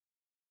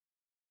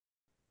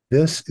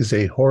This is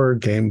a horror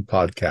game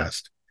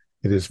podcast.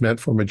 It is meant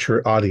for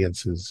mature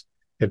audiences.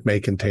 It may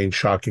contain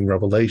shocking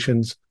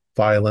revelations,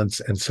 violence,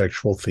 and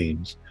sexual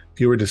themes.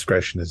 Viewer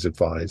discretion is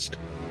advised.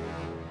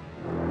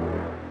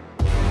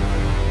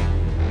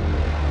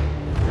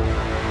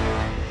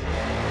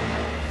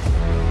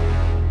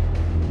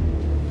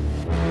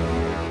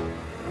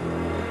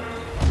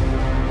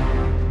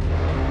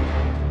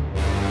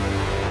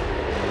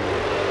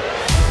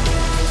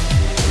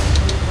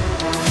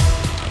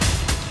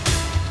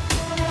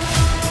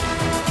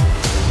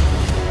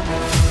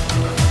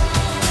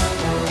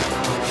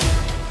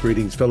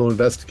 Greetings, fellow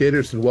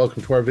investigators, and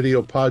welcome to our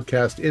video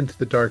podcast, Into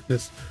the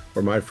Darkness,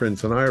 where my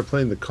friends and I are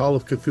playing the Call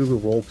of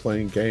Cthulhu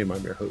role-playing game.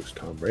 I'm your host,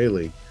 Tom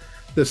Rayleigh.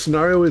 The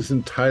scenario is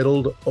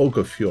entitled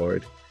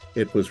Ogafjord.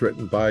 It was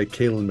written by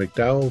Kaylin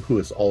McDowell, who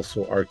is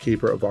also our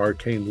keeper of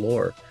arcane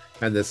lore,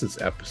 and this is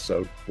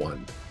episode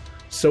 1.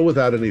 So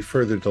without any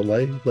further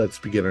delay, let's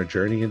begin our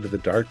journey into the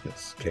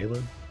darkness.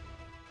 Kaylin?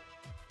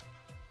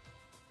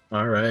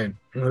 All right.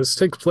 This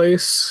takes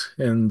place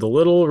in the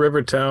little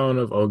river town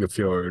of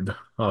Ogafjord,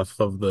 off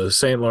of the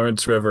St.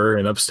 Lawrence River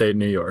in upstate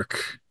New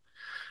York.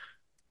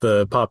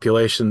 The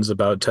population's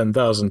about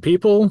 10,000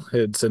 people.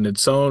 It's in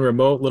its own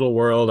remote little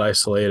world,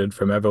 isolated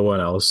from everyone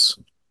else.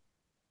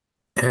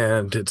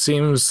 And it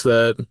seems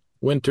that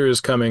winter is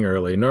coming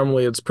early.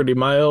 Normally, it's pretty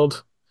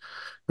mild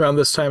around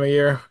this time of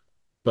year,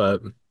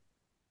 but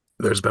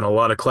there's been a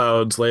lot of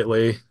clouds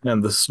lately,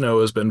 and the snow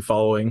has been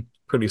following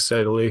pretty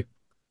steadily.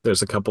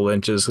 There's a couple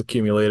inches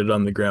accumulated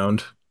on the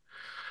ground.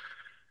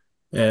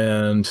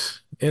 And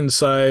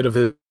inside of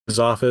his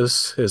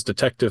office is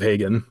Detective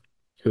Hagen,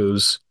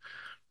 who's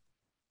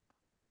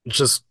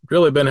just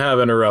really been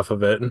having a rough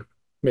of it.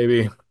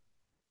 Maybe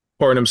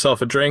pouring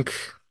himself a drink,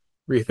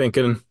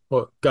 rethinking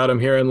what got him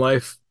here in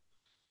life.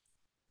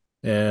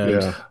 And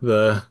Yeah.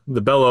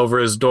 the bell over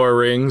his door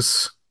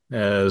rings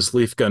as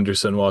Leif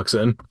Gunderson walks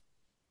in.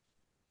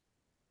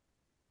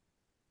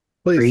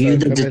 Are Please you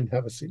the come de- in,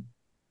 have a seat.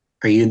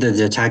 are you the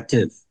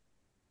detective?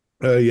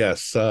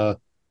 Yes, Halvar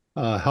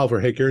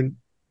Hickern,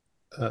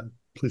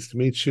 pleased to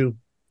meet you.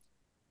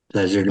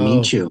 Pleasure to Uh,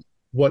 meet you.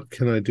 what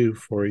can I do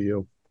for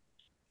you?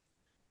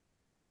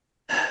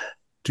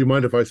 Do you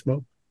mind if I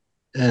smoke?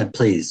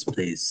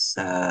 Please.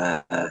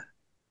 I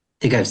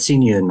think I've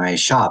seen you in my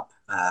shop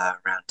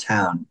around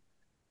town.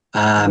 Oh,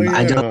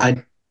 I don't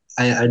yeah.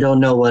 I don't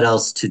know what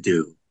else to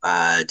do,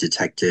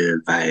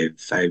 detective.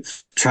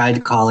 I've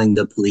tried calling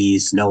the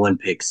police. No one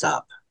picks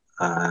up.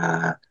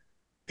 I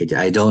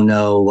don't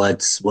know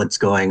what's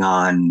going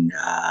on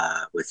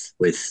with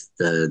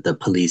the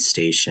police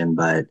station,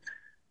 but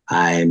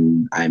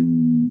I'm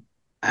I'm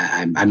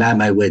I'm at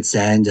my wit's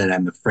end, and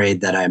I'm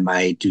afraid that I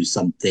might do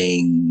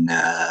something.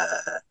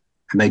 I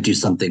might do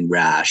something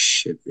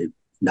rash if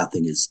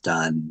nothing is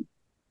done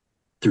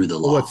through the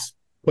Well, law.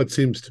 what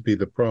seems to be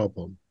the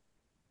problem?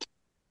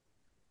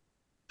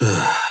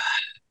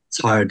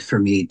 It's hard for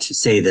me to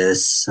say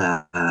this,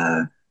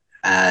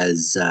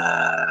 as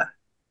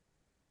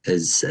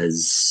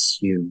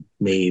you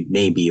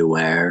may be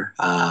aware.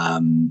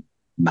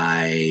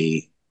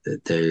 My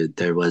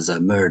there was a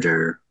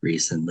murder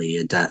recently,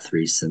 a death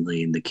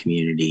recently in the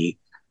community.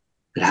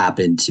 It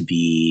happened to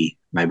be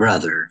my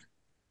brother.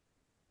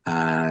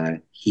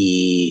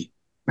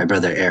 My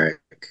brother Eric,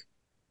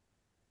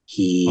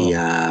 he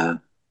Oh,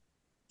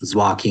 was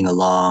walking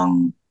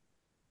along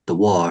the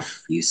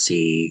wharf, you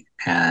see,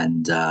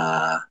 and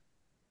um,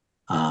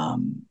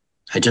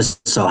 I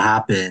just so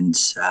happened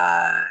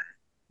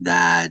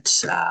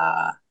that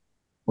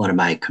one of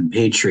my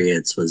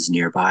compatriots was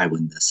nearby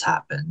when this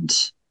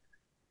happened,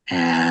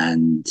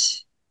 and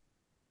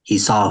he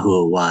saw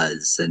who it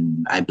was,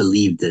 and I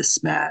believe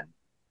this man.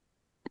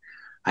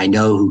 I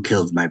know who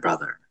killed my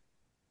brother,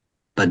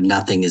 but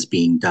nothing is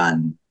being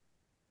done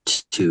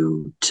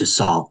to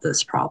solve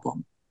this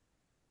problem,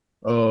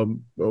 well,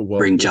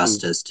 bring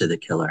justice to the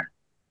killer.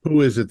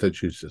 who is it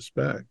that you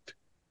suspect?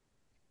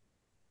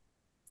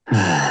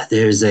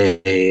 There's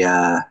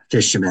a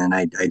fisherman.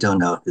 I don't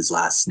know his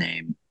last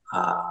name.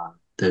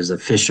 There's a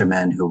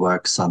fisherman who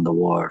works on the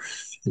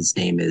wharf. His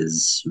name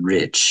is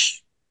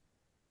Rich.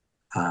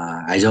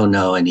 I don't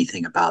know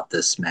anything about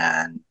this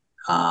man,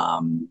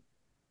 um,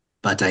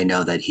 but I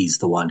know that he's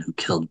the one who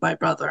killed my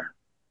brother.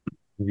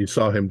 You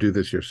saw him do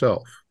this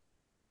yourself.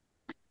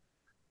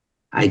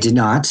 I did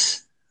not,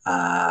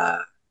 uh,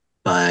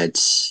 but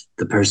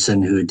the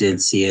person who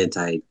did see it,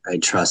 I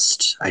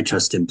trust. I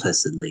trust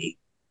implicitly,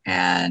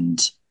 and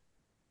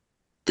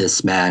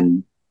this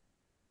man,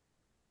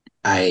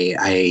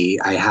 I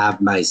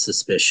have my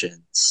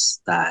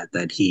suspicions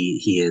that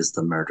he is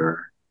the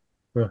murderer.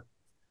 Uh,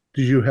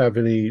 do you have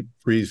any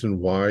reason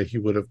why he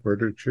would have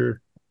murdered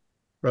your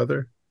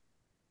brother?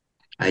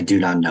 I do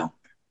not know.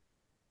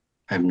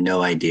 I have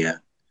no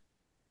idea,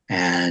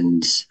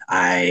 and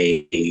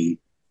I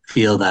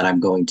feel that I'm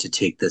going to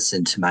take this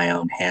into my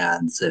own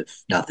hands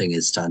if nothing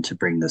is done to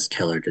bring this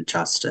killer to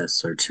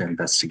justice or to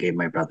investigate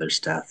my brother's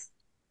death.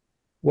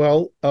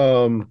 Well,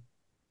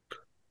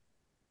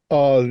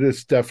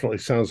 This definitely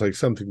sounds like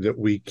something that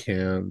we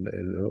can,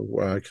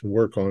 I can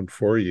work on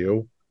for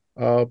you.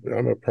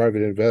 I'm a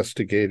private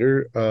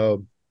investigator.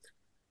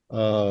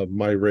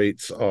 My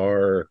rates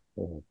are,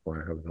 oh, I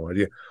have no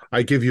idea.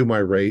 I give you my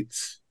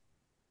rates,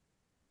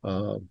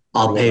 and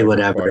I'll what pay I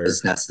whatever require.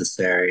 is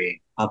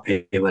necessary. I'll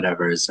pay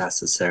whatever is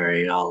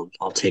necessary. I'll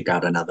take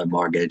out another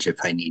mortgage if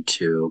I need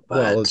to,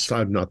 Well, but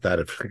I'm not that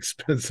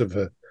expensive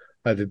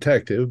a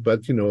detective,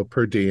 but a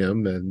per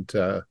diem and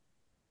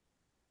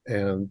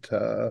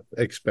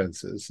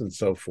expenses and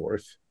so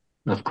forth.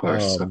 of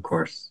course, of Um,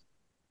 course.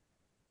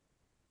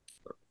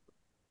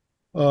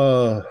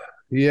 uh,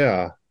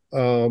 yeah.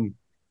 Um,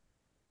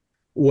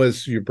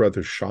 was your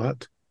brother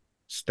shot,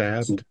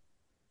 stabbed?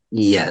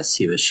 Yes,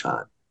 he was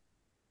shot.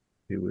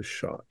 He was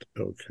shot.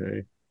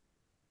 Okay.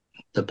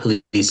 The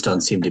police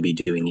don't seem to be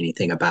doing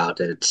anything about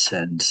it,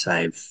 and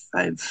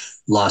I've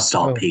lost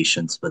all Well,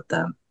 patience with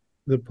them.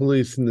 the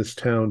police in this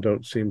town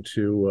don't seem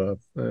to.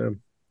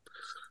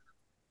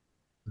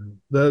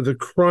 The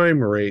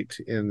crime rate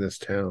in this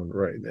town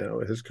right now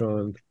has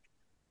gone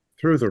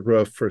through the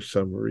roof for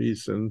some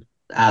reason.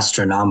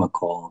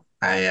 Astronomical.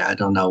 I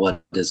don't know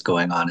what is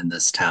going on in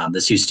this town.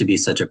 This used to be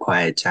such a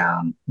quiet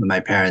town. When my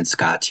parents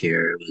got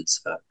here, it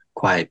was a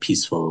quiet,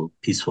 peaceful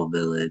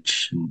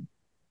village, and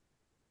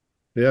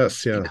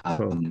Yes, it's yeah.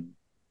 become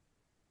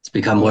it's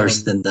become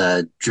worse Um, than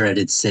the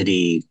dreaded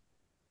city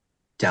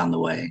down the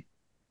way.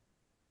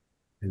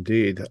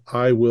 Indeed.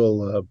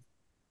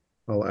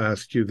 I'll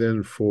ask you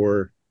then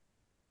for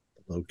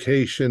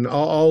location,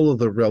 all of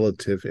the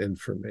relative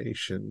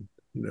information,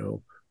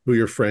 who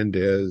your friend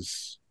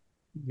is,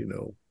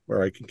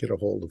 where I can get a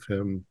hold of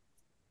him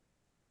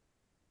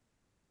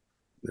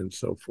and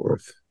so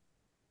forth.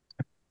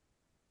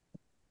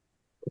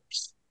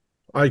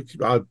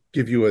 I'll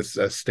give you a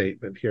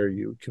statement here.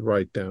 You can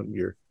write down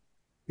your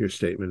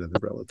statement of the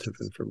relative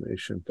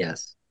information.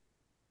 Yes.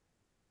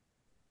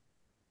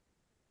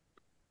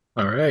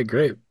 All right,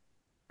 great.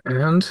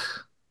 And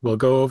we'll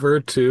go over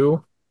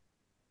to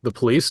the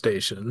police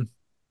station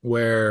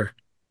where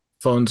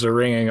phones are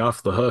ringing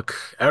off the hook.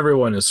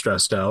 Everyone is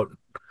stressed out.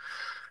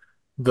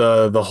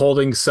 The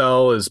holding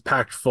cell is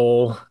packed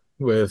full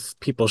with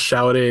people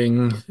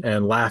shouting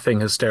and laughing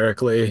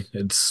hysterically.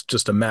 It's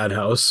just a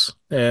madhouse.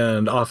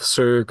 And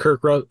Officer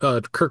Kirk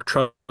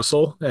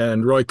Trussell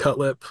and Roy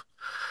Cutlip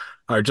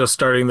are just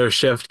starting their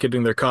shift,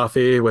 getting their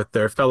coffee with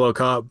their fellow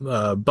cop,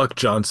 Buck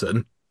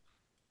Johnson,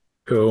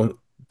 who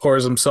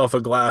pours himself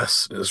a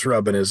glass, is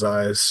rubbing his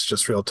eyes,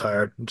 just real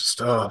tired.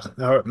 Just, oh,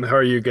 how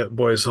are you get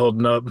boys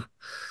holding up?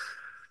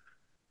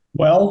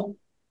 Well,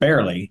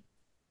 barely.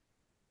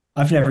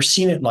 I've never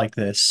seen it like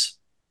this.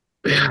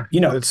 Yeah,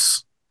 You know,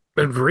 it's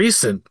been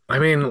recent. I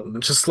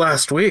mean, just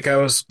last week I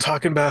was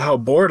talking about how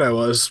bored I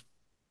was.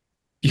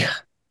 yeah,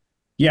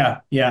 yeah.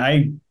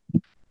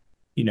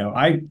 You know,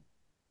 I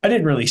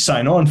didn't really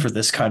sign on for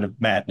this kind of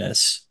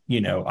madness.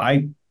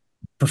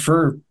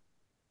 Prefer,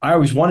 I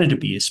always wanted to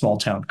be a small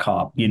town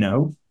cop,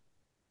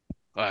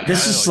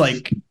 This I is always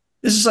like,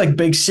 this is like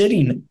big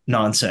city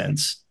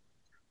nonsense.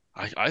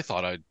 I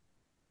thought I'd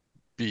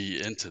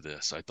be into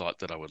this. I thought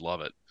that I would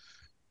love it.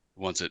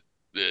 Once it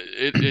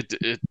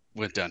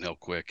went downhill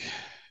quick.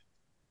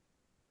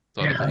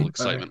 Thought a Yeah, little Uh,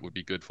 excitement would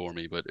be good for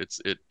me, but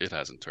it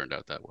hasn't turned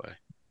out that way.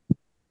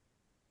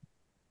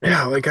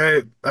 yeah, like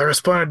I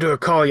responded to a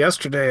call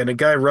yesterday and a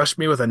guy rushed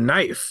me with a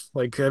knife.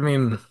 Like, I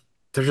mean,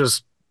 they're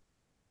just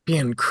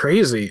being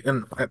crazy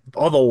and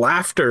all the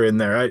laughter in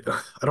there. I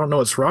don't know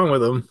what's wrong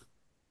with them.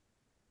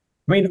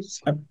 I mean,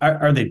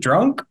 are they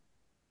drunk?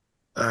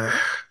 Uh,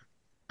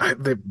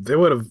 they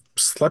would have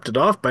slept it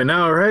off by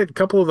now, right? A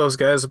couple of those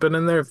guys have been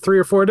in there 3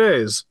 or 4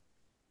 days.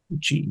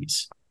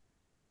 Jeez.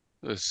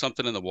 There's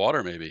something in the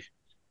water, maybe,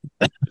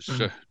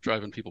 just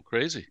driving people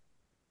crazy.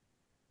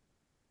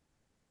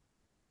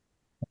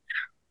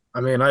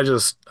 I mean, I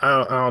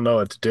don't know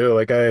what to do.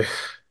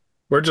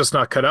 We're just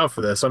not cut out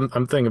for this. I'm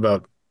thinking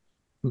about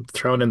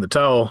throwing in the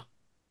towel.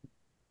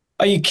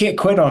 Oh, you can't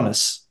quit on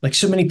us. Like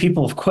so many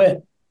people have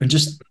quit and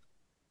just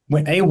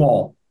went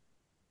AWOL.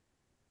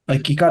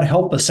 Like you got to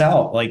help us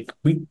out. Like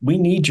we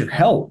need your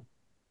help.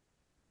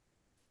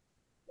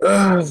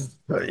 Uh,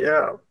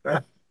 yeah.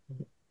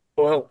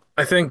 Well,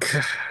 I think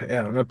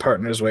yeah, my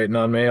partner's waiting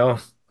on me.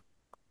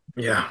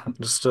 Yeah,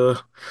 just we'll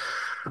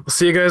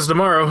see you guys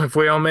tomorrow if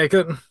we all make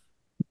it.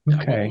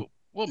 Yeah, Okay.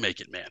 we'll make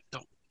it, man.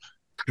 Don't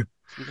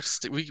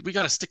we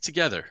gotta stick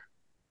together.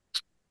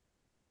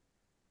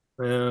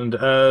 And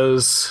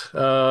as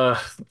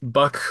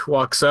Buck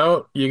walks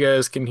out, you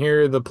guys can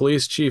hear the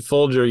police chief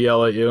Folger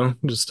yell at you.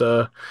 Just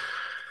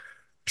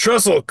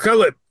Trussell,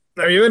 Cullet,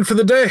 are you in for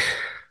the day?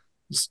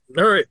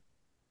 All right.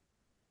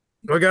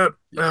 We got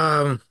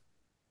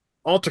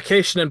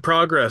altercation in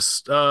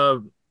progress.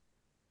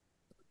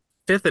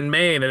 Fifth and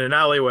Main in an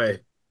alleyway.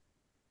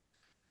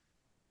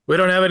 We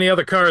don't have any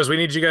other cars. We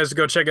need you guys to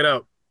go check it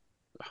out.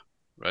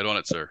 Right on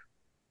it, sir.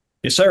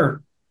 Yes,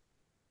 sir.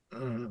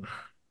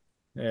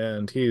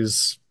 And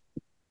he's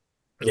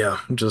yeah,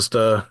 just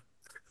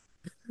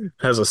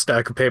has a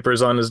stack of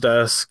papers on his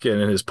desk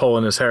and is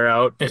pulling his hair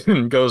out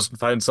and goes and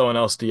finds someone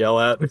else to yell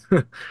at.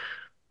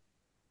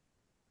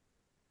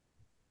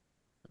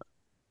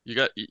 You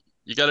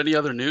got any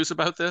other news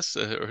about this,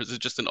 or is it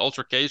just an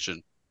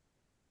altercation?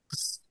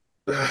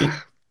 It,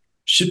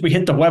 should we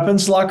hit the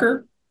weapons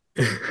locker?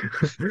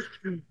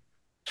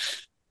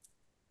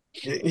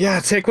 Yeah,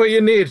 take what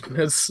you need.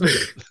 It's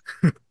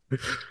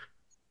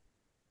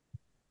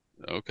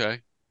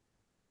Okay.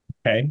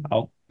 Okay,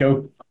 I'll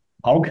go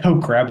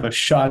grab a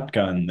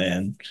shotgun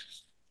then.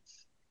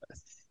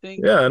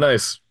 Think yeah,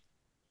 nice.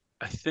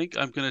 I think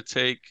I'm gonna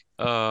take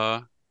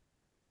yeah,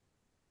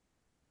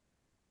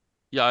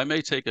 I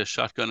may take a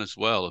shotgun as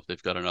well if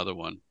they've got another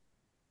one.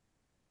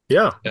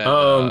 Yeah.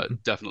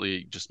 And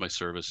definitely just my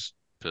service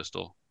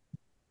pistol.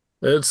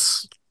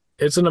 It's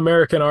it's an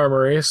American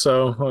armory,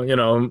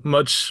 so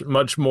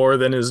much more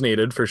than is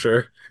needed for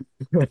sure.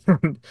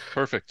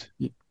 Perfect.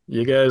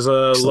 You guys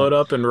load Excellent.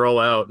 up and roll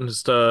out.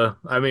 Just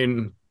I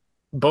mean,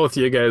 both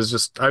you guys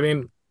just I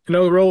mean,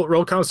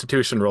 roll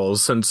constitution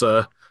rolls since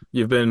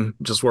you've been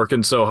just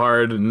working so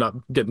hard and not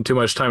getting too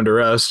much time to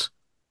rest.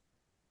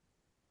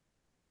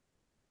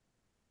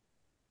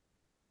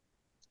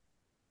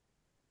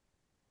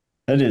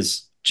 That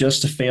is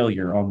just a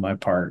failure on my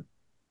part.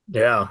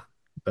 Yeah.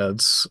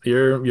 That's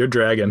you're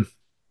dragging.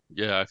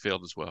 Yeah, I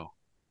failed as well.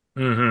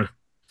 Hmm.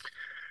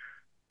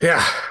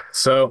 Yeah.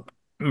 So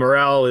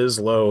morale is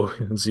low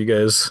as you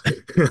guys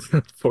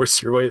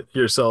force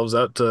yourselves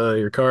out to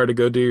your car to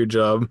go do your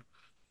job.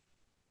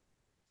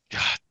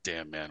 God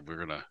damn, man,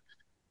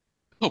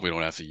 hope we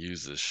don't have to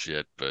use this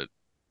shit, but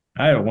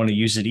I don't want to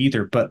use it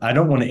either, but I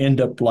don't want to end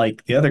up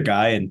like the other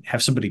guy and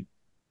have somebody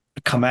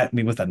come at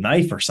me with a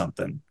knife or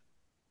something.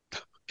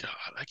 God,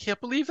 I can't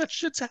believe that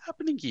shit's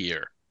happening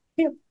here.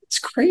 Yeah, it's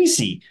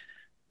crazy.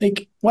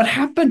 Like, what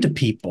happened to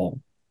people?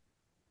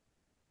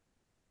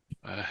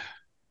 Uh,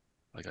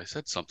 like I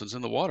said, something's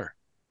in the water.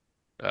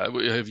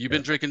 Have you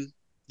been drinking?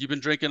 You've been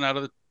drinking out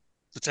of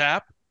the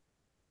tap?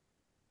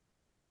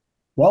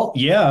 Well,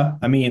 yeah.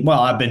 I mean, well,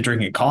 I've been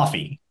drinking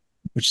coffee,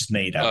 which is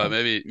made out of.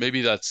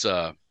 Maybe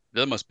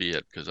that must be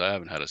it because I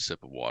haven't had a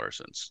sip of water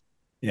since.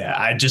 Yeah,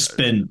 I just Uh,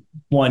 been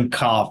one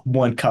cup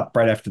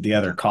right after the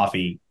other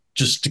coffee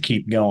just to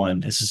keep going.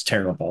 This is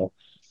terrible.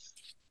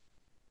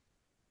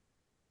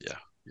 yeah,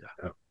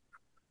 yeah.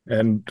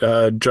 And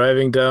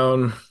driving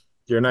down,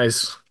 you're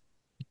nice.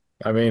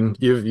 I mean,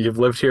 you've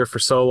lived here for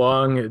so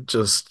long,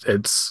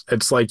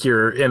 it's like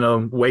you're in a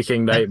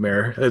waking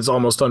nightmare. It's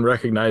almost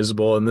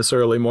unrecognizable in this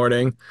early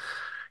morning,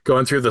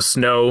 going through the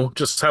snow,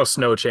 just how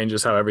snow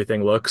changes how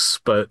everything looks.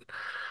 But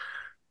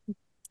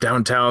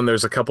downtown,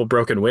 there's a couple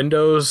broken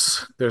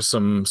windows. There's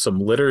some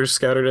litter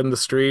scattered in the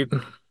street,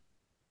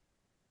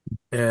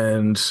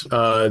 and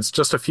it's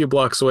just a few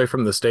blocks away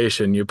from the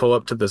station. You pull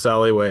up to this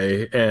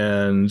alleyway,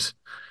 and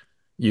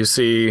you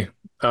see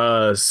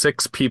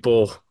six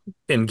people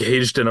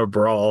engaged in a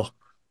brawl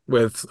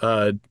with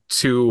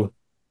two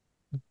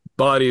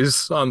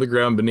bodies on the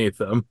ground beneath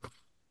them.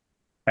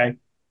 Okay.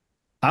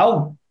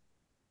 I'll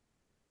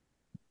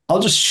I'll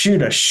just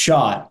shoot a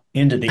shot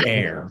into the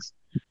air.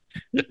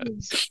 Yes. I'm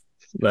just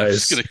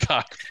Nice. gonna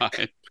cock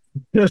mine.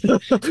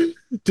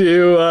 Do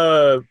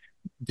you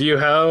do you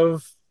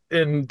have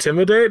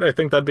intimidate? I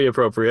think that'd be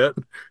appropriate.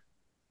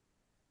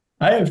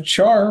 I have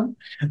charm.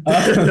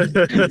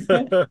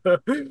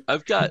 Um,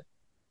 I've got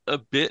a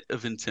bit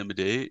of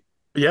intimidate.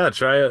 Yeah,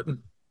 try it.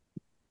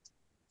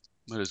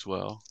 Might as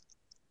well.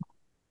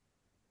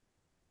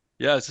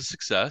 Yeah, it's a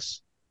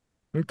success.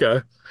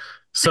 Okay.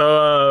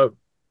 So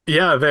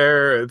yeah,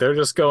 they're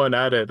just going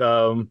at it.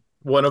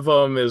 One of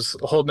them is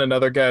holding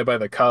another guy by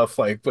the cuff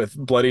like with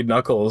bloody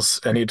knuckles,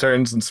 and he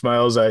turns and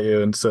smiles at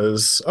you and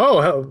says,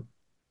 "Oh,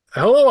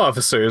 hello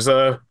officers.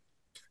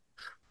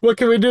 What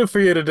can we do for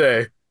you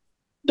today?"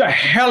 the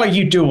hell are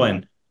you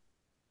doing?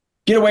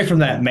 Get away from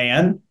that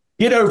man.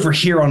 Get over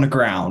here on the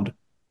ground.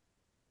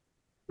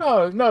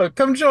 "Oh, no,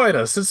 come join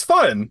us. It's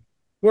fun.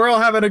 We're all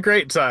having a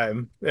great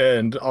time."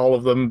 And all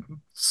of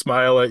them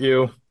smile at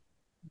you,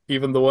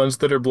 even the ones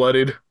that are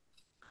bloodied.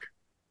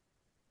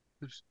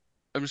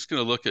 I'm just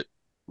gonna look at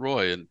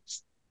Roy and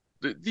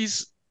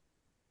these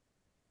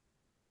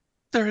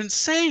they're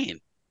insane.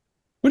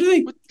 What do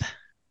they What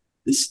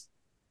this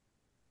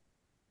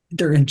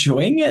they're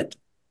enjoying it?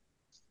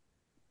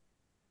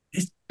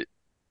 It's,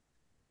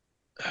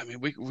 I mean,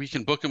 we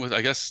can book him with,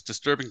 I guess,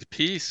 disturbing the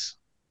peace.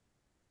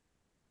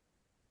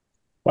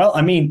 well,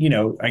 I mean,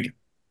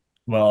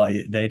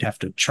 they'd have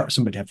to charge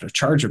somebody have to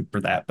charge them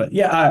for that. But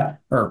yeah,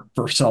 or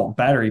for assault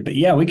battery. But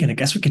yeah, I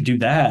guess we could do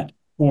that.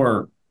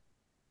 Or,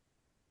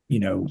 you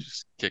know,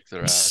 Just kick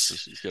their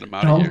asses and get them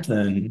out of here.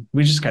 something.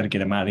 We just got to get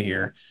them out of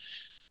here.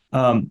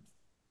 Um,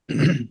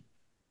 you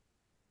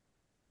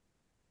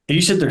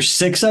said there's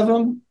six of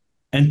them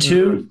and Mhm.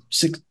 two,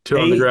 six, Two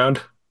on the eight.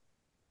 ground.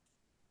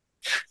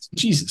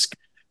 Jesus.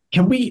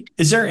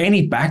 Is there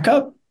any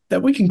backup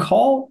that we can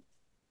call?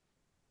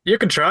 You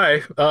could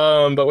try,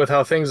 but with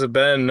how things have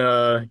been,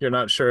 you're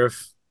not sure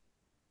if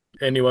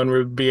anyone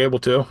would be able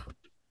to.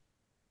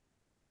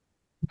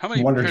 How I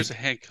many wondered pairs if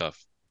of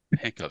handcuff?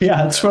 handcuffs you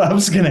Yeah, that's what grab? I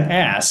was gonna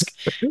ask.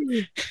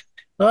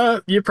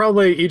 You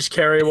probably each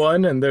carry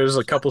one, and there's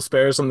a couple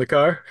spares in the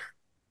car.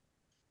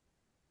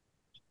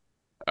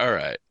 All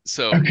right.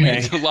 So we need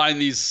Okay. to line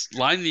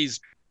these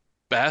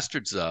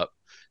bastards up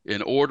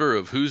in order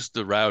of who's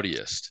the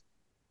rowdiest.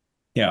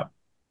 Yeah.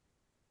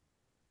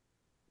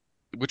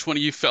 Which one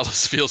of you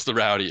fellas feels the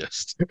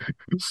rowdiest?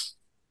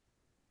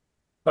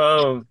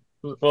 Um,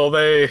 well,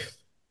 they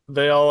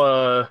all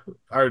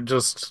are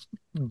just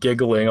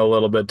giggling a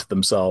little bit to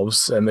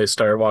themselves, and they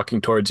start walking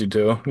towards you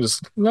too.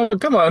 Just no,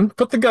 come on,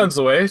 put the guns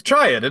away.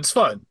 Try it. It's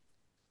fun.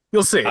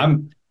 You'll see.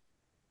 I'm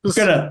Just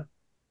gonna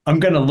I'm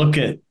gonna look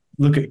at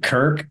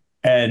Kirk,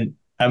 and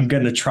I'm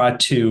gonna try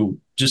to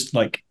just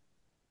like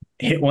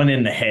hit one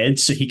in the head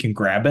so he can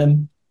grab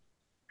him.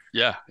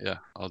 Yeah, yeah.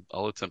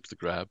 I'll attempt to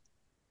grab.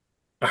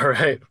 all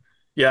right.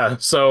 Yeah,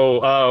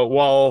 so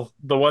while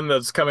the one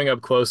that's coming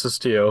up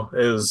closest to you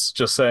is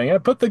just saying, "Yeah,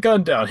 put the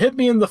gun down, hit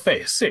me in the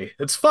face. See,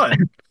 it's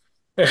fun."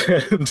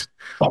 And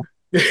Oh,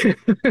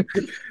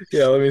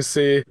 yeah, let me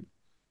see.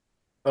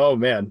 Oh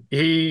man,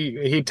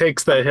 he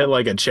takes that hit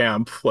like a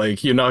champ.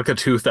 Like you knock a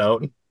tooth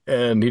out,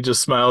 and he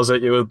just smiles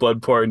at you with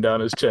blood pouring down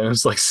his chin.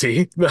 It's like,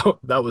 see,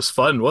 that was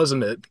fun,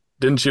 wasn't it?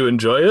 Didn't you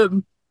enjoy it?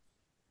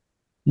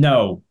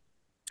 no,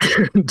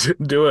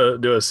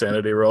 Do a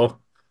sanity roll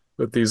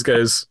with these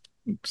guys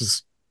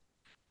just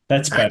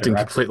that's acting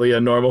better. I completely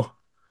abnormal.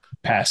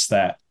 passed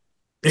that.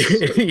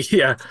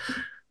 Yeah.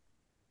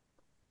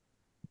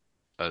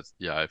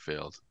 Yeah, I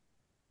failed.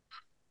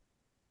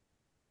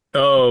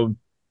 Oh,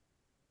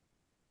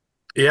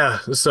 yeah.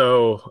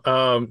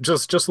 So,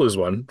 just lose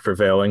one for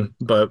failing,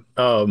 but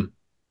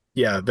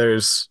yeah,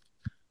 there's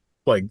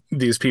like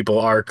these people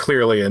are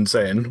clearly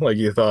insane, like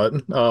you thought.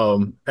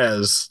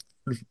 As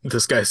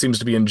this guy seems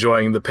to be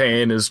enjoying the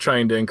pain, is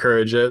trying to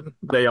encourage it.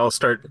 They all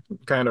start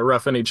kind of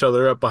roughing each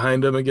other up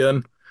behind him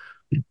again.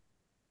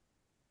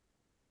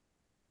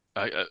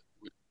 I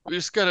we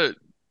just gotta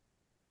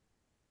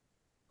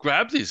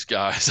grab these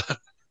guys.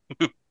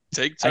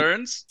 Take I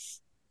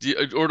turns.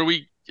 Or do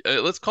we?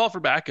 Let's call for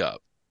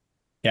backup.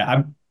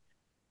 yeah,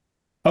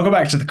 I'll go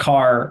back to the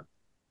car.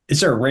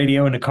 Is there a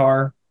radio in the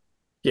car?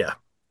 Yeah.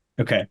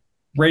 Okay.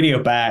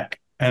 Radio back,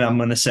 and I'm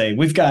gonna say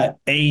we've got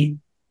 8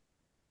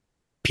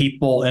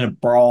 people in a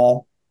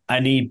brawl. I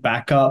need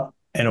backup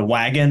and a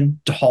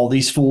wagon to haul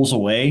these fools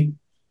away.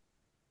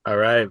 All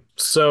right.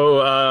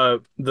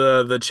 So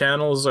the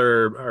channels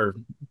are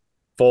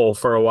full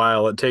for a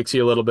while. It takes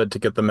you a little bit to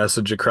get the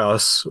message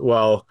across.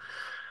 Well,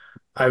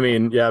 I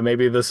mean, yeah,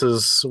 maybe this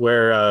is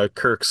where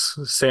Kirk's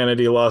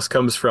sanity loss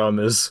comes from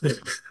is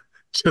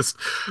just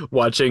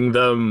watching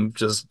them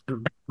just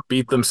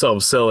beat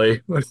themselves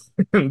silly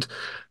and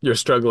you're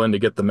struggling to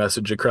get the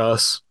message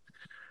across.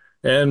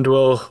 And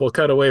we'll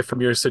cut away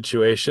from your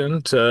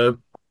situation to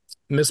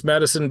Miss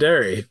Madison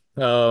Derry,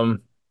 who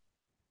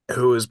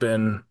has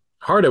been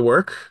hard at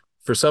work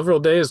for several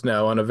days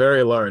now on a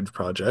very large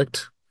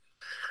project.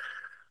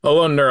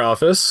 Alone in her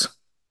office,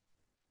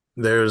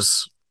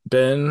 there's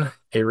been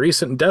a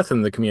recent death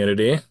in the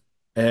community,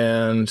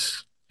 and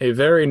a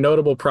very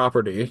notable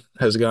property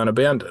has gone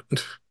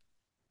abandoned.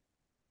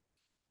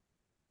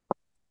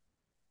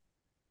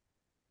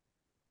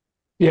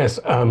 Yes,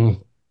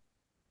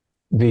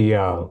 the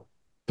uh,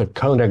 the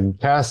Koenig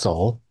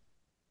Castle,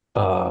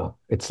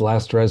 its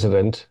last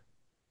resident,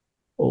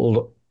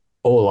 old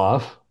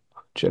Olaf,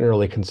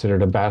 generally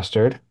considered a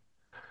bastard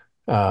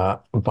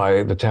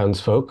by the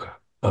townsfolk,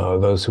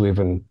 those who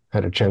even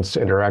had a chance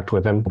to interact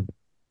with him,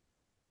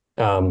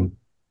 um,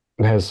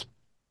 has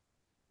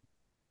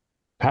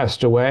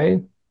passed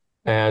away,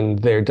 and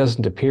there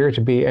doesn't appear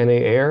to be any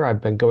heir.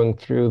 I've been going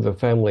through the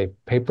family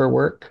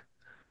paperwork,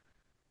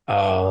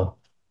 uh,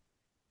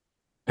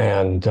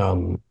 and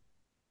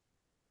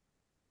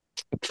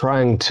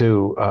trying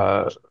to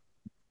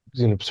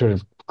sort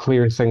of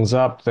clear things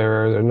up.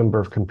 There are a number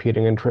of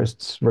competing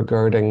interests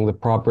regarding the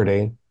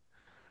property,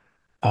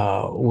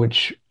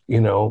 which,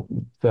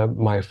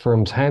 my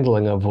firm's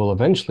handling of will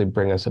eventually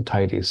bring us a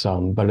tidy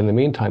sum. But in the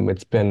meantime,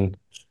 it's been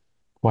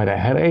quite a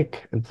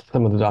headache. And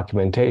some of the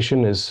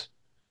documentation is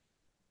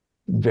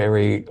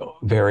very,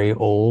 very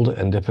old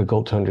and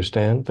difficult to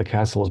understand. The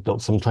castle was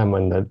built sometime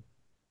in the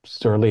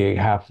early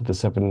half of the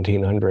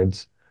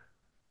 1700s.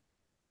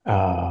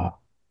 Uh,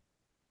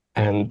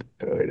 and,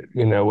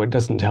 it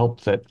doesn't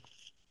help that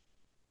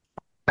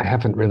I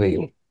haven't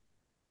really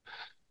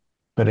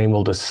been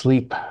able to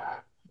sleep,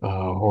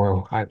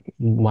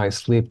 my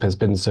sleep has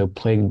been so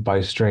plagued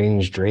by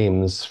strange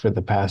dreams for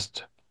the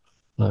past,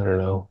 I don't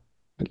know,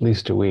 at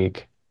least a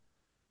week,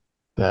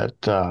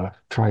 that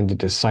trying to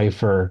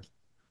decipher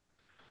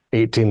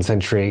 18th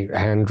century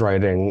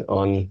handwriting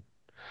on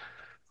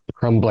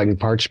crumbling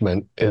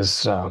parchment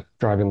is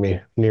driving me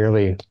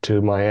nearly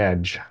to my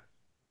edge.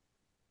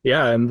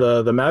 Yeah, and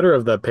the matter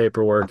of that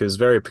paperwork is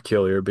very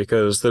peculiar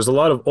because there's a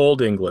lot of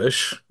Old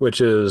English,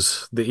 which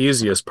is the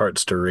easiest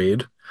parts to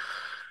read.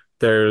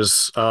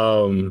 There's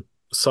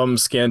some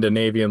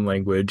Scandinavian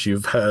language.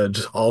 You've had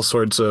all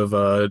sorts of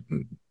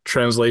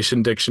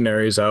translation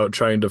dictionaries out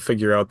trying to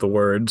figure out the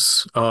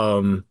words.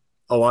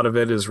 a lot of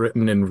it is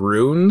written in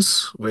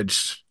runes,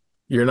 which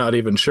you're not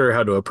even sure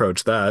how to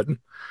approach that.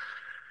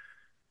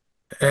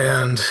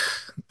 And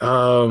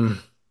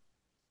um,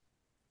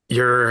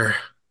 you're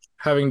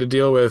having to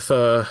deal with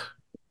oh,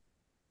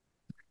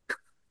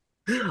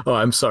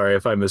 I'm sorry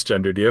if I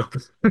misgendered you.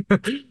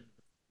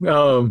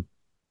 um,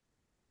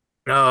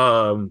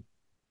 um,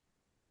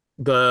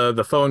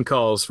 the phone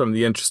calls from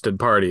the interested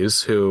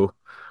parties who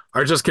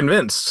are just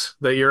convinced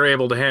that you're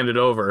able to hand it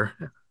over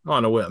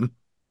on a whim.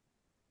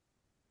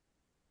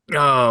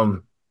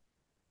 Um,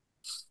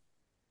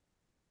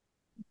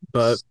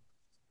 but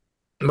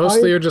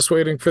mostly I you're just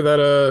waiting for that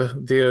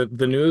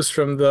the news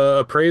from the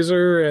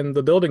appraiser and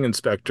the building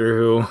inspector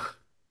who,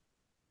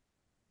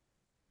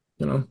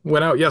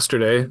 went out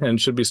yesterday and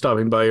should be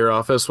stopping by your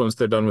office once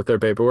they're done with their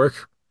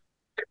paperwork.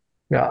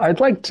 Yeah, I'd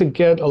like to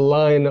get a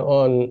line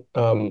on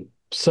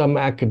some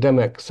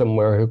academic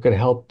somewhere who could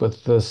help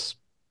with this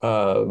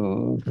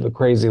the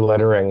crazy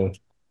lettering.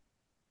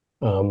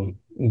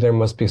 There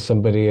must be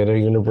somebody at a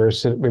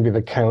university, maybe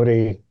the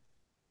county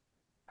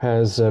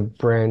has a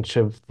branch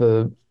of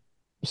the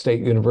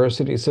state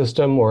university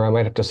system, or I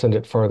might have to send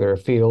it farther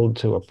afield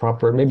to a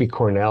proper, maybe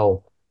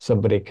Cornell.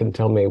 Somebody can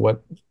tell me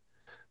what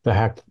the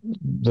heck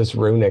this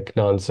runic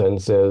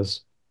nonsense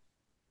is.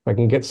 If I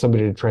can get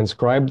somebody to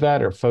transcribe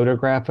that or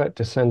photograph it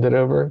to send it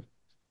over.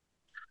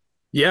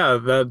 Yeah,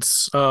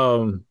 that's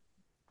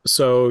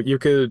so you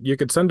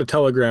could send a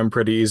telegram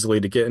pretty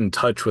easily to get in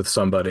touch with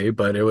somebody,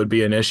 but it would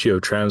be an issue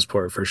of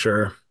transport for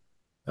sure.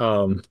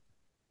 Um,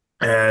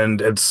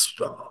 and it's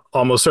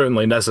almost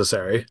certainly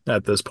necessary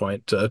at this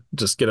point to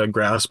just get a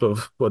grasp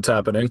of what's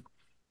happening.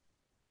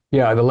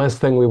 Yeah, the last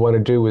thing we want to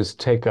do is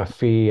take a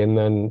fee and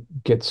then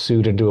get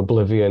sued into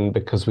oblivion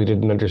because we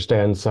didn't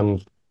understand some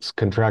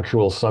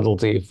contractual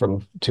subtlety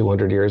from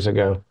 200 years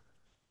ago.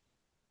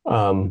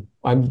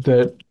 I'm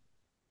the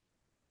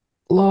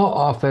law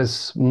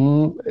office,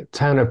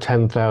 10 of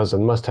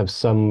 10,000 must have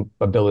some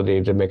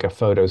ability to make a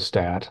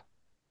photostat,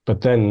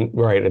 but then,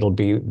 right, it'll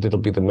be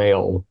the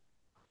mail.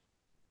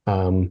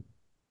 Um,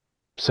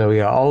 so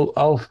yeah,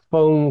 I'll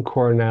phone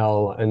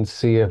Cornell and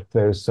see if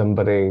there's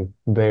somebody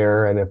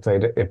there, and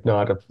if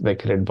not, if they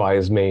could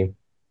advise me.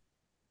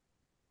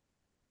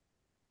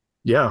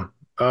 Yeah.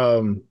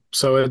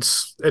 So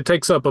it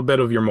takes up a bit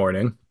of your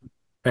morning,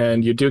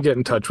 and you do get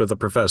in touch with a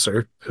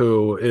professor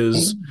who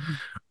is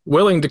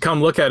willing to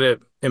come look at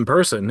it in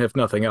person, if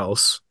nothing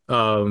else.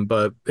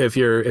 But if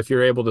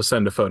you're able to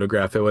send a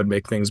photograph, it would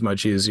make things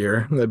much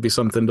easier. That'd be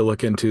something to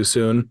look into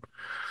soon.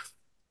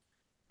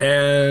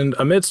 And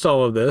amidst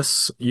all of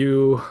this,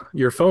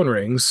 your phone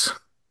rings,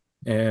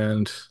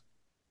 and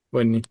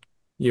when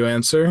you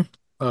answer,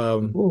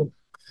 um, Ooh,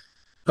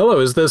 hello,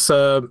 is this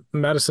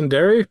Madison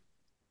Dairy?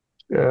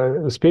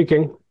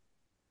 speaking.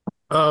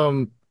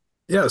 Um,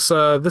 yes,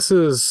 this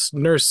is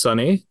Nurse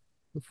Sunny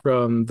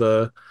from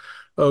the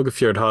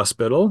Ogafjord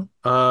Hospital.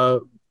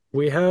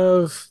 We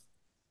have,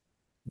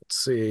 let's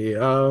see,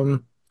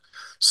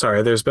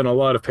 sorry, there's been a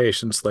lot of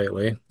patients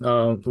lately.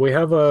 We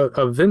have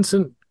a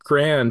Vincent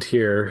Grand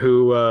here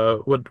who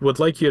would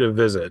like you to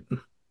visit.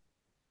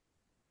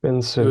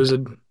 It was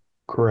Vincent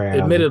Graham.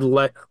 admitted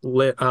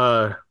late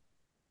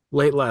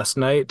last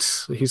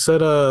night. He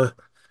said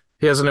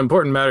he has an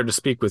important matter to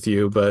speak with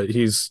you, but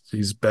he's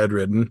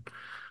bedridden.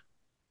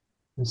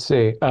 Let's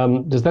see.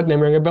 Does that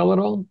name ring a bell at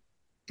all?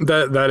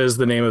 That is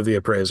the name of the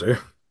appraiser.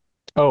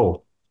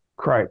 Oh,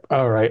 cripe.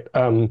 All right.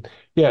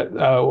 Yeah.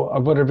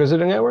 What are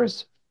visiting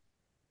hours?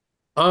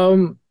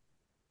 Um,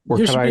 Or you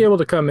can should be I? able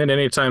to come in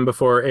anytime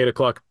before 8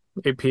 o'clock,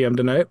 8 p.m.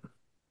 tonight.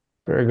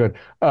 Very good.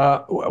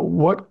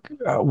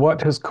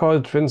 What has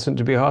caused Vincent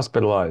to be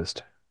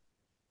hospitalized?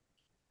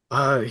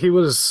 He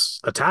was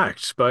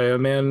attacked by a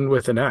man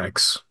with an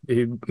axe.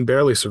 He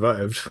barely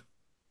survived.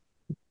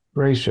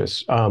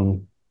 Gracious.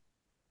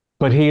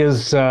 But he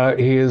is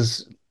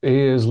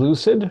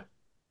lucid.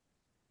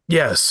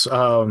 Yes,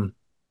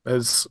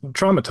 is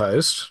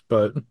traumatized,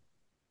 but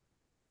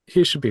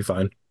he should be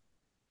fine.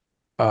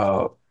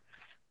 Uh,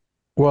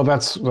 well,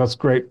 that's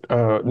great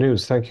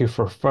news. Thank you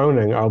for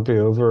phoning. I'll be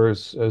over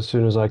as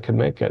soon as I can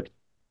make it.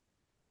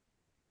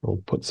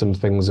 I'll put some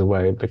things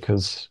away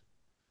because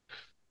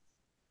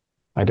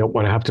I don't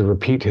want to have to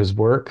repeat his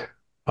work.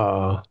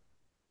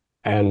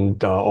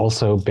 And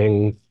also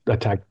being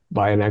attacked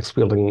by an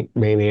axe-wielding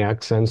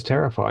maniac sounds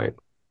terrifying.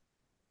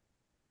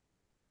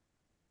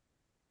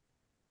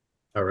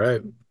 All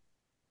right,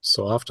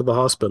 so off to the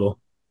hospital.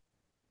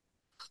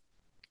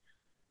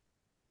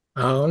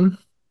 Um,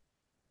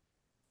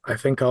 I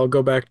think I'll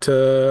go back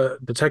to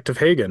Detective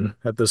Hagen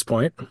at this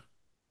point.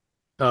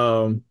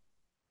 Um,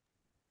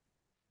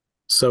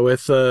 so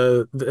with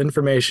the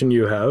information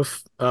you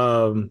have,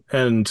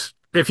 and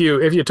if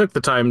you took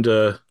the time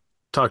to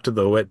talk to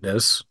the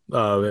witness,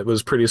 it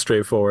was pretty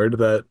straightforward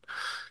that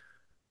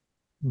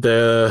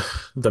the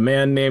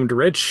man named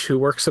Rich who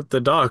works at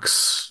the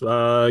docks,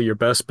 your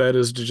best bet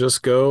is to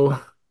just go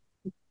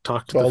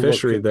talk to So the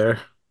fishery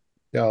there.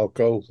 yeah, I'll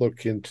go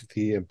look into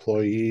the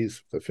employees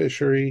of the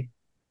fishery,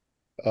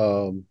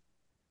 um,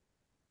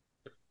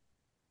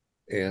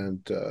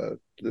 and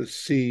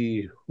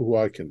see who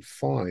I can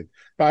find.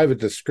 I have a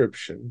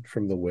description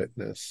from the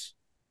witness.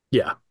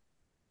 Yeah.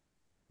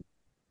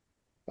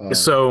 Um,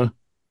 So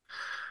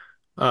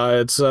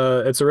it's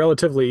a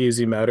relatively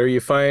easy matter. You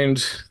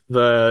find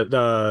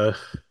that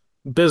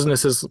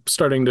business is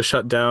starting to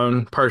shut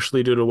down,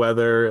 partially due to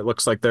weather. It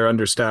looks like they're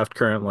understaffed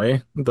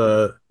currently.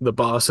 The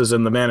boss is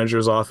in the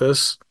manager's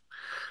office,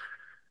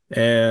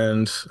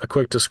 and a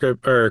quick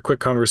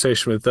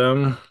conversation with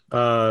them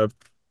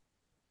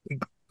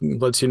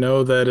lets you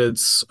know that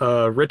it's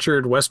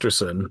Richard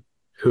Westerson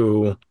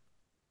who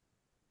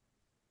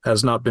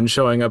has not been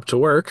showing up to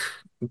work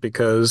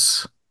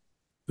because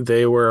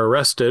they were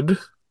arrested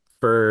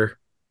for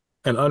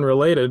an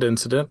unrelated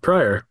incident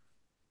prior.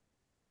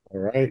 all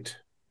right.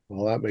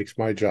 Well, that makes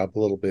my job a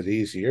little bit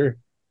easier.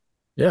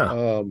 Yeah.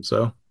 Um,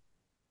 So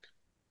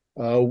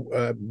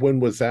when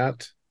was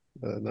that?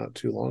 Not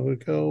too long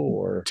ago,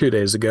 or 2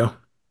 days ago.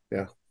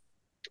 yeah.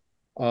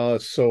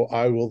 So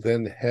I will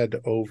then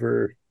head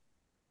over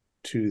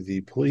to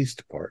the police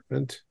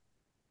department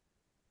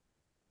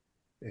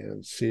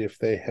and see if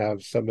they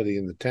have somebody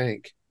in the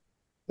tank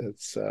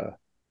that's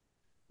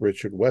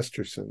Richard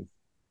Westerson.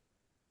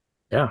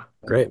 Yeah.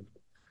 Great.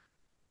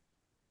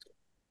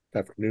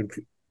 Afternoon,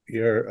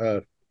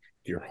 your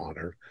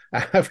honor.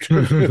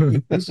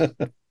 Afternoon,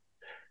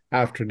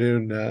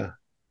 afternoon,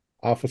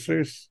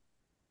 officers.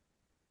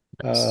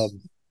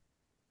 Um,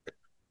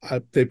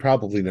 they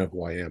probably know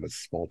who I am. It's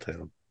a small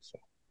town, so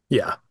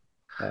Yeah.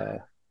 uh,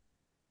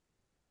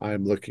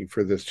 I'm looking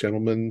for this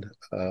gentleman,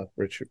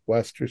 Richard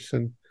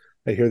Westerson.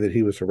 I hear that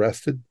he was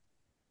arrested.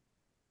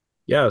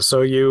 Yeah.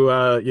 So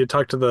you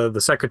talk to the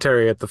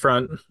secretary at the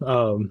front,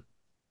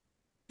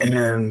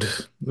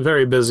 and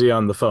very busy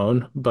on the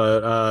phone,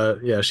 but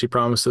yeah, she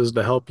promises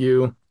to help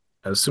you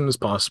as soon as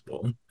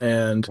possible.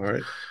 And All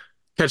right.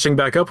 catching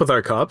back up with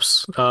our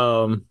cops,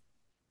 Roy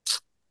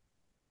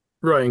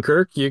and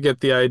Kirk, you get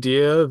the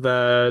idea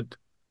that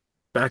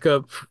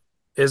backup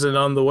isn't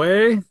on the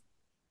way.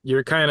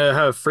 You kind of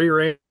have free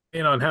reign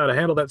on how to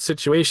handle that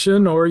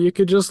situation, or you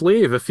could just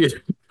leave if you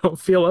don't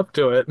feel up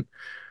to it.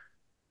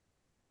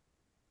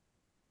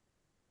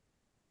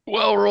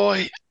 Well,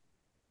 Roy,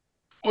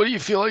 what do you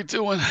feel like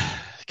doing?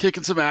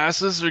 Kicking some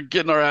asses or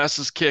getting our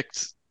asses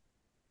kicked?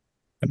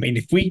 I mean,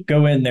 if we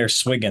go in there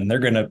swinging, they're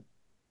gonna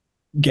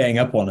gang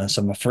up on us,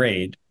 I'm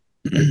afraid.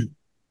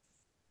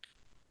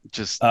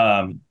 Just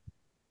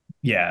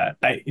Yeah,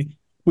 I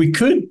we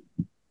could.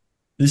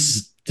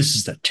 This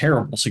is a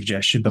terrible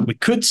suggestion, but we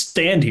could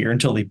stand here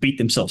until they beat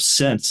themselves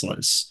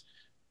senseless,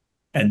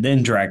 and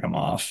then drag them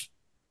off.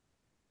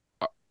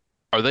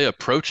 are they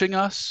approaching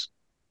us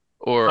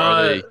or are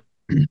Uh,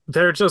 they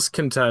they're just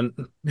content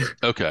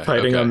okay?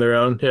 fighting on Okay. their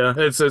own. Yeah,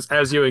 it's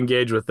as you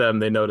engage with them,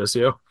 they notice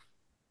you.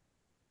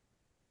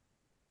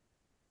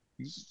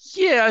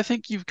 Yeah, I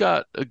think you've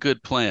got a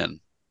good plan,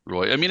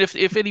 Roy. I mean,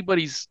 if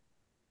anybody's,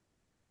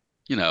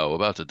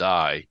 about to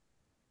die,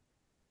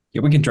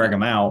 Yeah, we can drag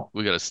them out.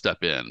 we got to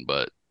step in,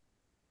 but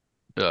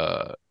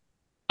uh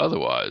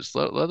otherwise,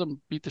 let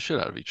them beat the shit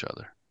out of each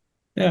other.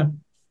 Yeah.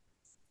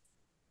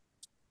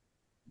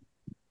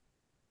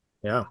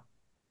 Yeah,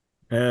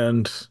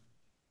 and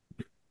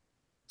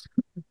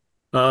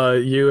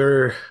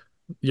you're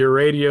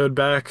radioed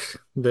back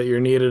that you're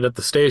needed at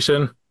the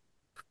station.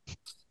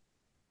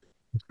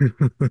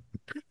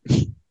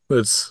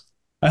 It's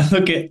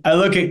I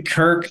look at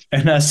Kirk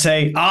and I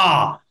say,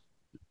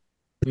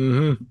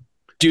 mm-hmm.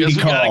 duty Guess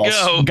we gotta calls.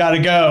 go. Gotta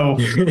go.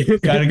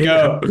 Gotta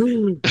go.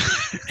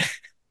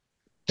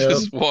 Yep.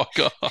 Just walk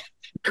off.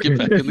 Get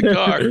back in the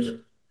car.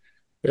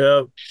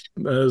 Yep.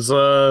 As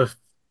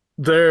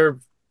they're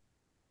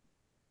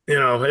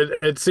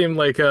it seemed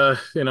like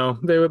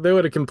they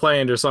would have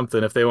complained or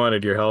something if they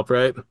wanted your help,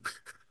 right?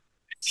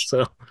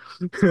 So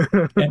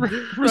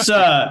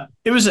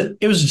It was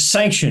a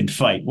sanctioned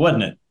fight,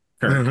 wasn't it,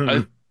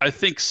 Kirk? I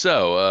think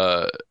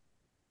so.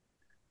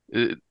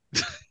 It,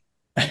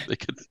 they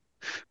could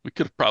we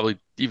could have probably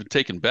even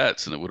taken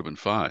bets and it would have been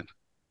fine.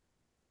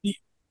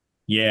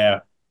 Yeah.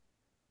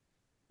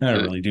 I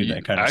don't really do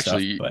that kind of stuff,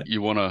 Actually, but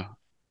you want to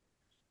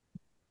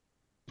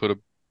put a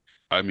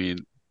I mean,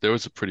 there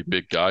was a pretty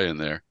big guy in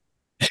there.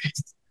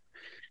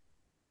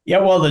 yeah,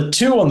 well, the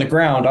two on the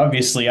ground,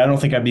 obviously, I don't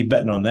think I'd be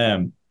betting on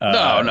them.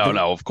 No, no,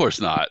 no, of course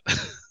not.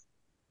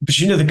 But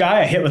the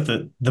guy I hit with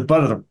the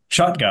butt of the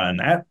shotgun,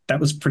 that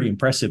was pretty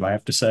impressive, I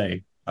have to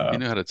say. You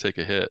know how to take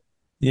a hit.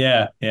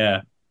 Yeah,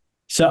 yeah.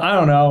 So I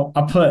don't know.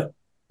 I'll put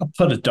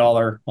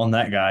 $1 on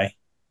that guy.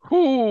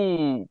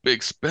 Ooh,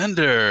 big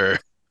spender.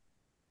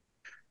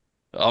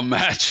 I'll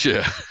match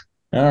you.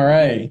 All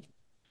right.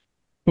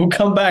 We'll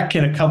come back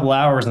in a couple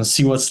hours and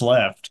see what's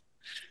left.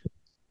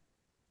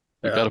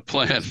 We got a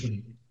plan.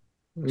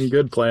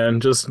 Good plan.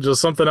 Just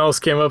something else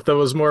came up that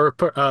was more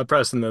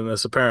pressing than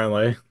this,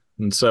 apparently.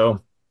 And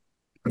so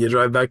you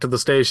drive back to the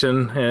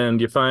station and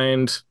you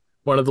find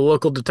one of the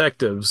local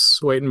detectives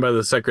waiting by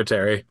the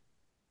secretary.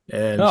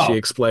 And she Oh,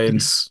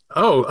 explains,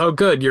 "Oh,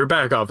 good, you're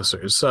back,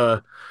 officers.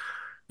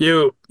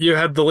 You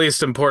had the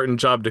least important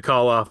job to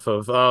call off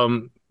of.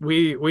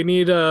 We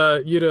need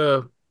you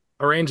to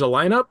arrange a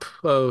lineup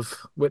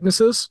of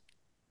witnesses?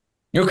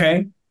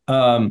 Okay.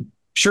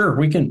 Sure,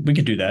 we can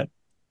do that.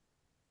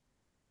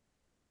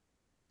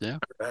 Yeah.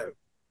 Right.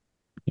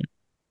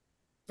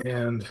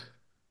 And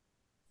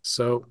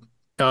so,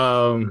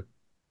 um,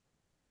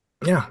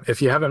 yeah,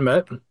 if you haven't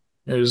met,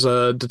 there's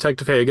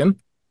Detective Hagen,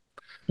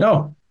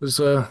 No, who's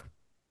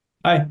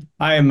I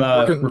am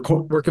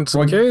working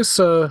some Roy. case,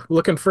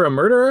 looking for a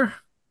murderer.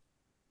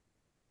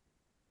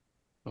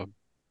 Oh,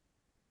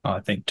 Oh, I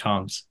think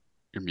Tom's.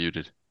 you're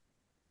muted.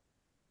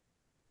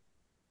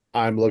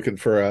 I'm looking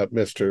for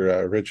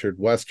Mr. Richard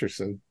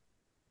Westerson.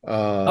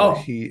 Oh,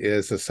 He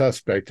is a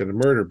suspect in a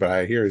murder, but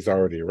I hear he's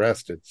already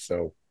arrested.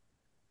 So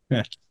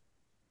yeah.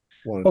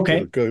 wanted to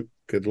get a Okay.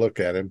 good look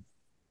at him.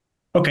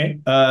 Okay.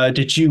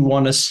 Did you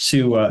want us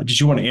to? Did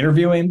you want to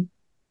interview him,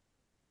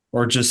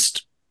 or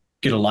just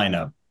get a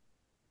lineup?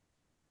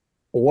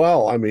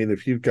 Well, I mean,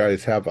 if you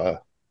guys have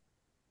a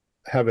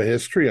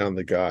history on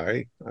the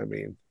guy, I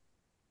mean,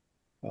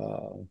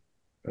 uh,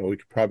 we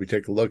could probably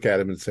take a look at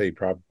him and say he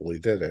probably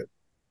did it.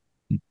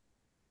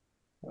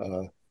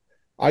 Uh,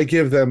 I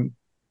give them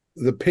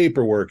the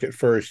paperwork at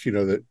first,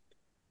 that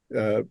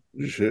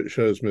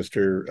shows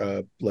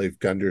Mr. Leif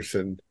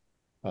Gunderson,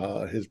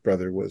 his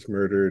brother was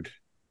murdered,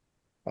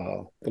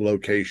 the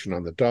location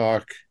on the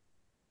dock,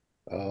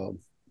 um,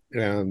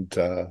 and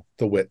the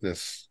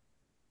witness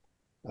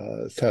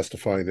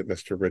testifying that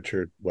Mr.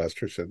 Richard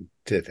Westerson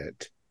did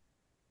it.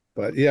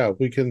 But yeah,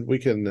 we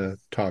can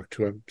talk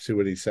to him, see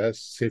what he says,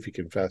 see if he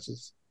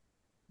confesses.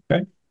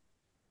 Okay.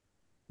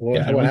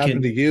 Yeah, and What we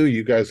happened to can. you?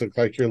 You guys look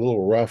like you're a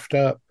little roughed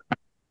up.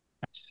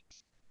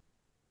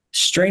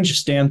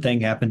 Strangest damn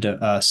thing happened to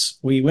us.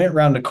 We went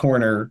around the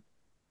corner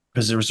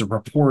because there was a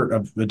report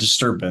of a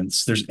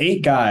disturbance. There's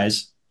 8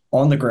 guys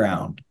on the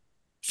ground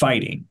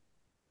fighting.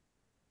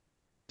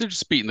 They're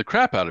just beating the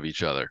crap out of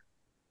each other,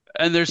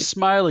 and they're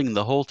smiling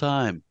the whole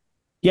time.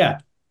 Yeah,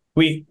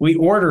 we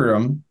order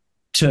them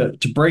to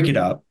break it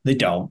up. They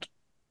don't.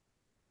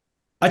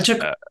 I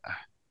took Uh,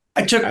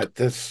 I took At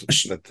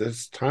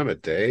this time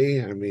of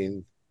day, I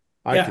mean,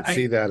 I yeah could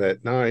see that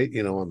at night,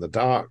 on the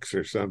docks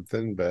or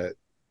something, but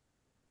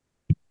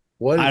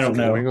what I is don't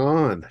going know.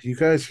 on? You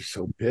guys are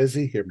so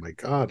busy here. My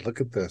God,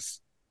 look at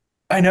this.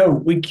 I know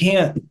we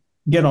can't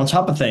get on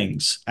top of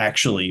things.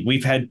 Actually,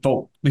 we've had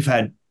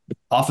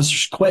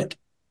officers quit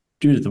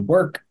due to the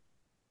work.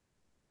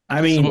 I some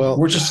of mean, them Well,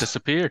 we're just just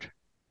disappeared.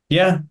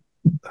 yeah.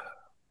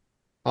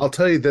 I'll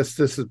tell you this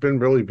has been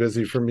really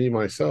busy for me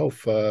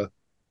myself,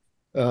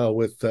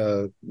 with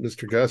Mr.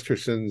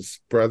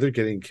 Gusterson's brother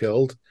getting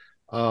killed.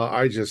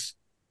 I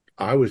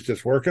was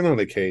just working on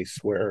a case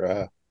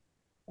where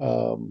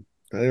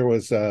there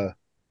was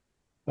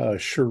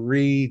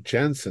Cherie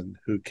Jensen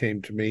who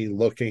came to me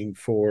looking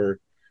for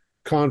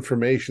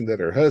confirmation that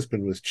her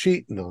husband was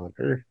cheating on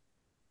her.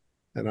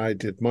 And I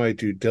did my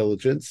due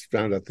diligence,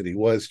 found out that he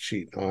was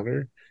cheating on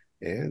her,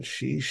 and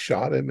she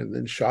shot him and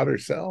then shot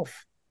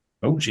herself.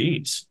 Oh,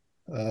 geez.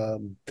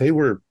 They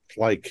were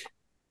like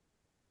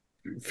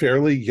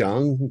fairly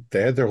young.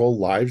 They had their whole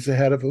lives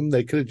ahead of them.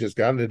 They could have just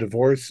gotten a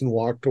divorce and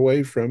walked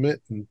away from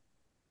it. And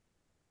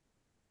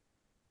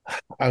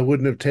I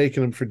wouldn't have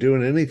taken them for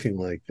doing anything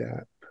like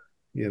that,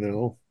 you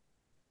know?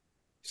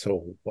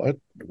 So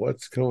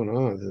what's going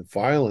on? The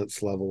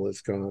violence level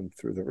has gone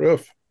through the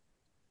roof.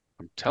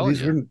 I'm And telling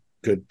these you. were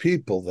good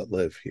people that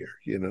live here.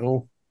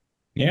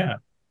 Yeah.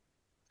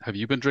 Have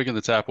you been drinking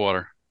the tap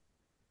water?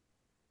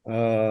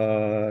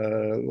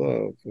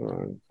 Well,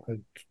 I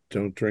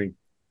don't drink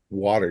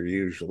water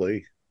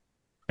usually.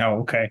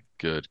 Oh, okay.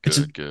 Good, It's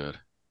a good, good.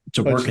 it's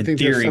a But you working think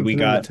there's theory we something in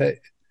the got.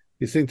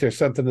 you think there's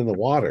something in the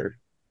water?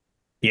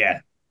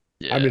 Yeah.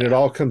 I mean, it Yeah,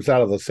 all comes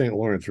out of the St.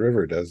 Lawrence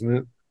River, doesn't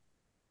it?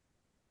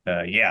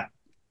 Yeah.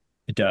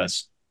 It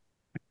does.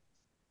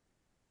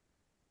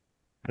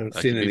 I haven't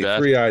that seen could be any bad.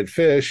 three-eyed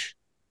fish.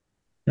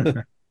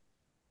 I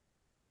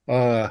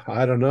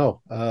don't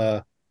know.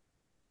 But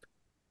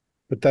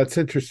that's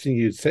interesting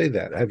you'd say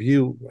that. I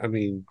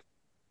mean,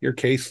 your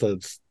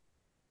caseload's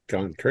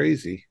gone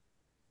crazy.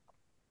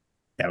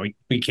 Yeah.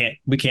 We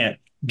can't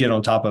get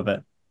on top of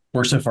it.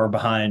 We're so far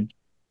behind.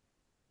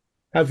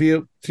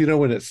 Do you know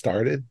when it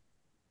started?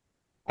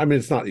 I mean,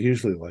 it's not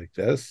usually like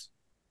this.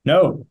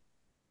 No.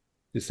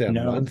 You say a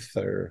No. month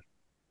or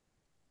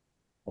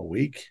a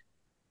week.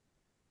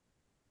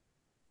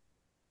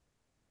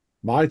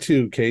 My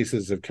two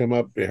cases have come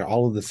up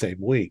all in the same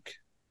week.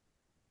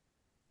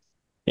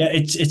 Yeah.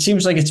 It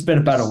seems like it's been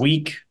about a Nice.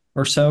 week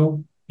or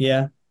so.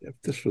 Yeah. If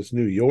this was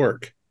New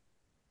York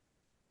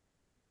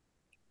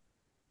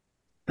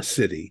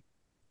City,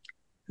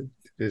 it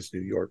is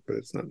New York, but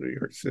it's not New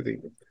York City.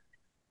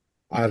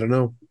 I don't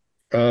know.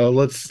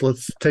 Let's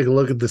take a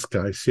look at this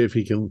guy, see if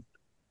he can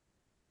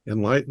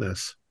enlighten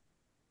us.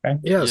 Okay.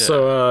 Yeah, Yeah.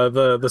 so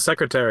the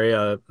secretary,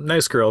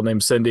 nice girl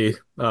named Cindy,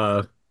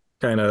 kind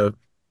of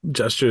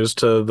gestures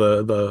to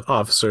the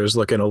officers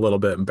looking a little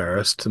bit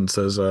embarrassed and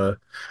says,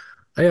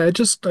 I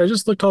just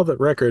looked all the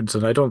records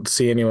and I don't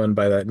see anyone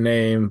by that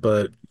name,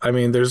 but I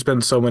mean there's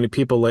been so many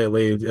people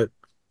lately.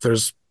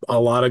 There's a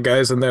lot of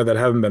guys in there that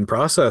haven't been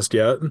processed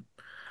yet.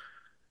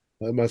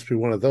 That must be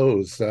one of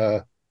those.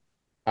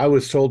 I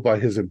was told by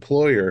his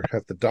employer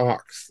at the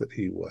docks that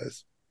he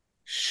was.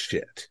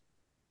 Shit.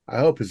 I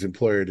hope his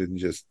employer didn't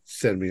just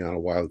send me on a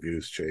wild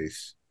goose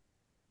chase.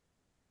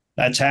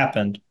 That's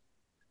happened.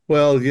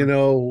 Well, they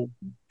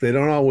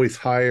don't always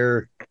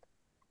hire,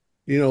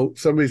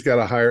 somebody's got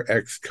to hire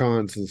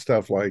ex-cons and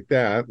stuff like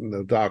that, and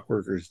the dock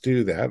workers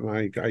do that, and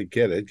I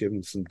get it, give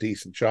them some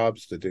decent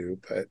jobs to do,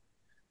 but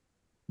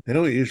they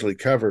don't usually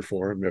cover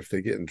for them if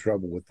they get in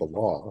trouble with the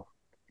law.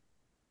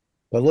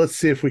 But let's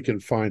see if we can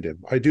find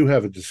him. I do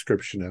have a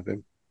description of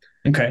him.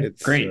 Okay,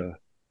 It's great.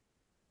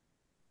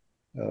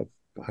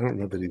 I don't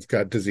know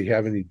that does he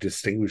have any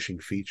distinguishing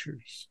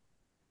features?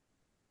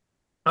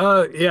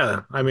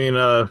 Yeah. I mean,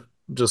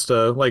 just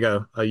like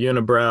a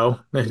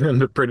unibrow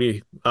and a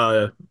pretty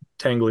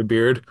tangly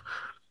beard.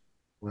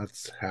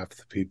 That's half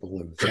the people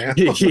in town.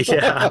 Yeah. Does he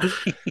have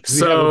a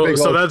big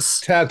So old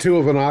that's tattoo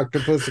of an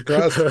octopus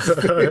across his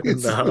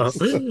face? no,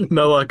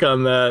 no luck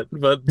on that.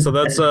 But so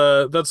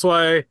that's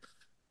why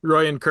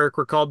Roy and Kirk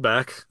were called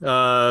back.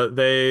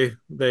 They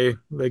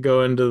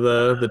go into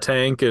the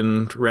tank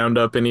and round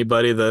up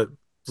anybody that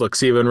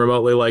looks even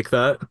remotely like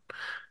that.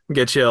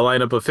 Get you a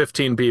lineup of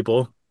 15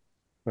 people.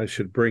 I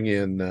should bring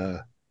in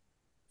the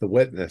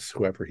witness,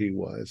 whoever he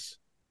was,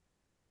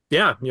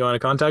 Yeah, you want to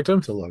contact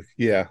him? to look.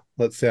 Yeah,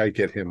 let's say I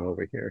get him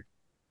over here.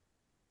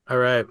 All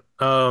right.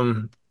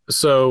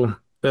 So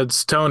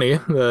that's Tony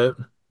that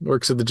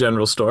works at the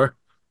general store.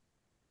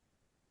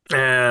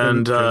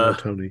 And General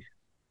Tony.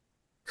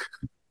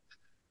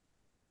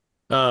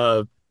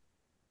 uh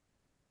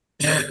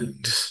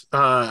and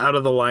out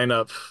of the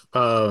lineup,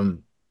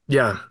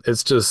 yeah,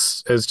 it's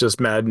just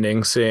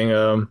maddening seeing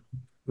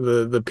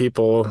the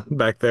people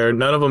back there.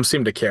 None of them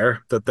seem to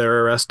care that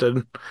they're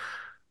arrested.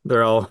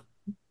 They're all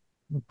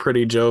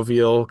pretty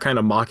jovial, kind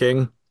of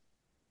mocking.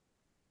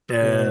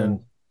 And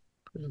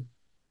Oh.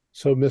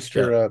 So, yeah,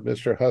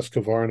 Mr.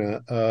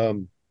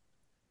 Husqvarna,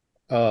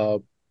 uh,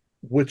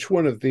 which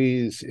one of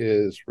these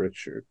is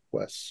Richard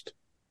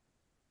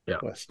yeah.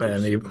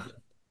 And he Westerson?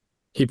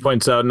 he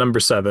points out number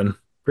 7.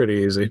 Pretty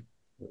easy.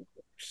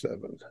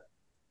 7.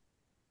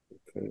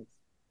 Okay.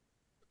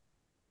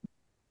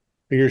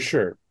 You're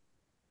sure?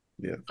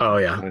 Yeah. Oh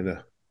yeah,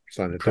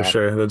 Sign a for doc.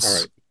 sure. All That's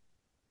right.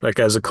 That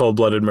guy's a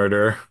cold-blooded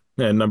murderer.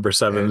 And number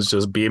 7 And is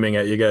just beaming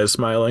at you guys,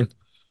 smiling.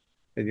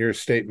 and your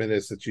statement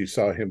is that you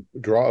saw him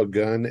draw a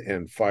gun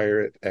and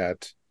fire it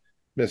at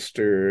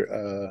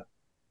Mr.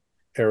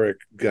 Eric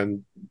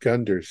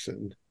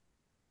Gunderson,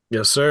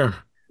 Yes, sir.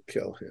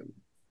 kill him.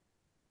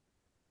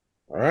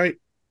 All right.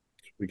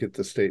 We get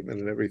the statement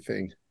and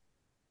everything.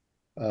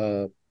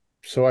 Uh,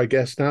 so I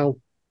guess now,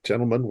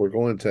 gentlemen,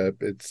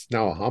 it's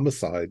now a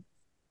homicide.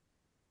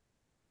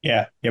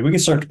 Yeah, yeah, we can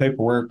start the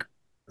paperwork,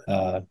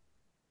 uh,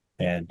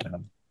 and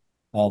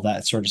all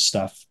that sort of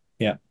stuff.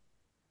 Yeah.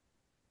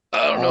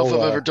 I don't know if I've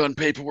I'll, ever done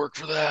paperwork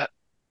for that.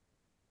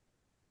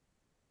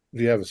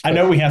 do you have a I know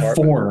special we have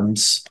department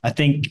forms. I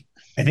think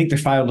they're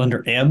filed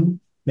under M,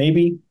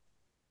 maybe.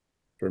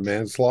 for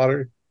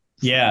manslaughter?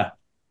 Yeah.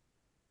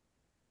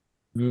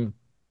 Mm.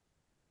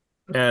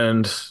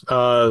 And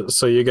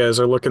so you guys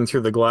are looking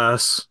through the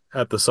glass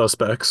at the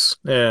suspects,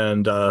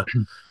 and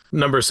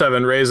number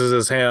 7 raises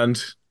his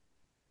hand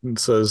and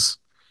says,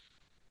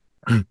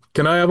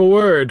 "Can I have a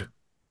word?"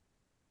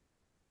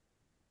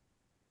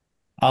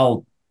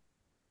 I'll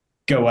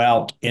go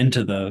out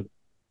into the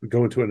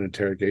Go into an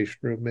interrogation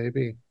room,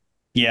 maybe?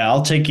 yeah,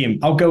 I'll take him.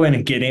 I'll go in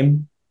and get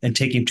him and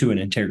take him to an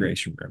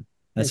interrogation room.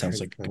 That Okay. sounds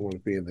like I want to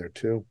be in there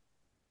too.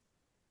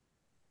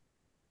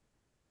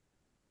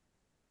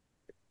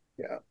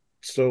 Yeah.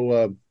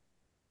 So,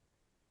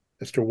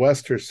 Mr.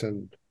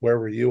 Westerson, where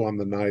were you on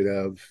the night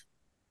of,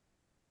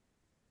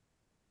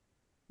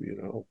 you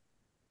know,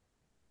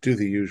 do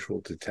the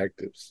usual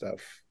detective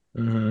stuff?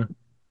 Mm-hmm.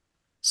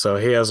 So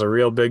he has a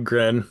real big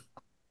grin,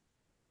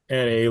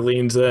 and he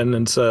leans in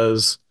and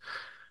says,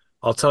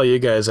 "I'll tell you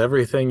guys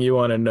everything you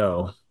want to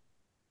know,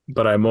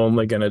 but I'm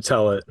only going to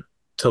tell it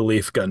to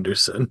Leif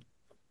Gunderson."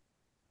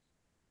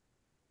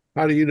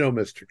 How do you know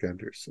Mr.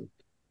 Gunderson?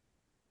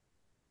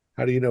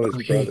 How do you know his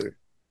He brother?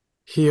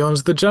 he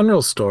owns the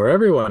general store.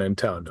 Everyone in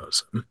town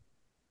knows him.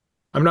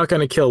 I'm not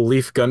going to kill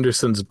Leif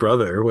Gunderson's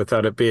brother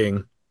without it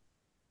being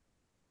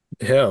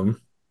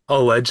him,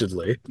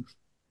 allegedly.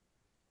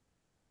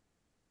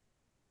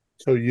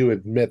 So you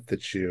admit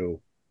that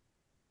you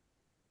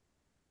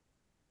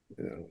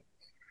know,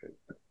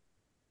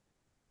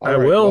 all I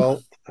right. will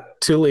Well,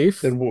 to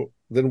Leif. then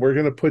we're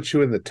going to put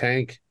you in the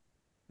tank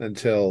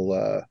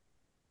until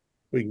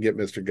we can get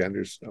Mr.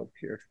 Gunderson over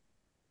here.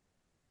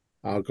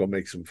 I'll go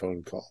make some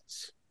phone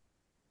calls.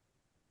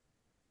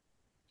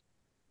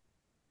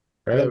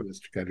 Hello, Right.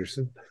 Mr.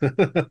 Gunderson.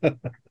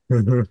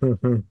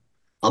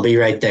 I'll be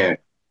right there.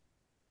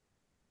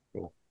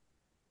 Cool.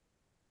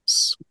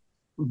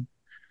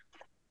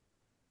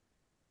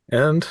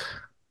 And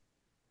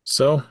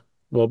so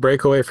we'll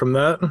break away from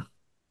that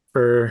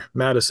for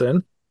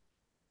Madison.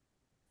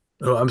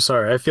 Oh, I'm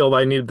sorry. I feel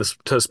I need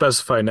to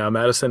specify now.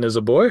 Madison is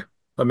a boy,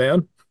 a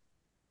man.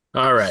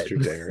 All right.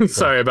 Mr. Derry.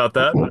 Sorry about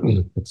that.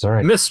 It's all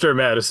right. Mr.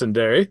 Madison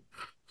Derry.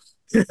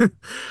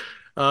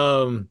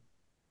 Um,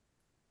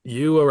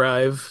 you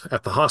arrive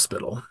at the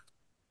hospital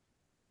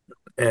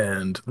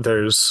and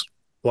there's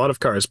a lot of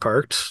cars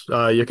parked.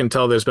 You can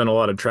tell there's been a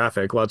lot of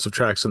traffic, lots of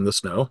tracks in the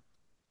snow.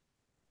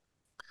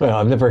 Well,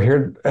 I've never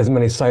heard as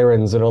many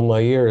sirens in all my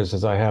years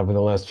as I have in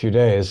the last few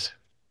days.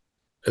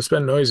 It's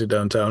been noisy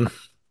downtown.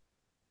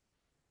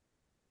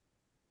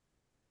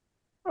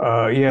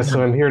 Yes,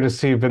 and I'm here to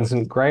see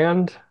Vincent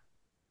Grand.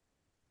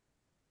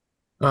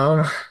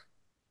 Um,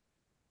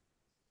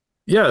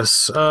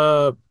 yes,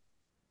 right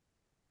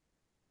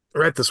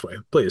this way,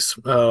 please.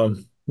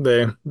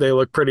 They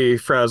look pretty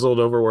frazzled,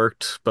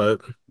 overworked,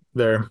 but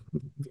they're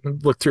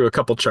look through a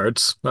couple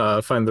charts,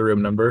 find the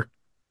room number,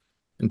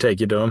 and take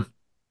you to him.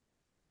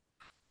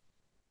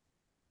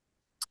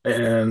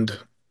 And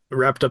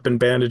wrapped up in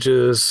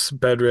bandages,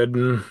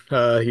 bedridden.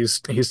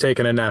 He's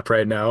taking a nap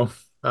right now.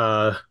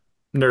 Uh,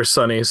 Nurse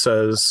Sunny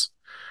says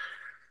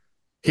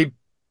he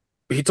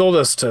he told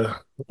us to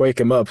wake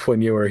him up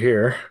when you were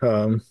here.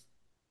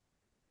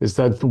 Is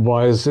that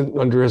wise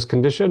under his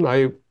condition?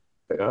 I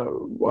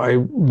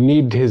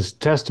need his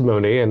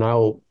testimony, and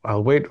I'll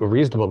wait a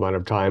reasonable amount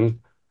of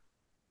time.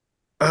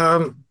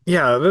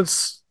 Yeah,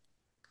 that's.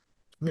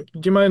 Do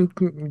you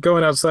mind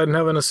going outside and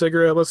having a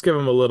cigarette? Let's give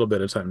him a little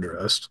bit of time to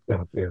rest.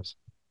 Yeah, yes.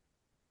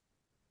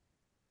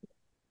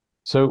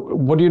 So,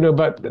 what do you know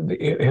about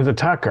his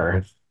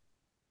attacker?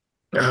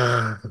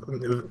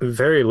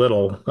 Very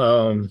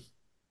little.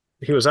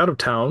 He was out of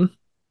town.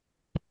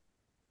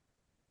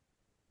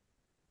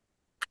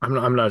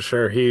 I'm not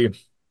sure. He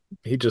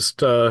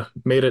just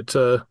made it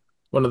to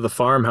one of the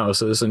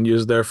farmhouses and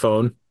used their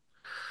phone.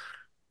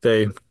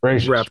 They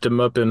Gracious, wrapped him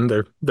up in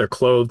their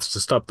clothes to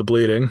stop the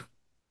bleeding.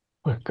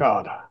 my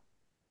God.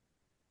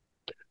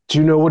 Do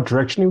you know what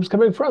direction he was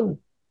coming from?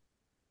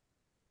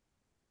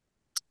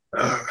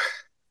 Uh,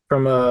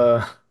 from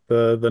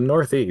the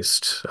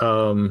northeast.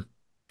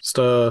 Just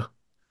the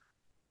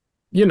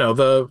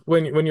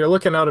when you're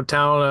looking out of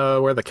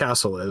town where the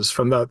castle is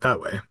from that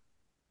way.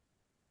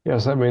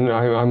 Yes, I mean,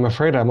 I'm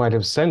afraid I might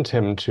have sent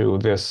him to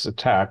this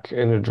attack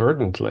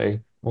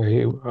inadvertently.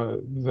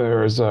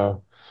 There's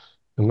a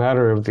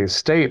matter of the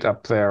estate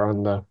up there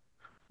on the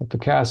at the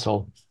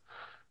castle.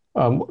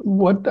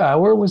 What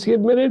hour was he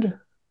admitted?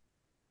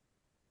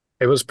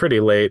 It was pretty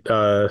late.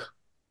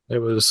 It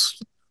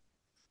was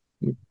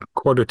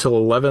quarter till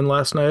 11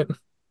 last night.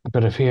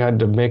 But if he had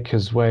to make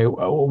his way,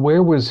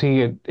 where was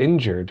he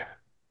injured?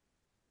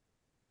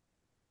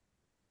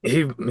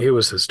 He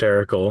was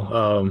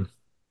hysterical.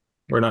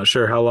 We're not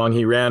sure how long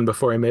he ran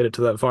before he made it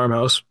to that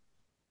farmhouse.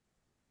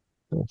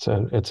 It's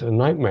a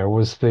nightmare.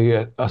 Was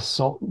the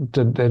assault?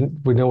 Did then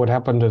we know what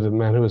happened to the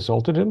man who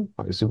assaulted him?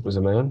 I assume it was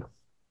a man.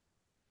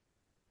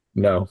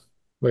 No,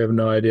 we have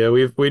no idea.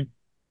 We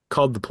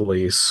called the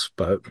police,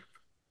 but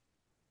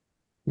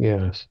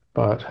Yes,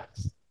 but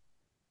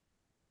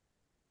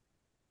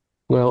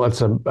well,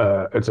 it's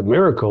a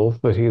miracle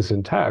that he's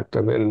intact.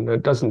 I mean,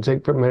 it doesn't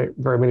take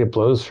very many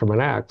blows from an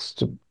axe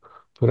to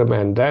put a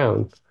man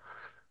down.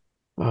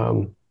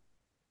 Um,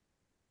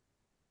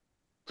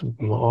 it's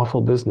an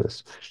awful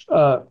business.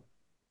 Uh,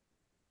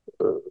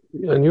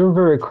 and you're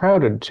very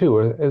crowded too.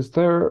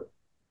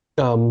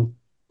 Um,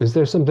 is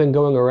there something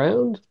going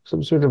around?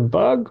 Some sort of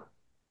bug?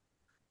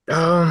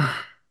 um,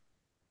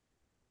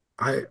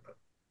 I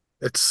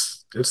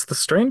it's the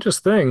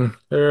strangest thing.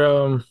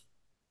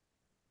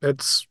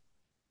 It's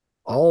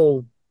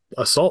all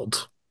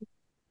assault.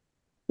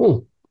 Hmm,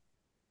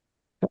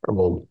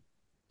 terrible.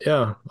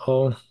 Yeah,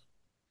 all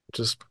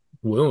just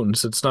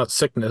wounds. It's not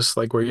sickness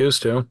like we're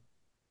used to.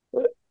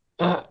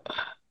 Uh,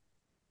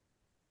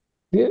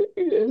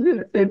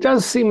 it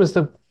does seem as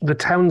though the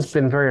town's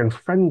been very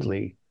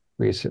unfriendly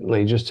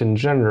recently, just in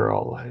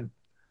general. I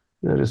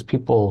noticed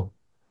people,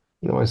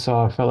 I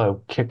saw a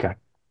fellow kick a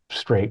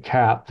stray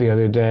cat the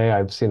other day.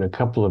 I've seen a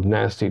couple of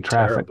nasty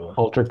traffic Terrible.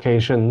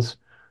 altercations.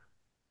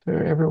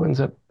 Everyone's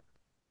up,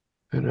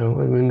 I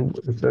mean,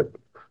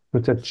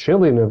 it's a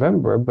chilly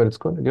November, but it's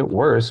going to get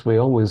worse. We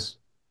always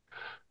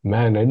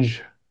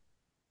manage.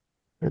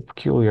 Very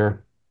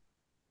peculiar.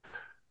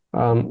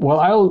 Well,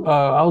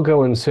 I'll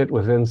go and sit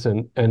with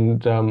Vincent,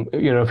 and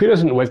if he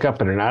doesn't wake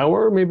up in an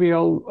hour, maybe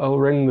I'll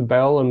ring the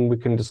bell and we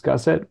can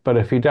discuss it. But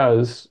if he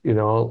does,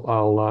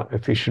 I'll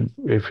if he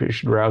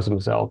should rouse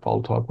himself,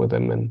 I'll talk with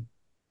him and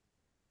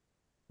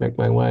make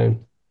my way.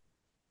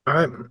 All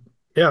right.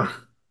 Yeah.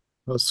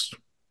 That's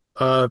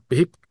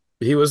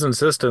he was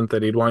insistent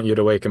that he'd want you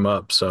to wake him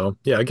up. So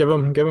yeah, give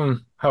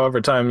him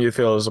however time you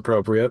feel is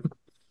appropriate.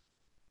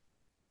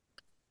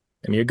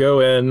 And you go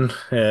in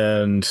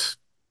and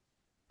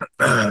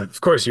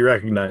of course you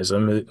recognize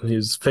him.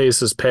 His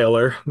face is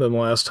paler than the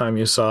last time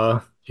you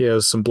saw. He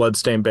has some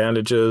bloodstained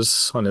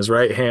bandages on his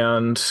right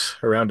hand,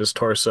 around his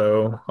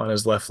torso, on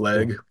his left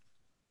leg.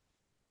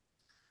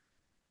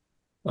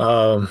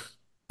 Um,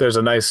 there's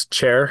a nice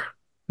chair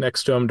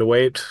next to him to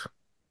wait.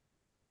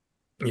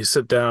 You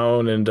sit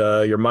down and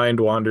your mind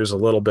wanders a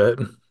little bit.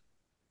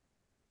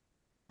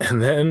 And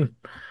then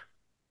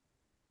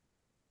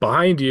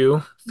Behind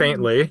you,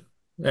 faintly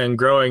and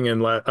growing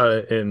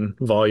in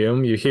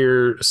volume, you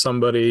hear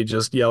somebody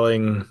just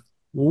yelling,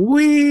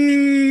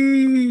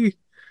 "Wee!"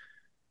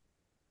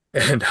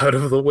 And out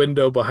of the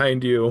window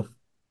behind you,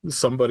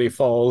 somebody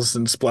falls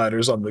and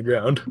splatters on the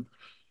ground.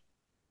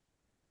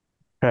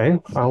 Okay,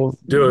 I'll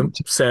Do a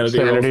sanity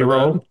roll sanity for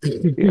roll.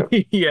 Yeah.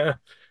 that. Yeah.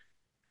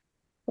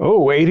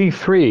 Oh,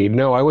 83.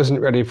 No, I wasn't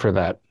ready for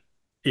that.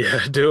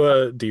 Yeah, do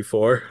a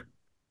D4.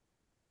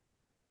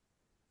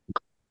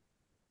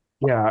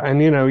 Yeah,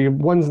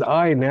 and one's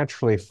eye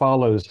naturally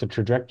follows the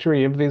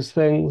trajectory of these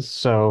things,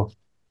 so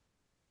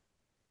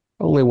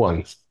only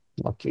one.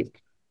 Lucky.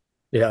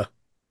 Yeah.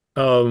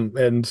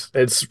 And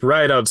it's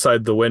right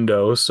outside the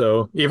window,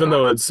 so even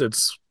though it's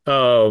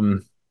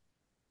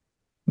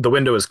the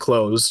window is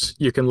closed,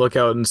 you can look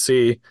out and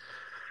see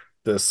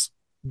this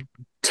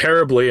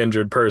terribly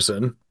injured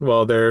person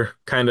while they're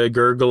kind of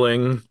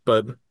gurgling,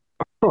 but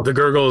Oh, the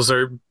gurgles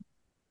are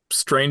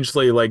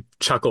strangely like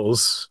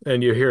chuckles,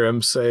 and you hear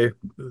him say,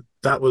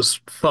 "That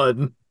was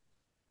fun."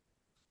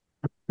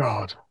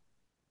 God.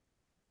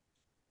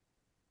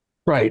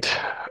 Right.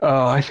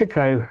 I think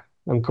I'm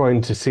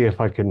going to see if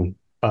I can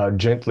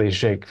gently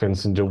shake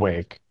Vincent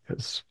awake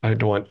because I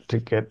don't want to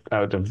get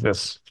out of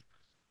this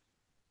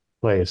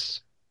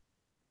place.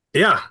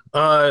 Yeah,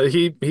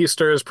 he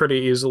stirs pretty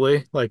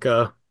easily, like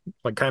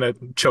kind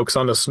of chokes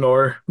on a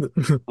snore.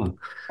 Hmm.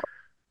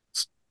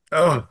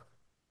 Oh,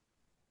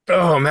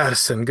 oh,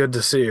 Madison, good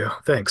to see you.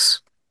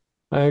 Thanks.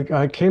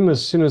 I came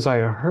as soon as I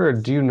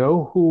heard. Do you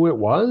know who it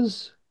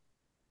was?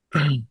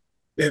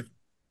 It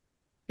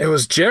it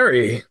was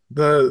Jerry,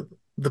 the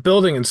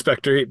building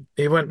inspector.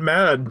 He went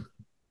mad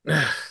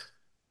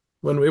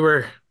when we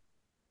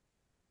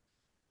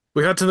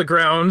got to the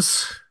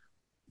grounds.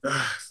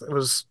 It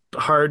was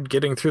hard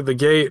getting through the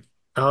gate.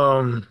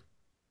 Um,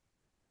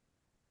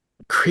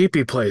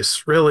 Creepy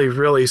place, really,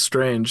 really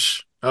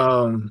strange.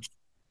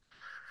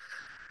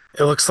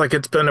 It looks like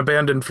it's been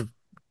abandoned for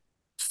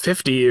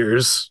 50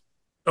 years,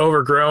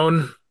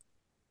 overgrown.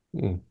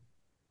 Hmm.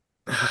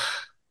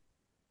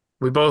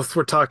 We both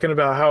were talking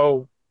about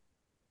how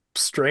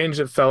strange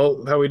it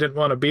felt, how we didn't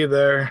want to be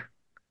there.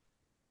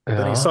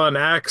 Then he Yeah. saw an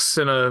axe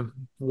in a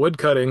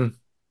woodcutting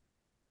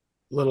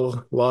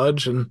little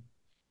lodge and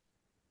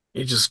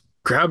he just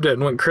grabbed it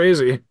and went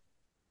crazy.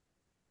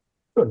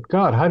 Good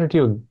God, how did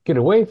you get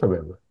away from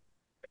him?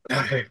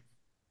 I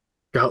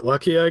got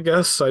lucky, I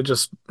guess. I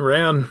just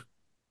ran.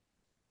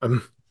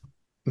 I'm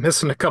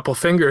missing a couple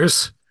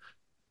fingers.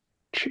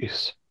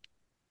 Jeez.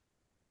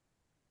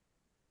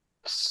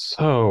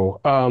 So,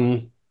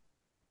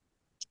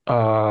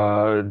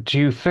 do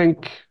you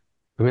think,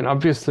 I mean,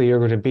 obviously you're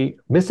going to be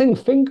missing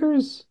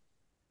fingers?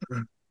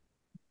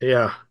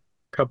 Yeah,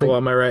 couple Like,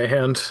 on my right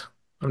hand.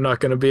 I'm not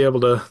going to be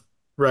able to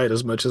write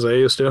as much as I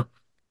used to.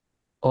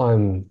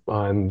 I'm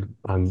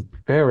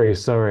very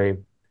sorry.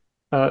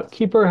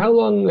 Keeper, how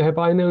long have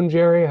I known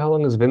Jerry? How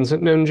long has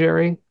Vincent known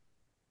Jerry?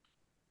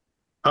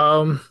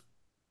 Um,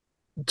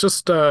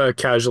 just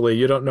casually,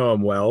 you don't know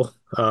him well,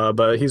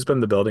 but he's been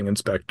the building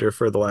inspector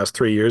for the last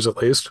 3 years at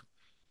least.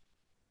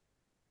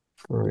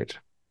 All right.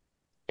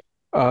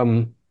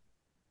 Um,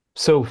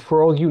 so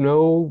for all you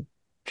know,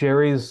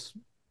 Jerry's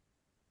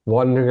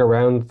wandering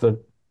around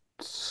the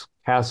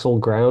castle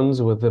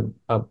grounds with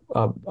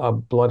a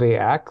bloody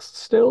axe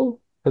still?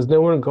 Has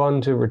no one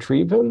gone to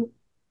retrieve him?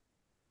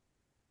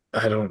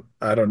 I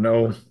don't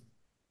know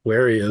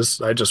where he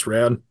is. I just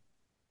ran.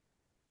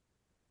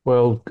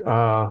 Well,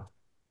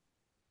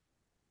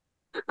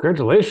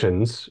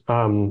 congratulations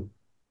on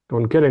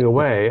getting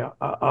away.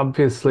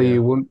 Obviously, Yeah.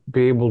 you won't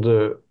be able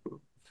to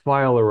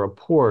file a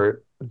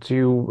report. Do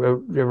you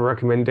have a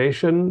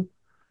recommendation,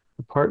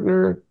 a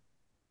partner?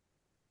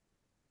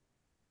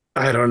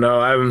 I don't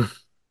know.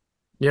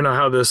 You know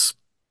how this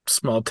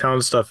small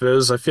town stuff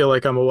is. I feel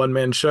like I'm a one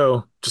man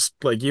show, just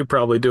like you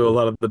probably do a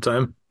lot of the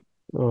time.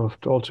 Oh,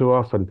 all too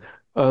often.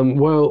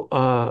 Well,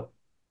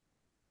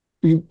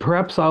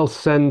 perhaps I'll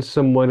send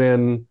someone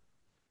in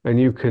and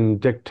you can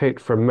dictate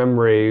from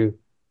memory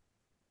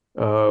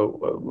uh,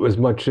 as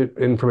much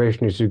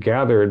information as you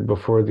gathered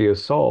before the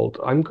assault.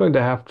 I'm going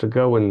to have to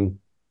go and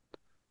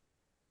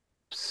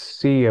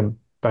see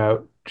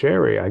about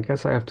Jerry. I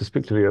guess I have to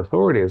speak to the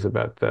authorities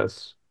about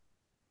this.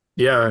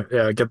 Yeah,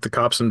 yeah, get the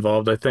cops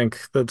involved. I think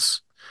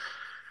that's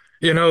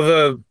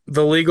the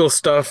legal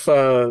stuff.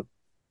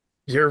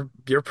 You're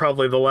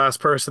probably the last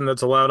person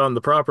that's allowed on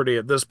the property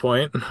at this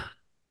point.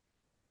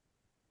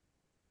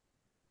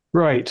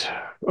 Right.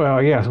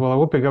 Well, yes. Well, I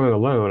won't be going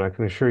alone. I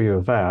can assure you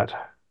of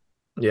that.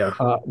 Yeah,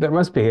 There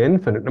must be an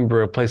infinite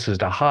number of places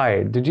to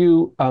hide.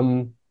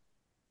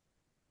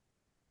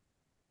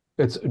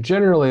 It's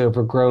generally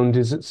overgrown.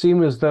 Does it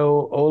seem as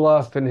though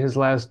Olaf in his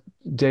last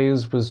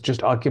days was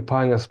just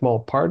occupying a small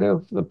part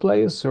of the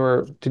place,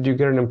 or did you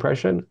get an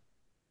impression?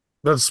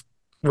 that's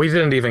we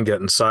didn't even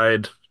get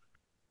inside.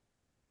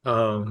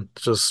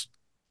 Just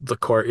the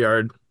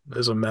courtyard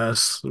is a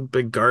mess.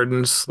 Big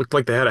gardens looked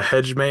like they had a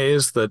hedge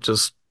maze that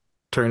just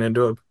turned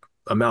into a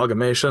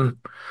amalgamation.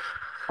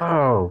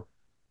 Oh,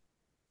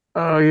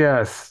 oh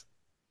yes.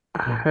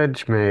 A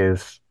hedge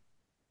maze.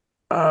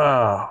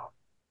 Oh,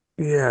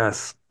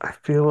 yes. I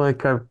feel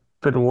like I've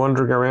been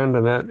wandering around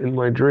in that in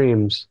my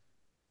dreams.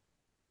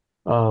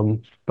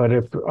 But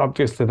if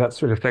obviously that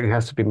sort of thing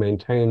has to be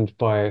maintained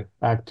by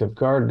active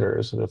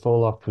gardeners, and if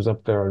Olaf was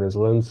up there on his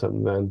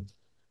lonesome, then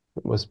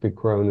it must be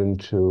grown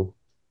into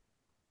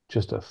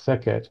just a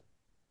thicket.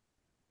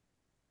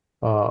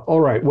 All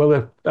right. Well,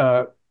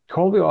 if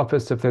call the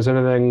office if there's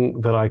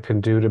anything that I can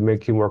do to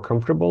make you more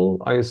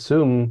comfortable. I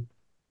assume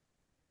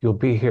you'll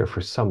be here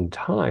for some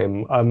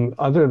time.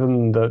 Other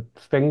than the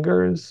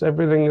fingers,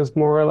 everything is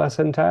more or less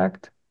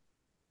intact.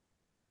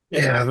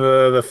 Yeah,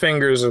 the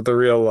fingers are the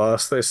real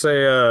loss. They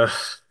say the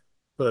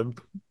the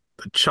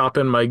chop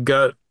in my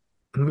gut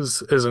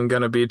isn't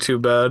gonna be too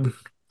bad.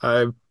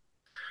 I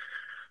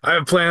I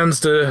have plans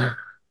to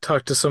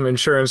talk to some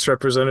insurance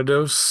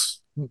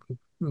representatives,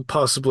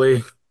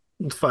 possibly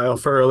file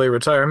for early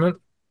retirement.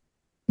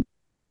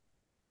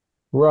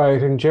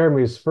 Right, and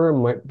Jeremy's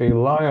firm might be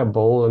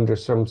liable under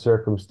some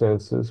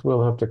circumstances.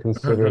 We'll have to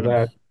consider Mhm.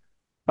 that.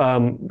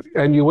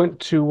 And you went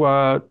to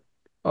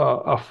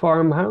a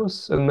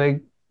farmhouse and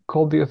they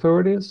called the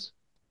authorities?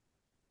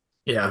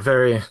 Yeah,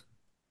 very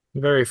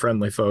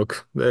friendly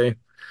folk.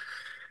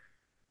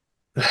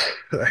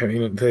 I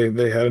mean,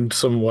 they had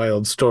some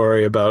wild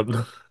story about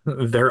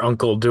their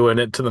uncle doing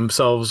it to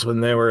themselves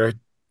when they were a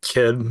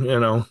kid,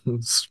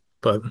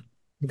 but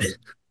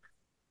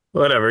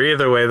whatever.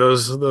 Either way,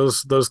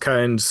 those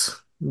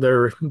kinds,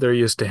 they're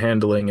used to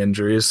handling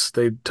injuries.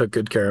 They took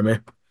good care of me.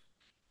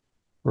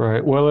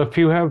 Right. Well, if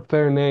you have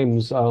their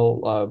names,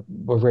 I'll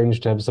arrange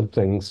to have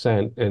something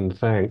sent in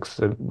thanks.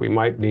 We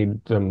might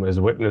need them as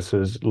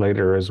witnesses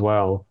later as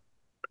well.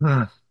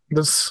 Hmm.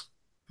 That's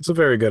a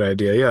very good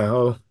idea.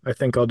 Yeah, I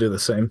think I'll do the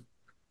same.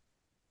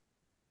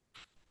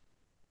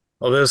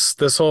 Well,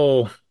 this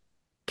whole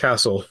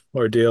castle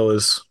ordeal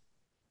is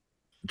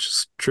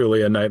just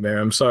truly a nightmare.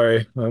 I'm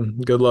sorry.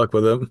 Good luck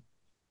with it.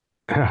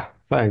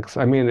 Thanks.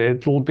 I mean,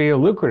 it'll be a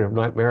lucrative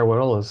nightmare when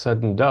all is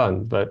said and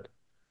done, but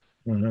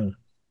Mhm.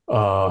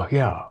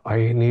 yeah,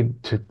 I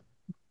need to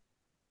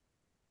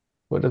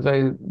what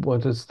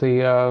is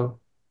the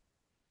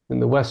in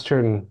the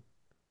Western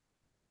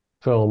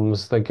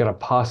films they get a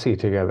posse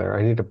together.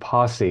 I need a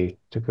posse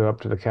to go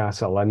up to the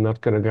castle. I'm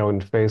not going to go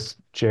and face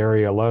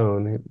Jerry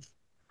alone.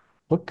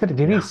 Did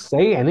he Yeah.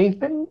 say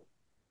anything?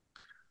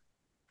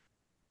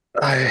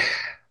 I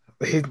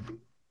he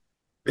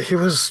he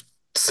was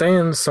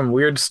saying some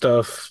weird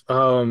stuff.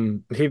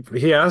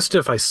 He asked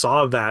if I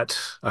saw that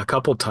a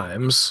couple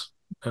times,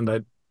 and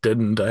I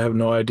didn't. I have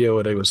no idea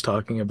what he was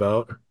talking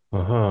about.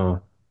 Uh-huh.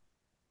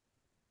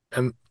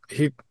 And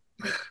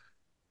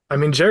I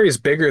mean, Jerry's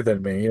bigger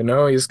than me,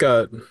 He's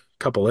got a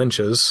couple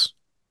inches.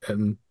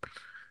 And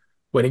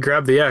when he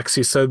grabbed the X,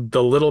 he said,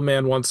 "The little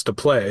man wants to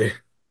play."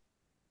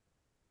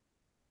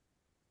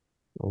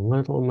 The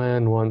little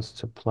man wants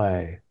to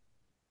play.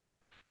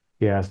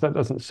 Yes, that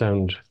doesn't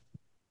sound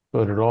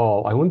good at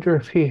all. I wonder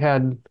if he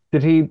had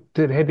he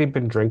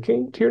been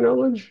drinking, to your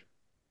knowledge?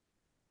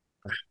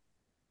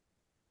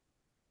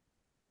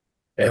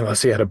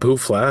 Unless he had a boot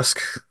flask.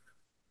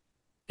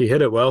 He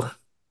hit it well.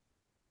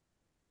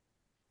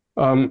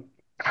 Um,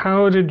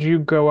 how did you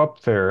go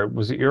up there?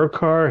 Was it your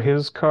car,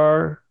 his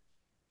car?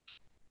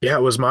 Yeah,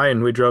 it was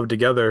mine. We drove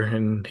together,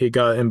 and he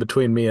got in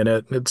between me and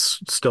it. It's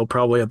still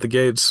probably at the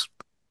gates.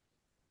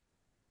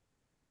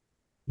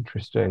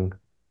 Interesting.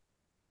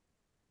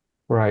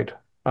 Right.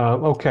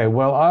 Okay.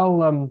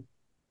 Well,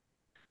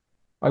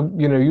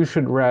 you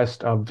should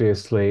rest,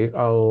 obviously.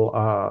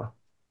 I'll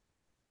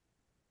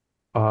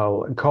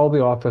call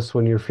the office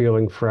when you're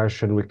feeling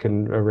fresh and we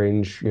can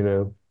arrange,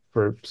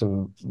 for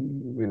some,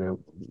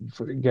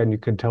 again, you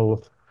could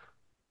tell.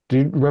 Do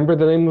you remember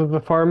the name of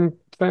the farm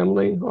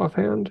family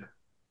offhand?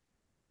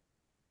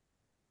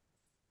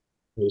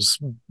 It was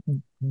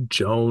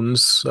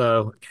Jones,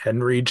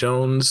 Henry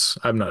Jones.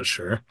 I'm not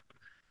sure.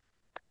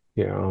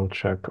 Yeah, I'll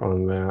check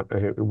on that.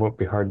 It won't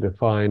be hard to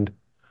find.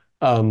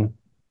 Um,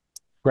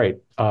 great.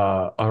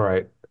 All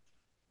right.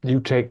 You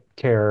take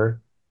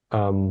care.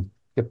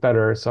 Get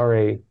better.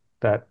 Sorry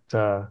that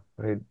yeah,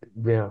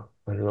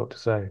 I don't know what to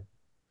say.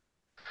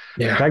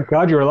 Yeah, Thank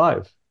God you're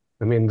alive.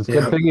 I mean, it's a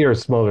good yeah, thing you're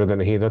smaller than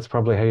he. That's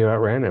probably how you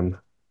outran him.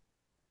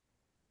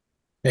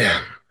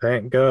 yeah.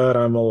 Thank God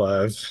I'm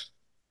alive.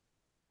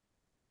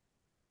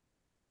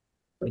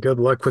 Good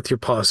luck with your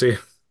posse.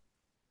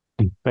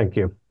 Thank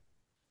you.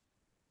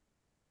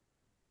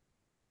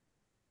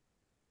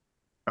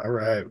 All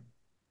right.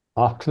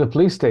 Off to the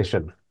police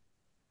station.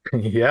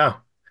 Yeah,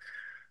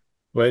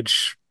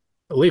 which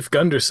Leif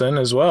Gunderson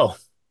as well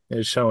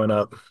is showing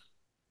up.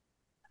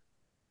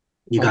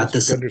 You Oh, got Mr.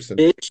 this Gunderson.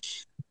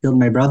 bitch killed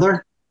my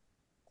brother.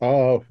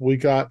 Oh, we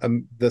got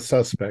the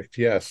suspect.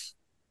 Yes.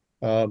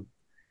 Um,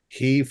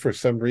 he, for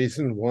some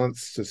reason,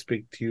 wants to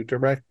speak to you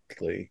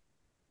directly.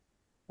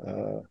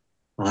 Uh,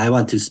 Well, I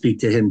want to speak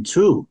to him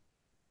too.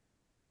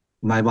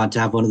 You might want to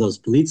have one of those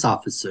police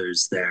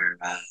officers there,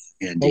 oh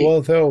Andy.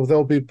 well,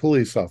 there'll be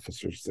police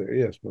officers there.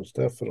 Yes, most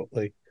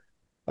definitely.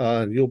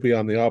 And you'll be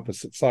on the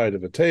opposite side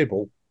of a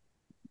table.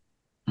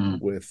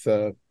 with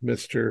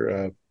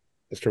Mr.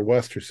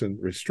 Westerson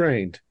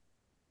restrained.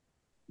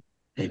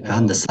 They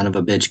found the son of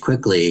a bitch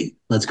quickly.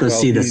 Let's go Well,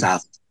 see this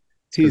house.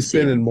 He's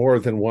been in more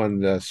than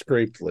one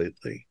scrape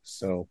lately.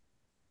 So,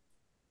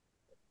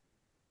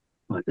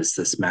 what is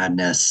this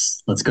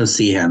madness? Let's go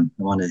see him.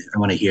 I want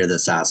to hear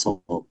this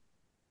asshole.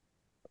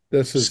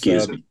 This is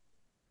Excuse me.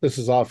 This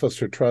is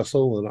Officer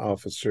Trussell and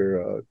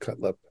Officer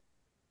Cutlip.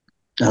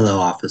 Hello,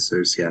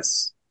 officers.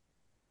 Yes.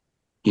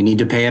 You need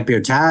to pay up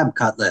your tab,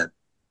 Cutlip.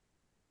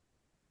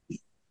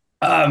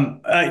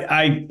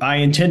 I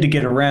intend to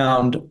get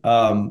around.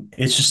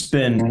 It's just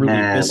been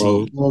really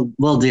busy.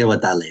 We'll deal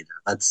with that later.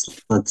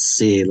 Let's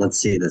see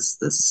this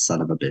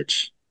son of a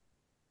bitch.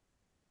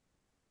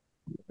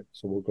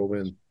 So we'll go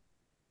in.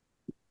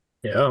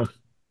 Yeah.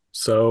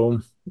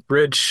 So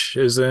Rich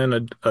is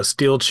in a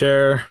steel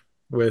chair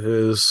with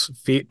his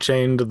feet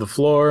chained to the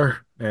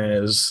floor and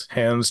his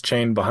hands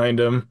chained behind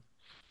him.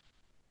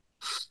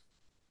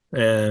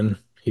 And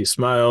he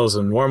smiles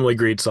and warmly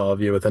greets all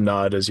of you with a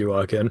nod as you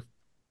walk in.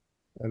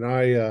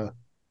 And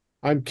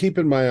I'm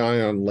keeping my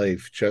eye on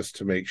Leif just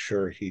to make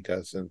sure he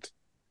doesn't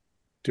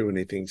do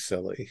anything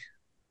silly.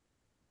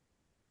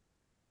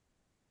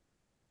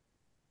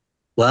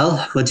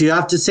 Well, what do you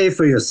have to say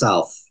for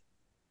yourself?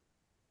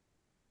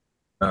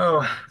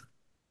 Oh,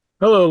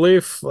 hello,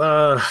 Leif.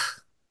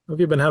 Have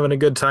you been having a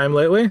good time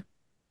lately?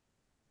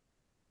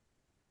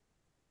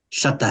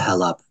 Shut the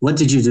hell up. What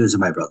did you do to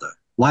my brother?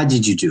 Why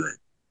did you do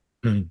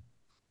it?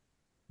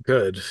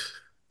 Good,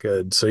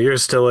 good. So you're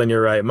still in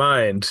your right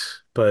mind,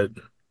 but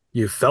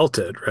you felt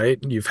it, right?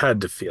 You've had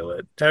to feel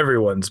it.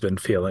 Everyone's been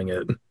feeling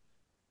it.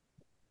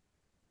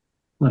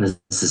 What is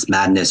this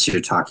madness you're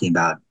talking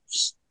about?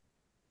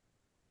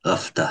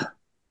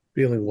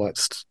 Feeling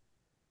what?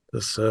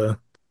 This,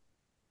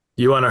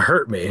 you want to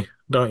hurt me,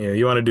 don't you?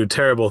 You want to do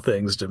terrible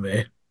things to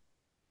me.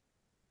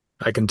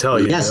 I can tell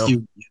you yes, do.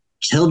 you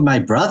killed my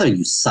brother,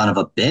 you son of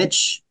a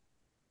bitch.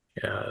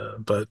 Yeah,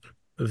 but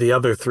the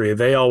other three,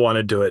 they all want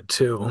to do it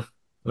too.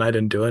 And I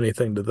didn't do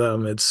anything to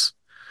them. It's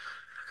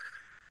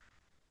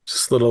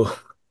just little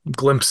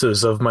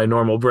glimpses of my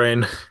normal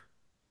brain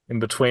in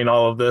between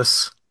all of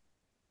this.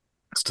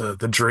 It's the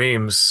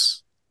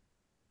dreams.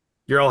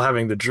 You're all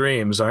having the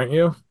dreams, aren't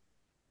you?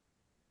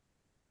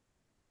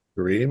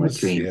 Dreams? What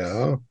dreams?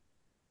 Yeah.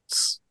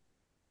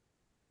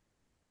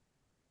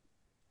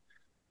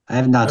 I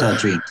have not had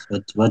dreams.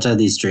 What are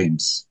these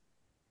dreams?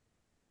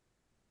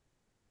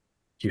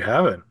 You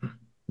haven't?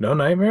 No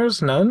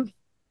nightmares? None?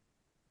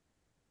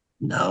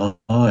 No,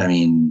 I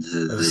mean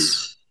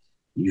the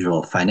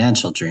usual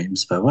financial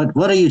dreams, but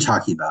what are you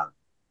talking about?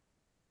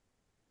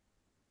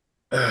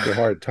 They're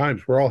hard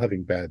times. We're all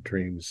having bad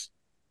dreams.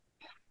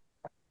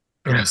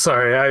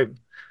 Sorry,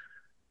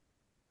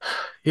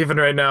 even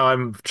right now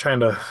I'm trying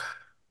to.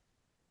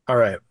 All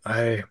right,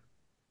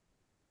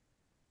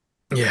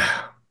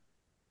 yeah.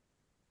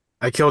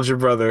 I killed your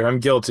brother. I'm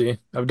guilty.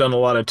 I've done a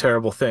lot of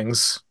terrible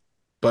things,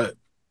 but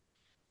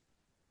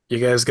you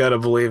guys gotta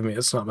believe me.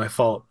 It's not my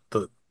fault.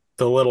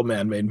 The little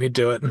man made me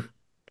do it.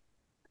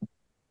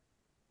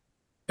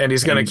 And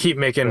he's gonna keep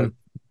making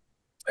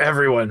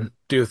everyone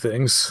do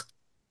things.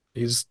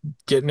 He's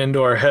getting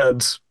into our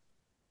heads.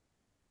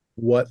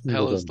 What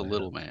Hell little is the man?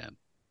 little man?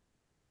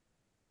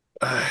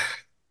 I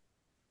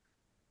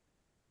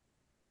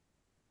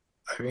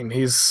mean,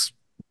 he's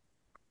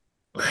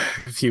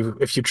if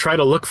you try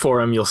to look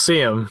for him, you'll see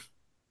him.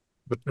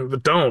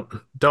 But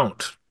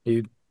don't.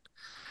 He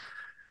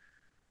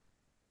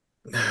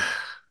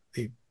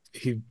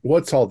he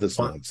What's all this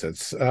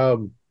nonsense?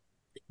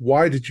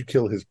 Why did you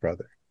kill his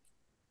brother?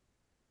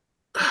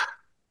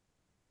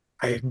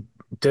 I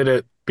did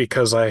it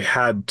because I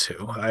had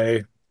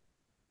to.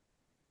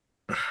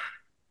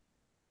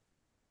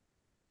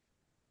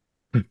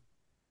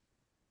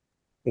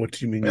 What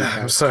do you mean you I'm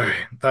had sorry.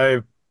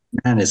 to?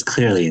 Man is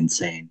clearly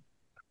insane.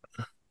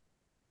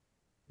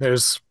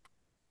 It's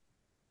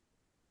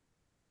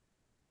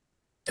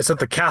at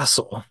the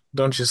castle,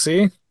 don't you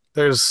see?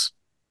 There's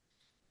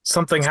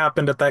something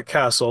happened at that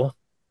castle,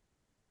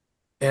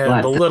 and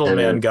What? the little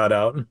man got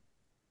out.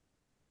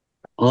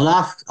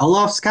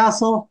 Olaf's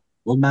castle?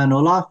 Old man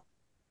Olaf?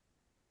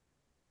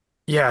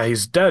 Yeah,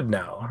 he's dead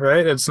now,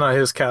 right? It's not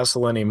his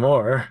castle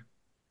anymore.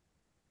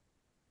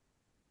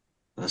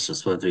 That's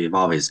just what we've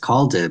always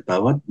called it.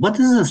 But what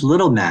is this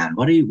little man?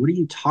 What are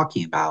you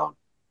talking about?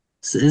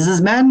 Is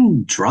this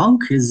man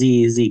drunk? Is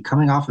he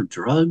coming off of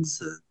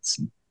drugs?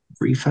 Some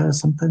reefa or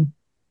something?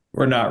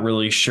 We're not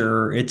really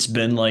sure. It's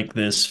been like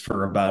this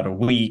for about a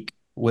week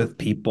with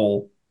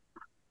people.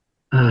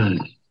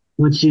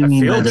 What do you I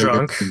mean feel by the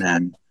drunk. little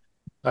man?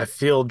 I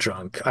feel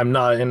drunk. I'm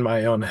not in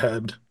my own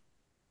head.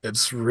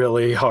 It's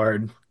really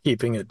hard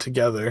keeping it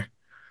together.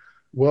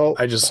 Well,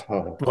 I just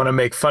want to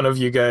make fun of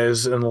you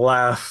guys and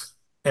laugh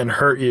and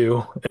hurt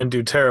you and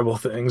do terrible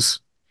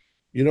things.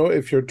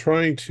 if you're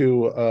trying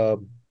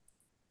to,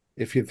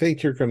 if you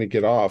think you're going to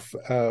get off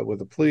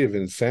with a plea of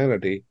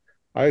insanity,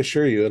 I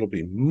assure you it'll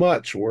be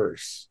much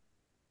worse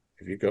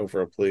if you go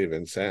for a plea of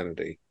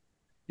insanity.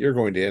 You're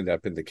going to end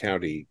up in the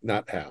county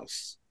nut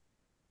house.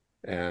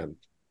 And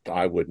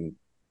I wouldn't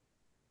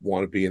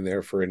want to be in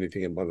there for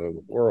anything in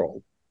the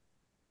world.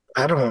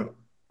 I don't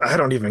I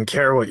don't even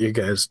care what you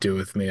guys do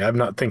with me. I'm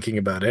not thinking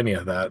about any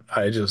of that.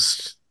 I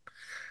just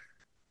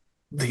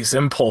these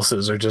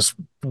impulses are just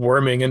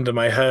worming into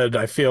my head.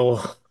 I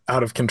feel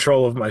out of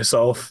control of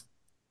myself.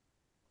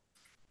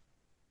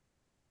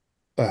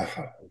 Uh,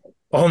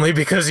 Only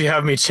because you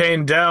have me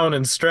chained down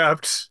and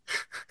strapped.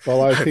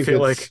 well, I I think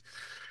feel it's like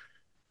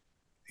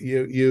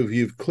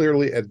you've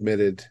clearly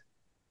admitted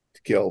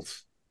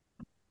guilt.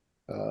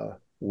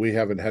 We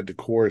haven't had to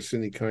coerce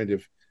any kind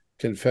of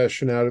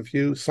confession out of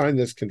you. Sign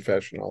this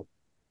confession.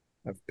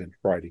 I've been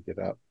writing it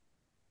up.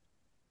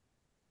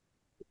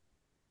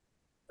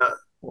 uh,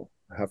 Well,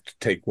 I have to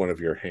take one of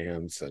your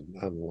hands and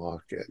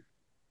unlock it.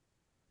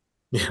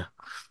 yeah,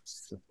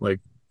 So like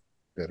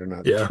better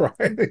not yeah. try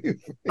anything.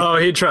 Oh,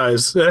 he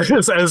tries.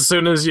 As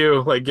soon as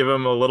you like give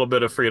him a little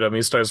bit of freedom,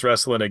 he starts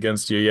wrestling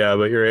against you. Yeah,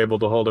 but you're able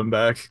to hold him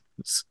back.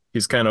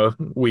 He's kind of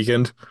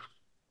weakened.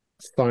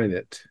 Sign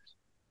it.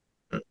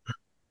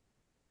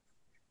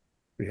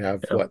 We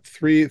have Yeah. what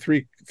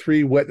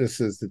three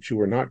witnesses that you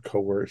were not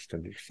coerced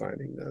into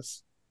signing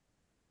this.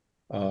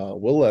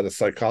 We'll let a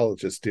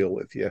psychologist deal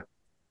with you.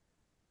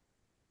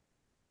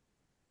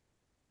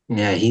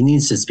 Yeah, he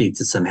needs to speak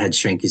to some head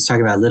shrink. He's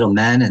talking about little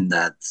men and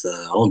that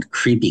old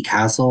creepy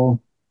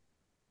castle.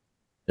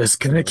 It's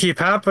gonna keep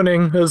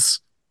happening. This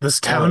I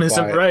town don't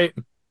isn't buy it. right.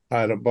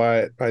 I don't buy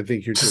it. I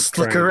think you're just Just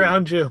look trying to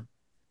around you.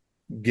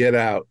 get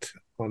out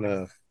on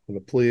a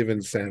plea of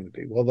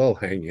insanity. Well, they'll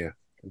hang you.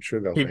 I'm sure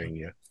they'll He hang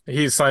you.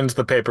 he signs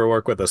the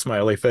paperwork with a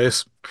smiley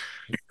face.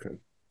 Okay.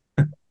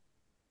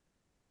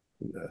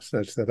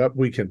 Snatch that up.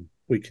 We can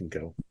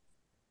go.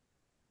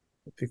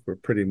 I think we're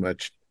pretty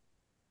much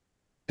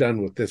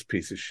done with this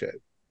piece of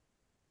shit.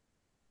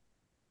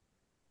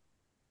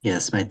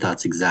 Yes, my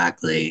thoughts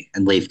exactly.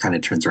 And Leif kind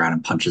of turns around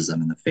and punches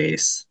him in the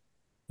face.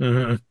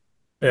 Hmm.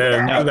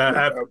 And Now,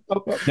 at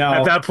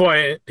now, that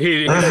point,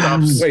 he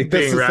stops Wait, this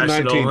being is the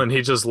rational 19. and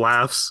he just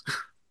laughs.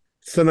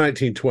 It's the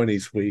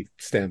 1920s. We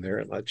stand there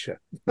and let you.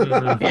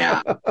 Hmm.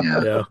 Yeah,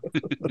 yeah. Yeah.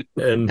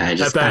 And I at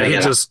just that, kind of he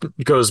get up. just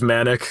goes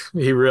manic.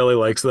 He really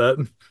likes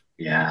that.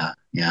 Yeah,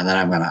 yeah. Then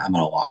I'm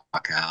gonna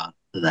walk out.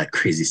 That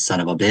crazy son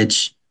of a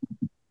bitch.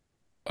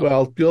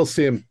 Well, you'll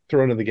see him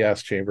thrown in the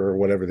gas chamber or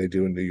whatever they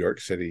do in New York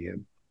City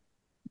in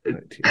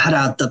 19. Cut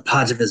out the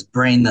part of his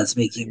brain that's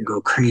making him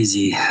go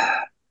crazy.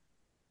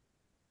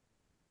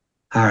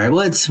 All right,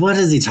 what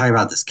is he talking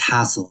about? This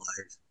castle?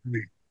 I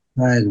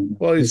don't know.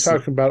 Well, he's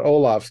talking about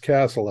Olaf's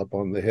castle up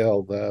on the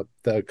hill,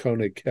 the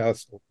Koenig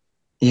Castle.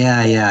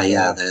 Yeah.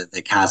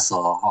 The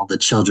castle. All the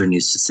children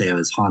used to say it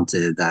was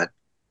haunted. That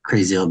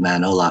crazy old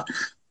man Olaf.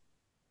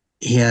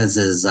 He has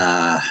his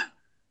odd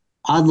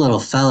little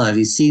fella. Have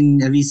you seen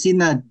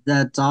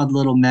that odd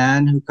little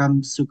man who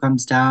comes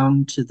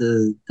down to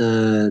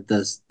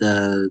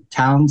the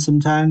town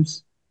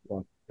sometimes?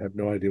 Well, I have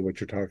no idea what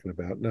you're talking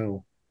about.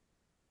 No,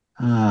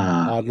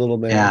 Uh odd little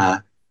man. yeah.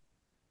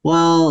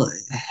 Well,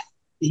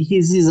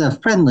 he's a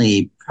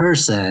friendly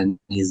person.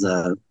 He's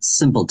a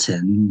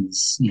simpleton.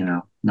 He's,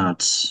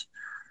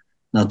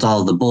 not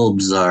all the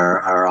bulbs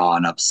are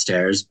on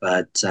upstairs,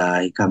 but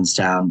he comes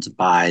down to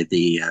buy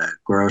the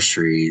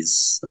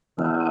groceries.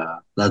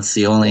 That's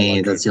the Well, only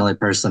like that's the only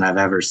person I've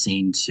ever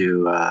seen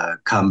to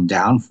come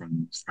down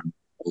from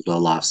Old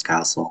Olaf's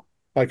castle.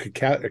 a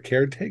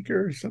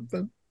caretaker or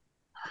something.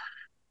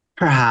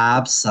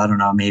 Perhaps, I don't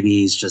know. Maybe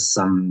he's just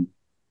some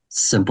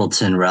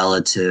simpleton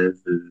relative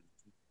who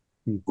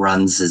Hmm.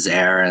 runs his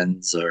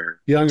errands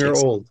or Young or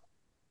takes old?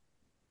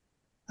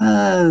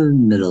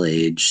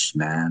 middle-aged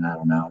man. I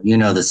don't know. You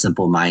know, the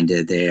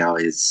simple-minded, they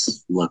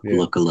always look Yeah.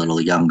 look a little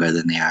younger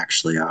than they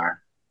actually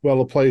are.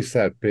 Well, a place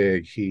that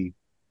big,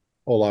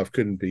 Olaf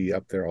couldn't be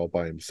up there all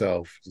by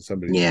himself.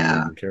 Somebody's been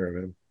Yeah, taking care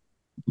of him,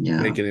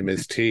 yeah. making him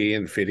his tea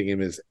and feeding him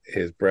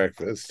his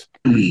breakfast,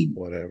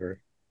 whatever.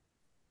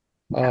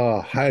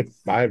 I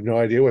have no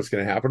idea what's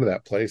going to happen to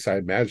that place. I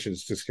imagine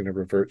it's just going to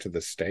revert to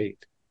the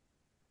state.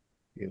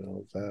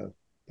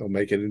 They'll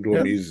make it into a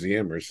Yep.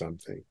 museum or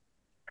something.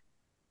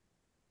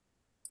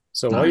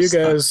 So while you Nice.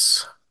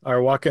 guys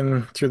are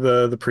walking through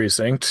the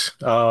precinct,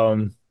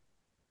 the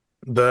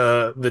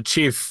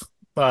chief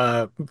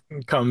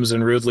comes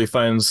and rudely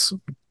finds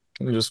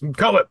just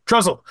call it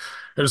Trussell.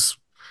 There's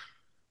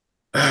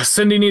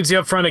Cindy needs you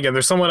up front again.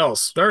 There's someone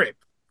else. Hurry.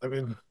 I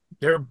mean,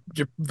 you're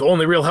the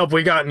only real help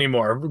we got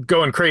anymore. We're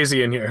going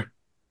crazy in here.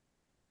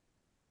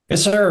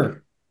 yes,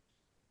 sir.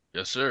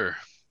 Yes, sir.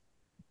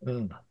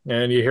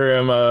 And you hear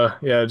him,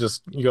 yeah,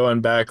 just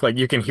going back. Like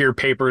you can hear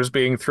papers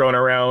being thrown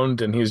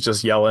around, and he's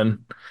just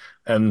yelling.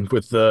 And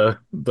with the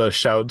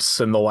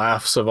shouts and the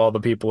laughs of all the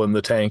people in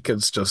the tank,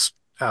 it's just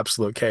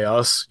absolute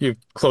chaos. You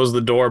close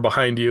the door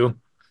behind you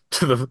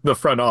to the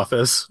front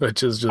office,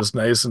 which is just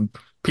nice and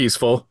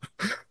peaceful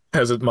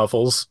as it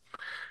muffles.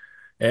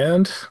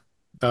 And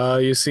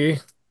you see,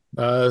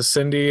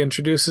 Cindy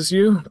introduces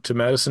you to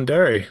Madison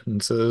Derry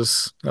and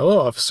says, "Hello,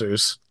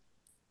 officers.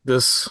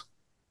 This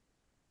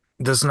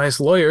this nice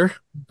lawyer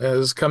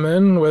has come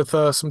in with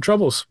some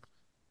troubles."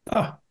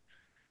 Ah,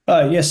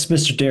 Yes,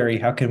 Mr. Derry,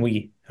 how can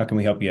we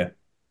help you?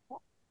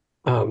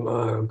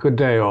 Good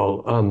day,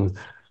 all.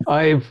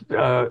 I've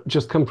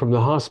just come from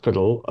the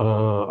hospital.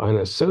 An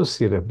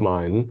associate of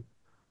mine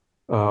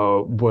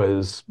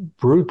was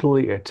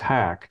brutally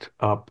attacked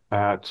up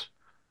at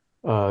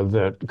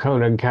the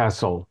Conan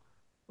Castle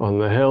on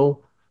the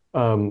hill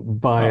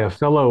by a Oh,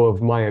 fellow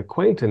of my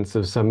acquaintance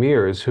of some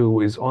years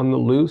who is on the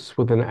loose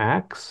with an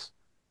axe.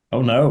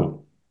 oh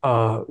no.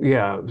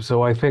 Yeah,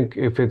 so I think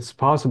if it's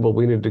possible,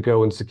 we need to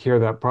go and secure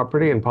that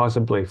property and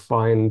possibly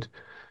find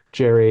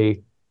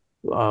Jerry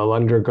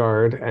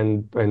Lundergaard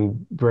and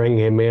bring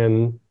him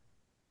in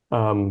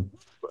um,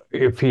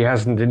 if he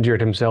hasn't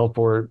injured himself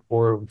or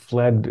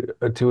fled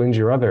to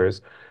injure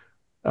others.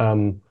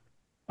 Um,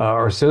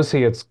 our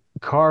associate's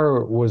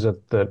car was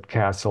at the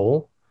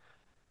castle,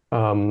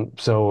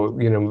 so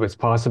it's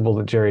possible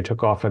that Jerry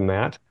took off in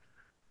that.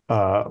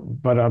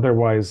 But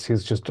otherwise,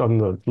 he's just on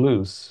the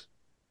loose.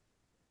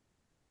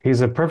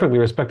 He's a perfectly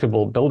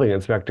respectable building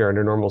inspector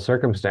under normal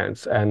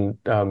circumstance, and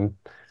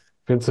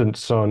Vincent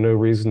saw no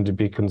reason to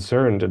be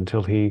concerned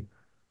until he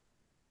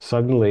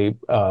suddenly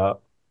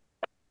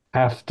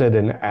hefted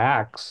an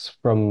axe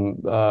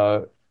from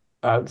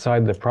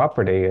outside the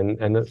property and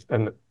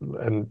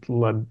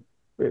led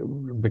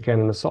began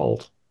an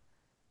assault.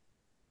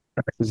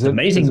 Is It's it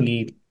amazing is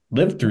he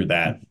lived through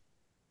that.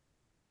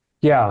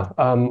 Yeah,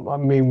 I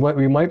mean,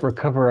 we might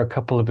recover a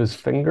couple of his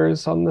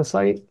fingers on the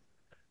site,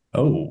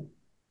 Oh,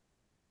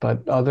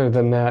 but other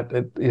than that,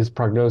 his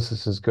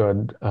prognosis is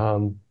good.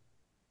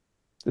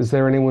 Is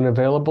there anyone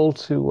available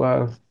to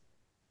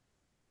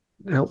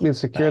help me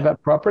secure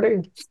that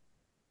property?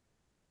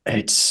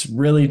 it's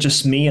really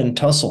just me and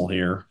Tussle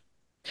here.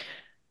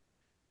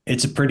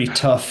 It's a pretty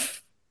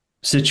tough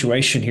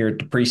situation here at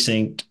the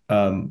precinct.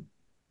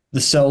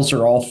 The cells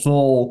are all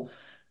full.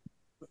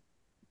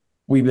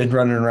 We've been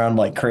running around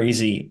like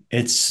crazy.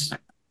 It's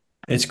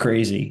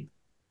crazy.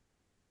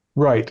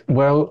 Right.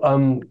 Well,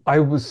 I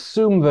would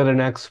assume that an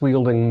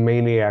axe-wielding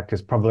maniac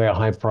is probably a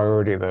high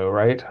priority, though,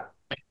 right?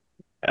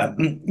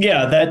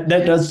 Yeah, that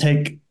does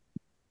take.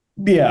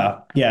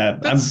 Yeah, yeah.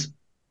 That's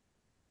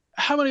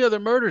how many other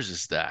murders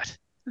is that?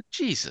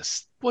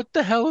 Jesus, what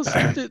the hell is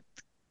the,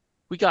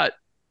 we got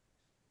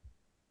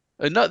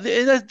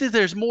another?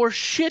 There's more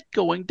shit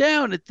going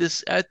down at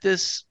this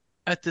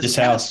This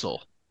house.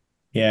 castle.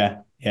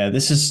 Yeah, yeah.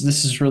 This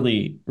is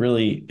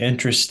really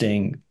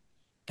interesting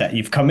that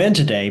you've come in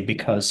today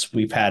because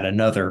we've had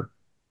another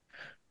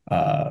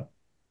uh,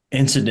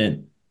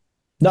 incident,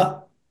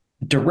 not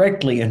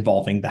directly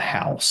involving the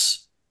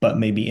house, but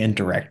maybe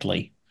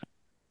indirectly.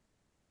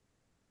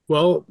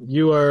 Well,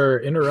 you are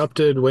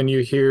interrupted when you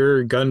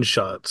hear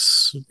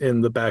gunshots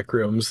in the back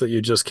rooms that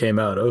you just came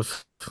out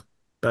of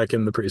back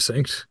in the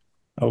precinct.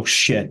 Oh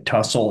shit,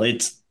 Tussle!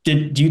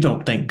 You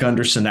don't think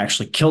Gunderson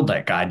actually killed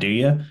that guy, do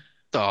you?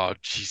 Oh,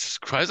 Jesus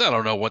Christ. I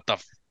don't know what the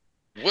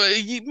well,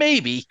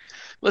 maybe.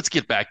 Let's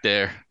get back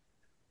there.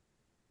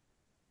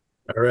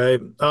 All right.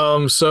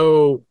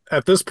 So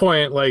at this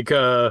point, like,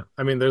 I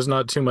mean, there's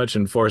not too much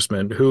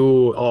enforcement.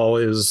 Who all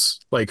is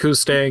like who's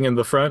staying in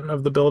the front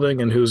of the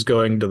building and who's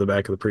going to the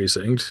back of the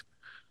precinct?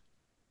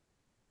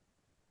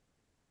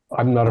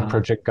 I'm not Uh,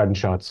 approaching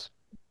gunshots.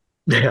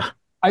 Yeah,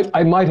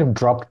 I might have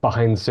dropped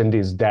behind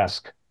Cindy's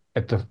desk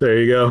at there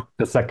you go.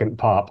 the second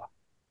pop.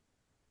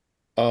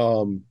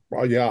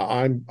 Well, yeah,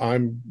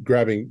 I'm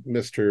grabbing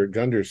Mr.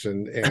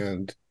 Gunderson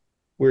and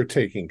we're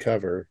taking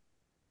cover.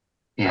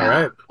 All Yeah.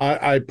 right.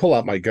 I pull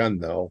out my gun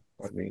though.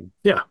 I mean,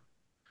 Yeah.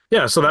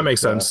 Yeah, so that but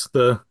makes sense.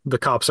 The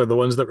cops are the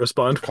ones that the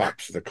respond.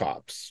 cops, the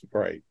cops,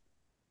 right?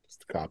 It's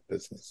the cop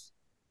business.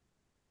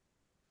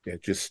 Yeah,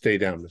 just stay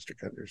down, Mr.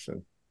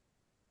 Gunderson.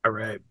 All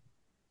right.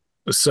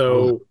 Oh,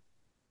 So,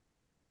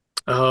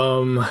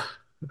 um,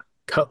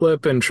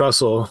 Cutlip and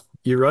Trussell,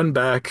 you run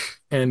back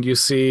and you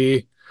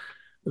see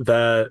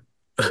that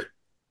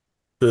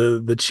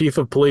the chief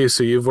of police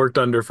who you've worked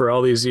under for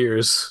all these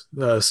years,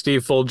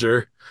 Steve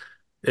Folger,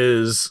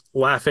 is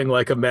laughing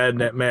like a mad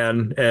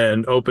man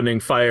and opening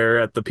fire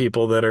at the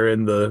people that are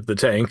in the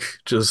tank,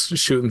 just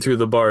shooting through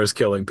the bars,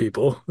 killing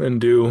people,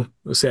 and do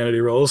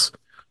sanity rolls.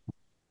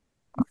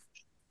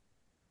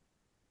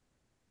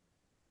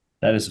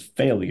 that is a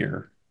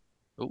failure.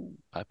 Oh,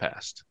 I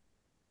passed.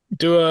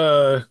 Do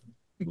a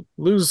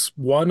lose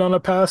one on a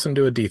pass and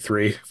do a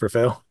D3 for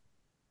fail.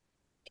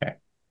 Okay,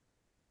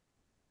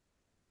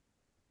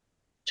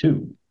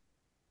 two.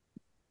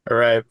 All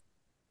right.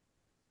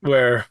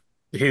 Where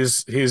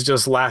he's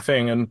just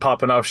laughing and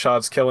popping off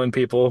shots, killing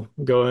people,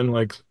 going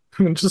like,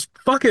 just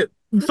fuck it.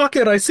 Fuck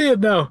it, I see it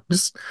now.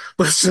 Just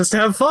let's just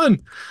have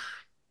fun.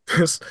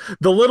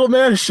 The little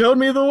man showed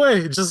me the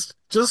way. Just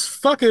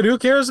fuck it. Who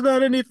cares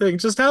about anything?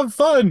 Just have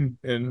fun.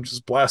 And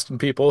just blasting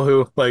people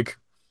who like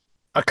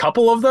a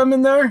couple of them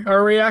in there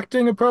are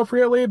reacting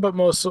appropriately, but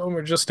most of them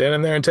are just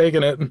standing there and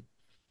taking it.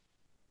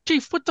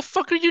 Chief, what the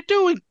fuck are you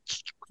doing?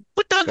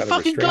 Put down the Got to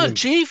fucking restrain gun, him.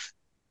 Chief.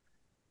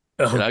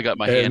 And Oh, I got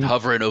my hand and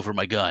hovering over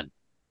my gun.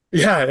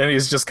 yeah, and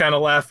he's just kind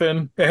of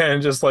laughing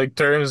and just like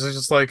turns and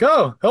just like,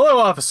 oh, hello,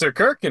 Officer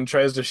Kirk, and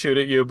tries to shoot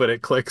at you, but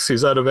it clicks.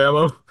 He's out of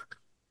ammo.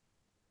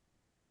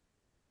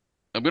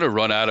 I'm gonna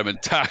run at him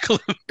and tackle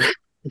him.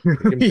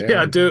 Take him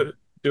Yeah, down. do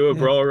a Yeah.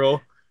 brawl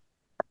roll.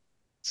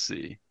 Let's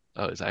see.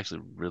 Oh, it's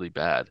actually really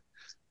bad.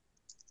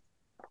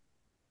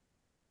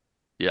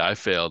 Yeah, I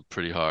failed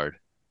pretty hard.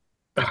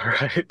 All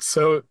right,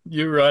 so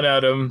you run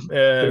at him, and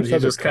There's he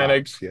other just kind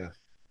of cops. Yeah.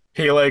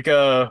 he like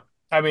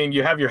I mean,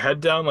 you have your head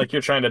down like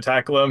you're trying to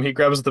tackle him. He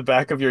grabs the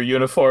back of your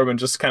uniform and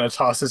just kind of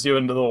tosses you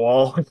into the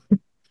wall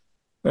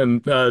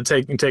and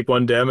take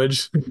one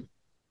damage.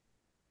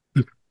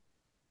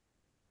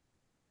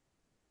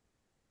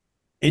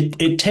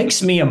 It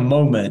takes me a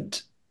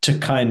moment to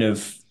kind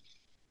of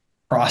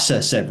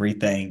process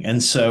everything.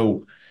 And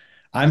so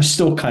I'm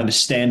still kind of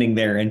standing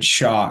there in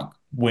shock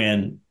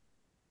when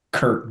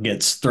Kurt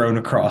gets thrown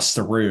across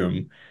the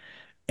room.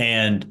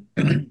 And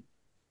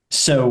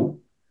so,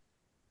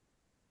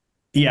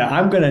 yeah,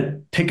 I'm going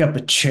to pick up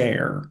a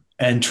chair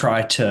and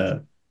try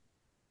to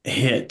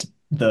hit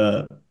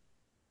the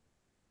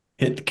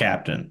hit the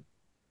captain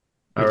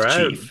All or the right,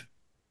 chief.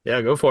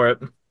 yeah, go for it.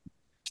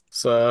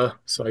 So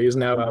he's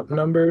now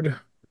outnumbered.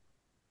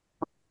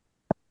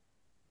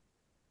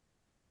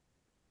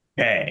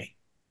 Okay.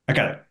 I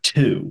got a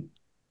 2.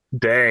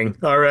 Dang.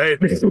 All right.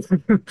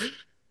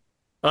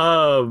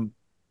 Um,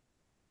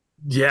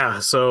 yeah,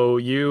 so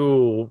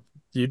you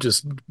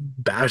just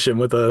bash him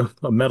with a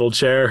metal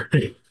chair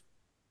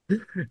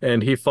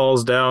and he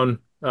falls down,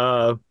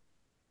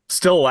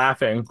 still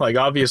laughing, like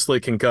obviously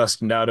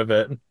concussed and out of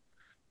it.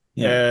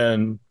 Yeah.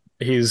 And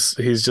he's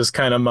just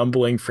kind of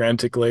mumbling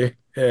frantically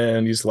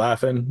and he's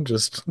laughing,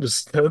 just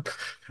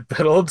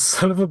that old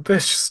son of a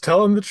bitch is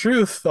telling the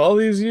truth all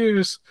these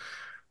years.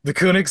 The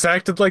Kuniks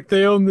acted like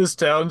they owned this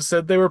town,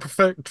 said they were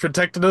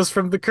protecting us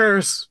from the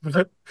curse,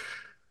 but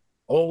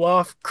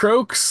Olaf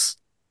croaks,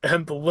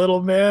 and the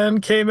little man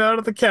came out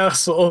of the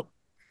castle.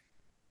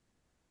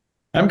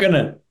 I'm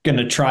gonna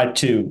try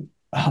to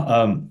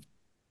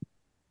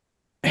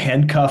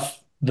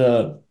handcuff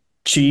the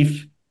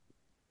chief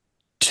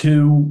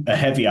to a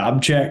heavy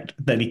object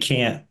that he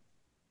can't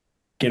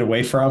get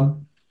away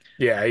from.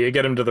 Yeah, you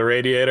get him to the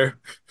radiator.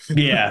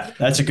 Yeah,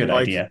 that's a good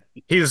Like idea.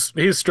 he's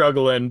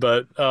struggling,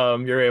 but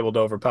you're able to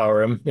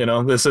overpower him. You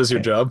know, this is your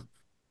Okay. job.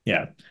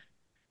 Yeah.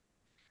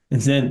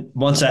 And then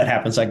once that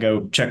happens, I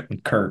go check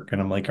with Kirk and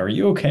I'm like, "Are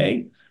you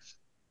okay?"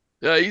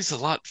 Yeah, he's a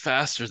lot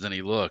faster than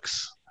he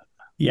looks.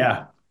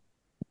 Yeah.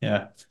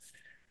 Yeah.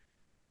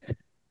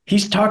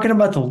 He's talking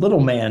about the little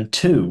man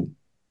too.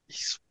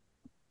 He's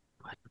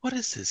what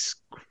is this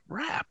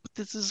crap?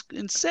 This is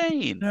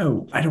insane.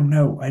 No, I don't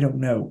know. I don't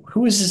know.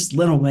 Who is this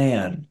little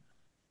man?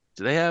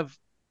 Do they have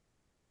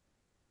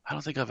I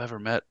don't think I've ever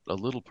met a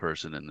little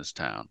person in this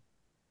town.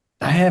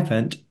 I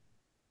haven't.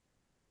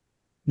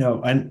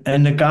 No, and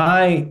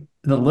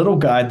the little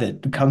guy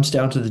that comes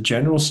down to the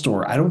general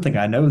store, I don't think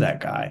I know that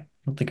guy. I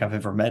don't think I've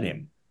ever met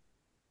him.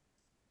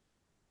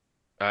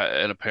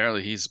 And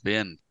apparently he's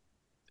been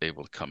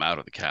able to come out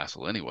of the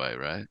castle anyway,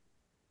 right?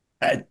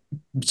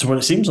 It's what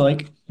it seems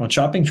like on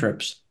shopping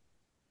trips.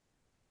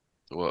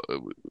 Well,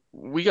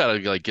 we gotta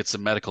like get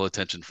some medical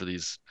attention for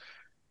these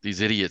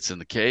idiots in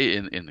the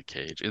cage in the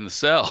cage in the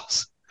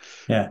cells.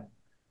 Yeah.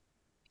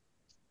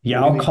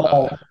 Yeah, We need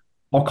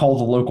I'll call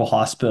the local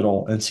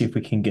hospital and see if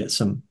we can get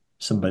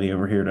somebody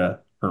over here to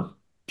or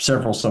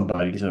several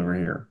somebodies over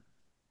here.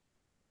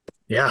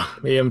 Yeah,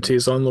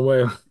 EMT's on the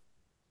way.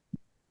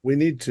 we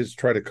need to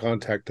try to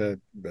contact a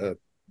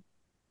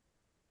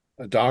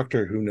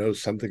doctor who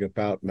knows something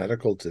about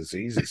medical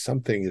diseases.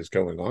 Something is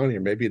going on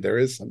here. Maybe there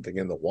is something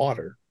in the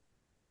water.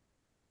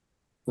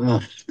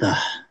 Ugh,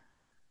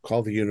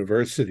 Call the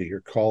university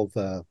or call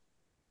the,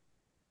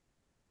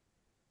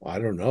 I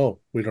don't know.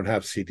 We don't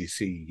have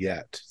CDC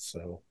yet.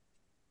 So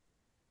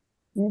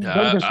Yeah,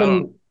 I don't.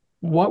 Gunderson,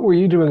 what were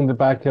you doing in the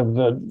back of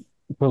the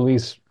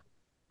police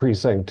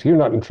precinct? You're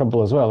not in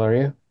trouble as well, are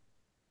you?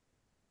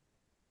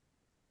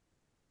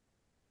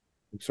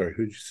 I'm sorry,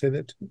 who'd you say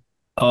that to?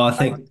 Oh,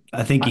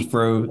 I think he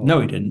froze.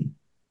 No, he didn't.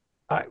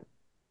 I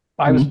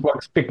I was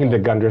speaking to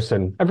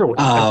Gunderson. Oh, Everyone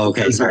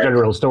okay, goes to the sorry.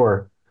 general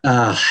store.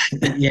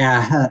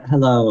 Yeah.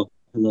 Hello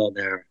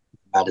there,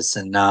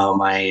 Madison. No,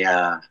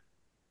 my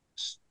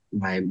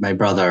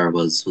brother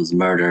was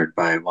murdered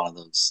by one of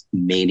those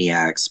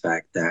maniacs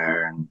back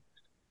there, and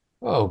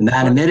Oh, the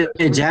man admitted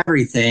to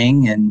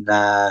everything and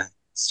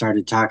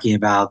started talking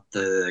about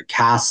the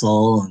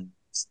castle and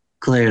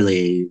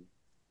clearly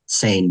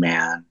sane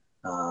man.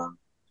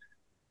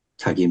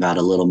 Talking about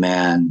a little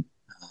man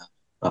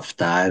off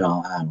died. I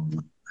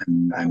don't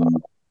know. I'm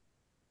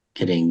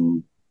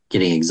getting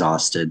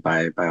exhausted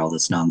by all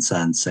this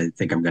nonsense. I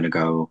think I'm gonna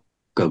go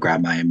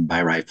grab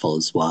my rifle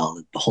as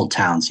well. The whole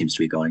town seems to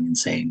be going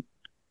insane.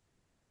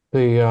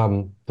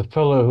 the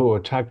fellow who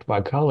attacked my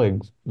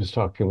colleague was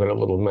talking about a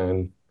little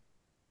man.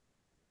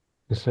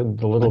 He said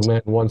the little What's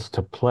man wants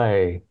to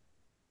play.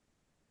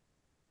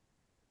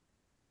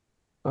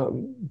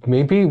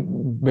 Maybe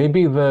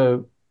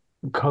the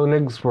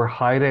Koenigs were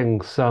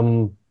hiding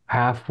some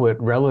half-wit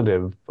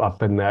relative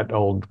up in that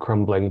old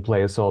crumbling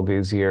place all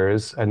these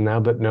years, and now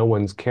that no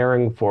one's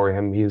caring for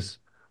him,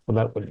 well,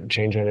 that wouldn't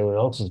change anyone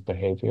else's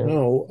behavior.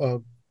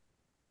 No,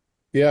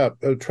 Yeah,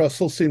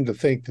 Trussell seemed to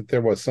think that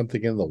there was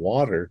something in the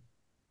water.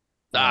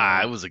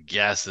 It Um, was a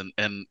guess, and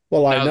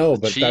well, I now that know,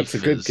 the but that's a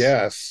chief good is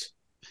guess.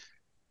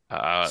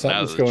 now that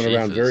Something's the going chief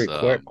around very is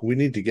quick. We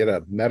need to get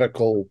a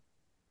medical,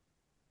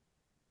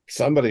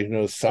 somebody who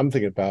knows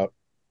something about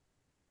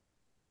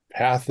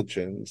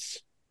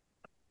pathogens.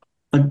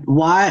 But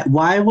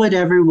why would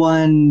every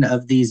one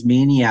of these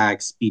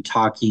maniacs be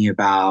talking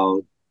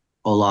about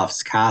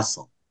Olaf's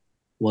castle?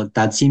 Well,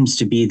 that seems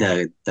to be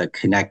the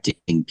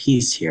connecting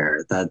piece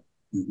here. That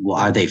well,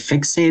 are they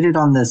fixated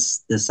on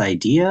this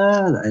idea?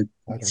 I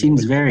It don't know.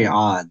 seems very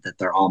odd that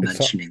they're all It's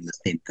mentioning the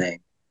same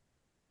thing.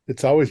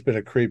 it's always been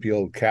a creepy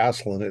old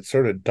castle, and it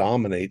sort of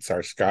dominates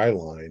our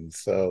skyline.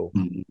 So,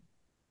 Mhm.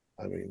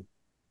 I mean,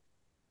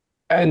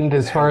 And it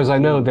as far has as I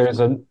know, moved. there's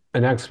an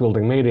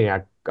ex-wielding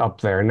maniac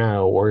up there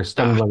now, or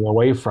ah stumbling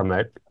away from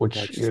it,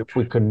 which That's if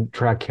we could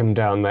track him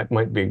down, that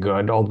might be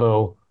good.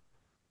 Although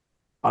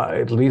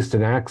at least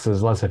an axe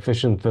is less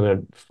efficient than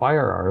a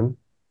firearm.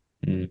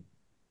 Mm.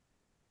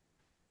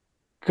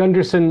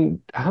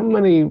 Gunderson, how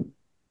many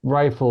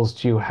rifles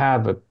do you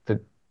have at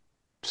the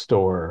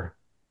store?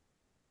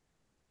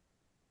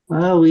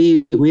 Well,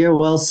 we are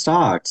well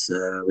stocked.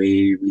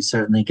 We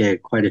certainly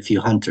get quite a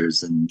few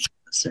hunters in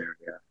this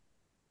area.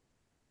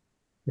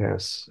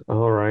 Yes.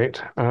 All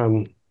right.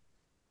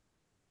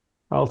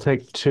 I'll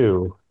take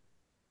two.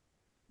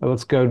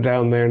 Let's go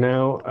down there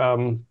now.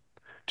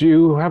 Do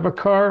you have a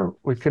car?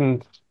 We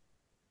can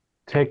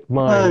take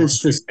mine. It's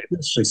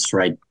just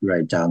right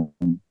down.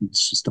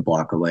 It's just a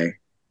block away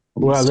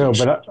from the Well, no,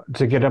 but station.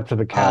 to get up to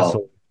the Oh,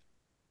 castle.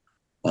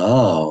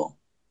 oh,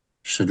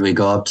 should we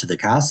go up to the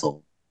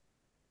castle?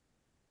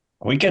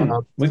 We Uh,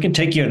 can we can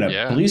take you in a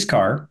yeah, police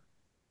car.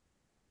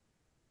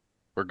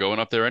 we're going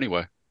up there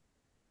anyway.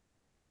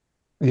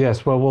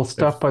 yes, well, we'll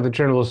stop if by the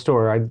general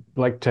store. I'd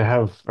like to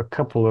have a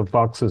couple of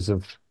boxes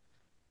of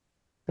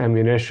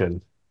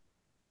ammunition.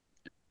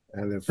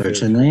 and if you're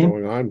Certainly.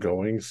 going, I'm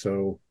going.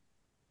 So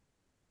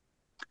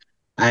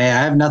I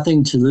have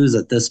nothing to lose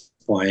at this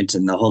point,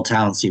 and the whole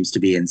town seems to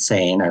be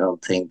insane. I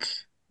don't think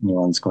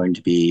anyone's going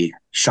to be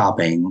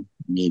shopping,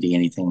 needing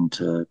anything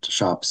to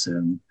shop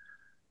soon.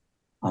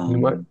 You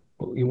might Um,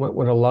 you might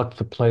want to lock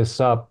the place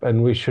up,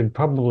 and we should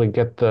probably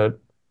get the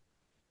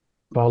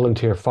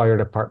volunteer fire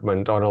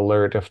department on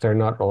alert if they're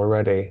not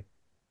already.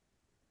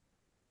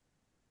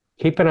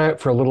 Keep an eye out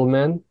for little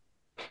men.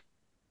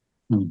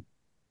 hmm.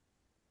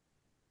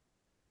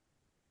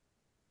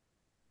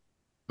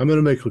 I'm going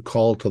to make a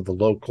call to the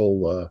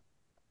local,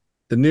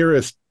 the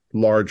nearest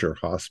larger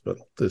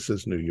hospital. This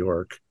is New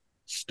York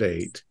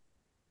State.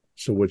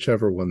 So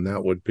whichever one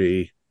that would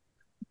be.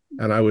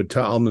 And I'm going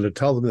to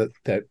tell them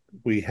that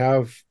we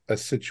have a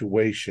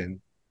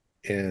situation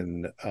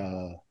in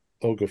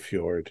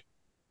Ogafjord.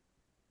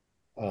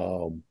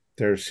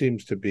 There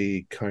seems to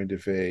be kind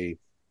of a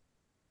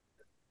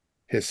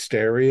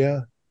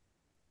hysteria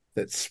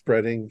that's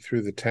spreading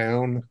through the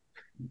town,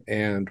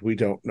 and we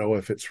don't know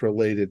if it's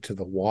related to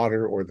the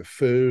water or the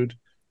food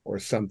or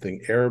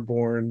something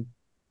airborne,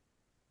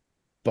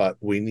 but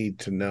we need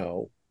to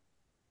know.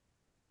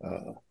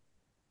 Uh,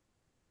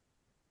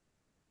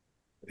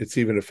 it's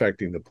even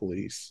affecting the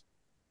police.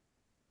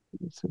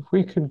 So if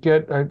we could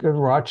get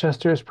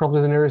Rochester is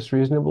probably the nearest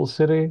reasonable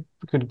city.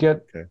 We could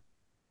get Okay.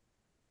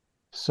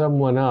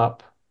 someone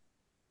up.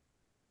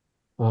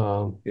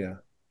 Um, Yeah.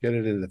 Get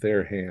it into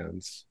their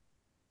hands.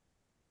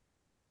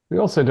 we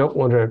also don't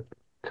want to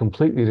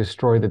completely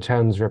destroy the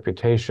town's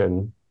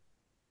reputation.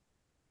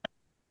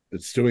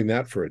 It's doing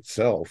that for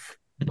itself.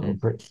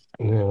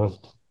 Yeah.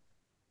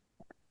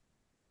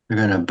 We're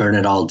gonna burn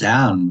it all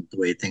down the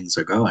way things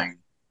are going.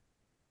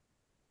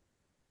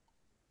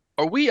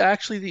 Are we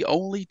actually the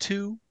only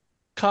two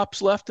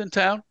cops left in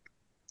town?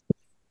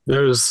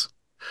 There's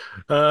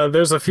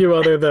there's a few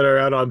other that are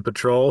out on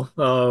patrol.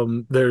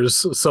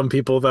 There's some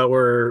people that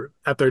were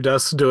at their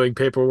desks doing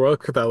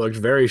paperwork that looked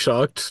very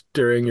shocked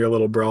during your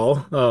little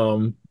brawl.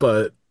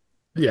 But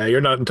yeah,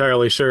 you're not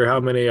entirely sure how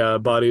many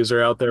bodies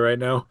are out there right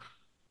now.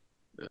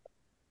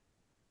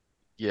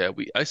 Yeah,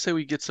 we I say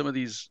we get some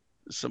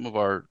of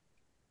our,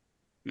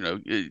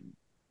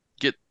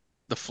 get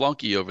the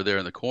flunky over there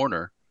in the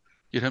corner,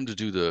 get him to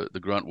do the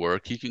grunt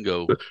work. He can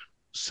go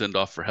send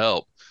off for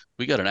help.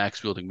 We got an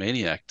axe wielding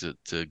maniac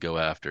to go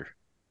after.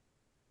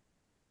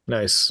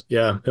 Nice.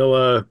 Yeah,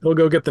 he'll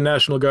go get the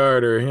National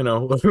Guard or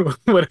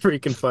whatever he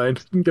can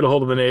find. Get a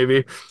hold of the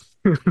Navy.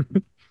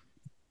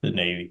 The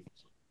Navy.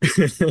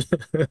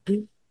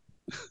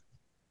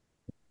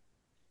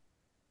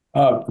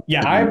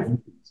 Yeah,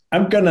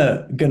 I'm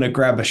gonna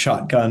grab a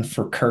shotgun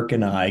for Kirk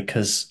and I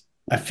because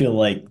I feel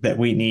like that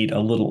we need a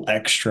little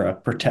extra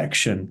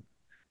protection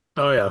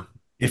Oh yeah.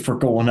 if we're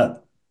going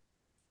up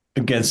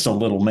against a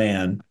little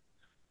man.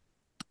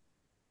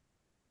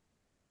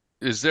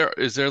 Is there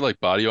like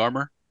body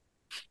armor?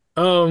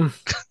 Um,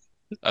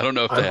 I don't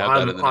know if they I'm have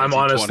that I'm in the I'm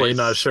honestly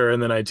not 1920s. sure in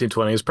the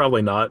 1920s.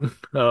 Probably not.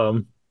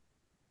 Um,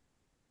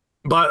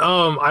 but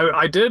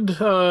I did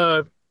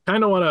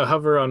kind of want to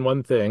hover on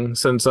one thing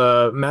since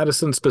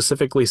Madison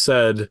specifically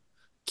said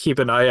keep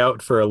an eye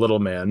out for a little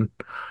man.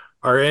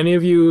 Are any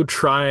of you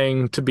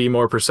trying to be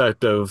more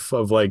perceptive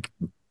of like,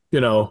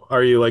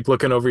 are you like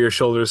looking over your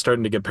shoulders,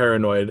 starting to get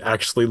paranoid,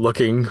 actually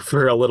looking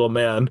for a little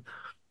man?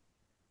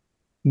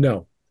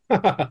 No.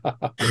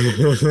 I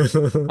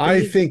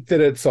think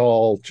that it's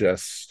all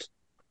just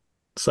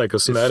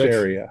Psychosomatic.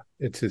 hysteria.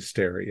 It's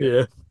hysteria.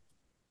 Yeah.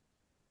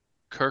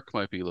 Kirk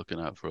might be looking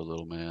out for a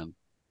little man.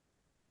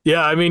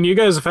 Yeah, I mean, you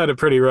guys have had it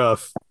pretty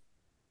rough.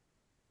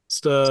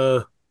 Just,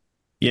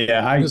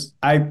 Yeah, just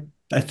I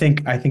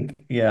think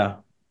yeah.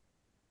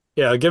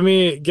 yeah, give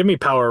me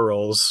power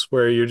rolls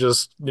where you're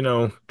just,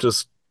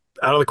 just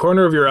out of the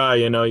corner of your eye,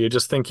 you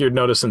just think you're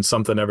noticing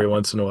something every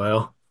once in a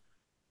while.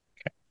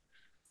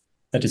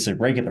 That is a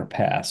regular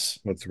pass.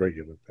 What's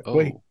regular?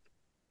 Wait, Oh,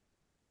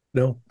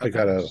 no, I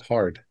got a pass.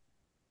 hard.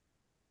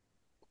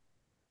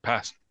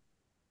 Pass.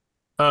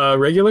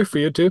 Regular for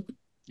you too?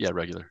 Yeah,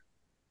 regular.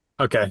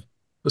 Okay.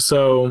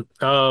 So,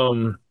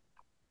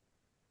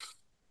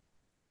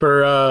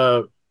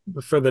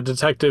 for the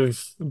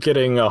detective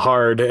getting a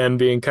hard and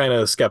being kind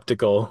of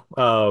skeptical,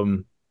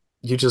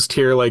 you just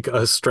hear like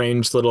a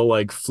strange little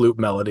like flute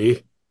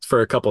melody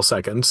for a couple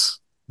seconds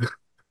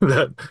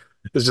that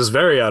is just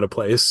very out of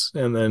place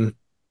and then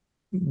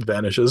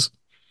vanishes.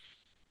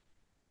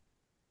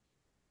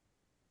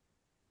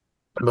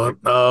 Okay. But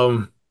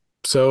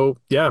so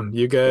yeah,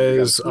 you But we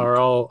got a guys are flute.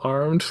 all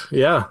armed.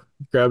 Yeah,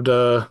 grabbed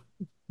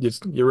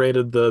you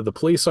raided the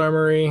police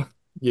armory.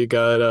 You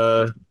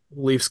got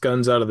Leafs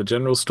guns out of the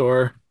general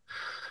store.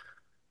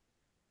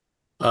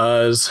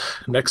 Is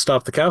next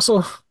stop the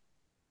castle?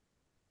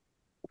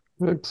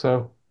 I think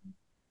so.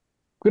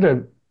 I'm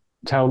gonna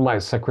tell my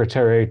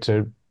secretary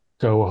to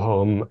go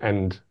home,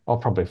 and I'll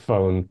probably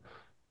phone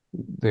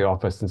the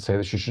office and say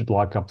that she should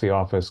lock up the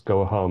office,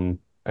 go home,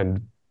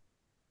 and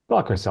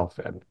lock herself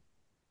in.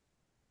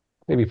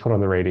 Maybe put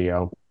on the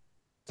radio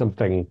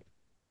something,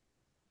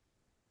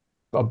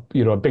 a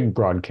big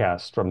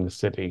broadcast from the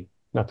city,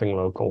 nothing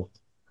local.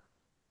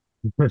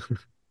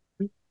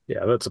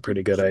 Yeah, that's a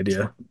pretty good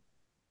idea.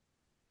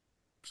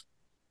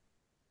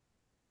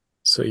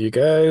 So you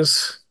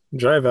guys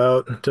drive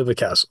out to the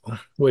castle,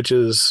 which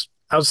is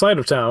outside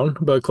of town,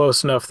 but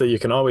close enough that you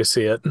can always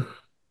see it.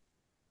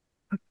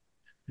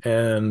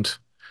 And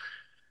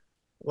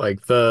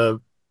like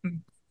the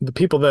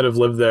people that have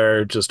lived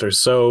there just are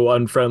so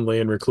unfriendly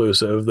and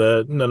reclusive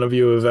that none of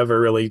you have ever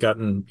really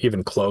gotten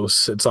even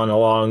close. It's on a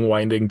long,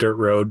 winding dirt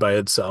road by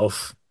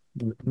itself.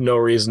 No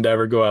reason to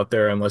ever go out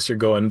there unless you're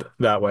going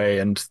that way,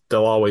 and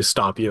they'll always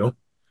stop you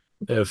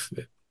if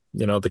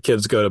the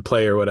kids go to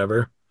play or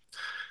whatever.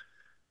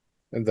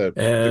 And the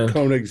And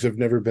Koenigs have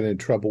never been in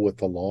trouble with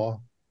the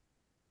law.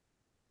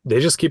 they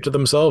just keep to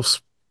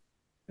themselves.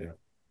 Yeah.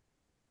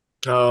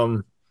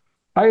 Um,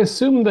 I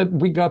assume that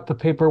we got the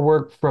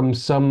paperwork from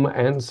some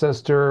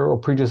ancestor or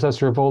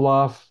predecessor of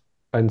Olaf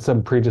and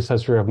some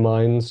predecessor of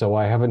mine, so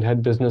I haven't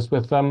had business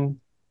with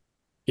them.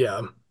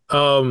 yeah.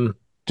 Um,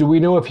 Do we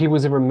know if he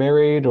was ever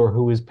married or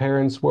who his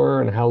parents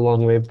were and how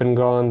long they've been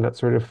gone, that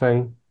sort of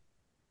thing?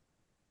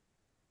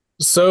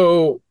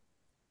 so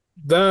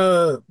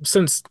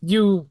since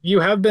you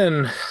have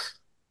been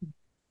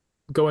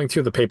going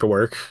through the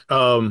paperwork,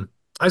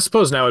 I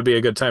suppose now would be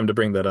a good time to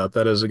bring that up.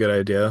 That is a good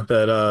idea.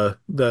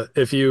 That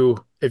if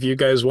you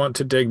guys want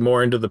to dig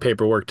more into the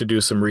paperwork to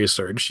do some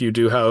research, you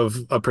do have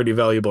a pretty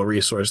valuable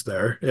resource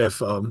there.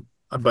 If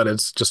but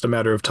it's just a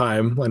matter of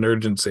time and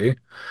urgency.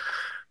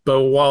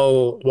 But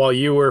while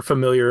you were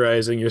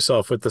familiarizing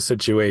yourself with the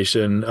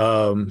situation,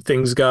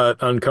 things got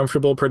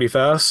uncomfortable pretty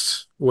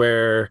fast,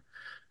 where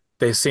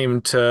they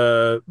seemed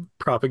to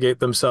propagate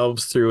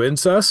themselves through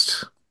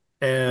incest,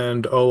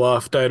 and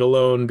Olaf died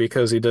alone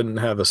because he didn't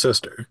have a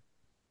sister.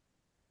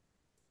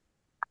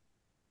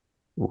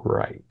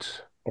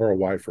 Right. Or a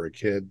wife or a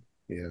kid.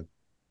 Yeah.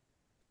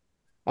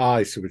 Ah,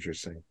 I see what you're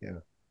saying. Yeah.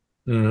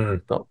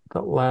 Mm,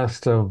 The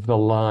last of the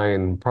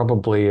line,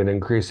 probably an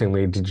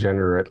increasingly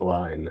degenerate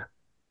line.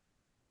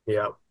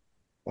 yeah.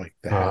 Like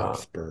the Uh,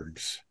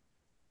 Habsburgs.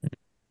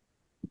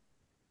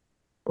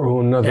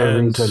 Another And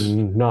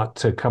reason not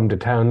to come to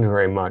town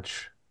very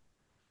much.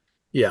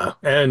 yeah,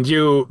 and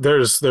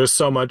there's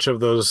so much of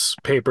those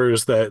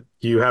papers that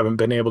you haven't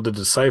been able to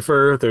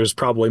decipher. There's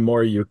probably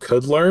more you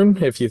could learn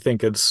if you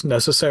think it's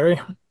necessary,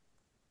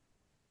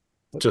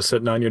 What just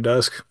sitting on your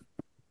desk.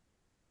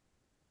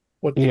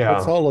 what's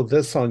Yeah, all of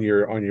this on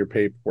your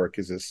paperwork?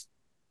 Is this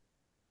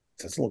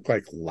doesn't look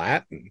like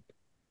Latin.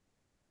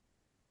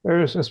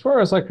 as far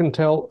as I can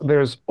tell,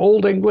 there's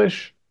Old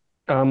English,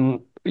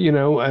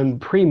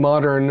 and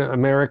pre-modern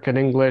American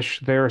English.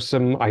 There are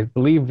some, I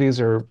believe these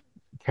are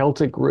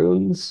Celtic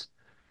runes.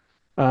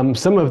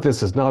 Some of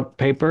this is not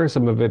paper,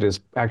 some of it is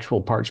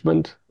actual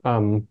parchment.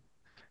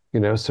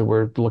 So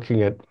we're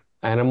looking at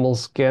animal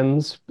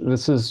skins.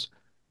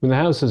 The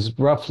house is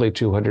roughly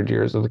 200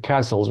 years, or the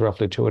castle is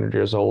roughly 200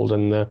 years old,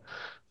 and the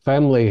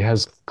family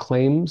has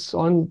claims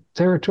on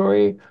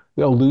territory,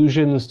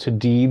 allusions to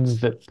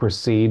deeds that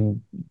precede,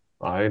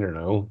 I don't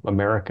know,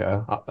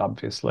 America,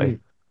 Hmm, obviously.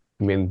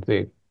 I mean,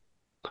 the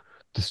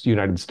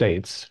United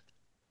States.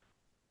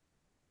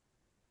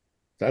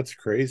 that's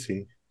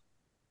crazy.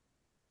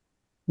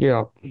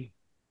 Yeah,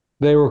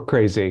 they were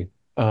crazy.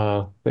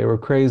 They were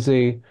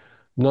crazy.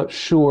 Not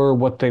sure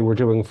what they were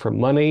doing for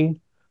money,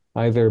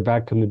 either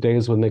back in the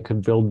days when they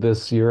could build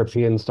this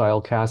European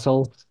style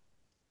castle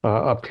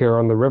up here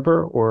on the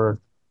river,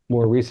 or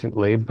more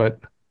recently.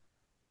 But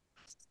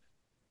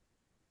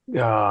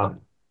uh,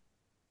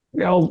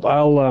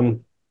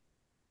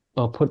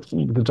 I'll put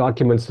the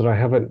documents that I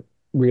haven't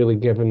really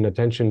given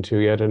attention to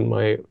yet in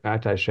my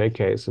attaché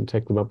case and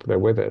take them up there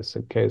with us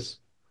in case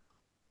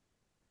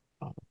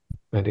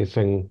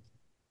anything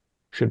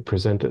should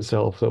present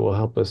itself that will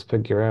help us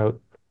figure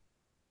out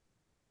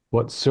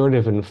what sort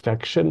of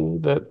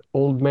infection that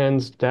old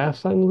man's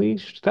death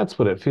unleashed. That's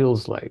what it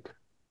feels like.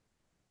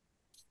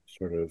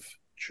 Sort of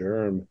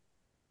germ.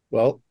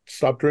 Well,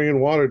 stop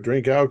drinking water,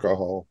 drink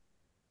alcohol.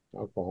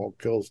 Alcohol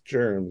kills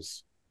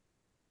germs.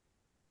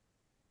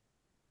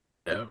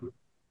 Yeah.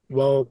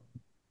 Well,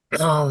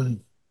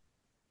 um,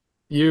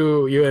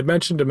 you had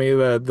mentioned to me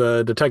that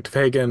the Detective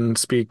Hagen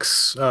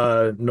speaks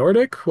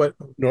Nordic. What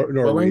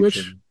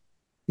language? Norwegian.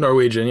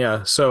 Norwegian,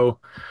 yeah. So,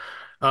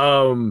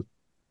 um,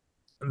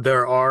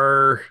 there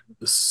are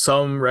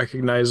some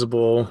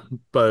recognizable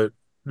but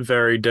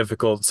very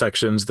difficult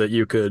sections that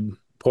you could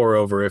pour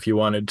over if you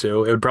wanted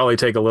to. It would probably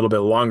take a little bit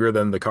longer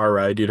than the car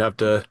ride. You'd have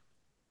to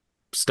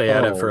stay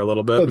at it for Oh, a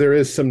little so bit. there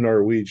is some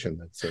Norwegian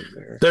that's in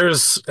there.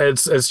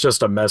 It's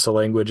just a mess of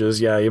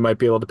languages. Yeah, you might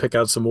be able to pick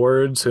out some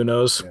words. Who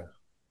knows? Yeah.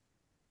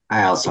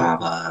 I also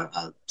have Okay.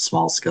 a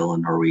small skill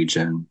in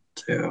Norwegian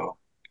too.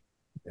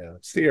 Yeah.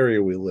 It's the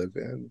area we live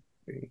in,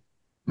 the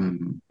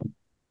Mm.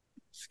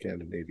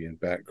 Scandinavian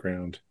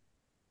background.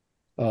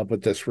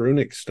 But this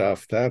runic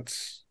stuff,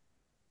 that's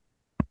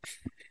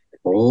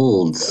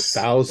Old. a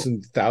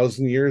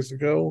thousand years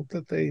ago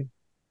that they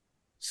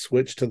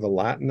switched to the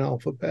Latin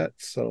alphabet.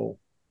 So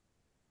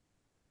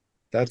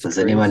that's Does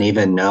anyone crazy.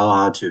 even know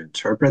how to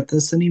interpret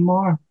this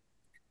anymore?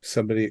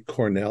 Somebody at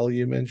Cornell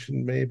you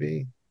mentioned,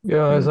 maybe.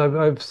 Yeah, as Hmm.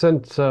 I've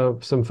sent some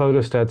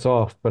photostats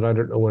off, but I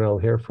don't know when I'll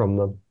hear from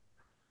them.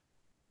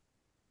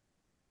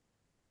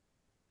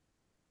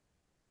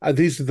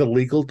 These are the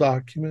legal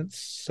documents.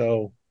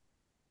 So,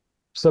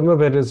 Some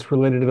of it is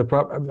related to the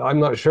prop. I'm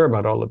not sure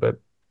about all of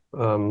it.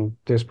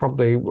 There's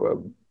probably,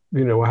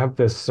 I have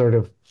this sort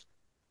of.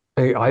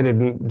 I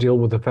didn't deal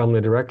with the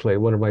family directly.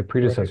 One of my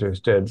right. predecessors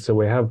did. So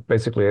we have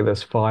basically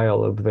this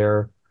file of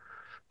their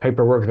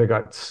paperwork that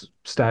got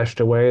stashed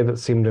away that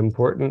seemed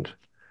important.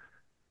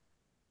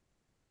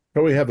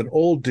 So we have an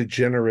old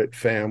degenerate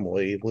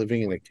family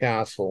living in a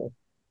castle.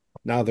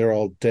 Now they're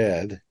all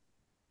dead,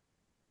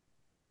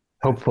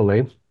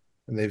 Hopefully,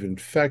 and they've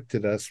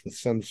infected us with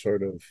some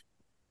sort of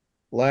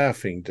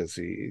laughing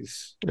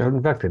disease. it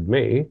infected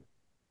me.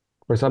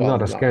 Of course, I'm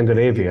not Well, a not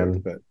me either,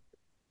 Scandinavian. but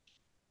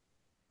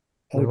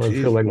I oh, have a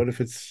geez, feeling what if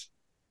it's,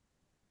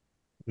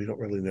 we don't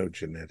really know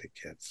genetic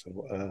yet.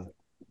 So,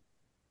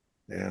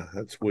 yeah,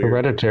 that's weird.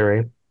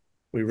 hereditary.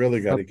 We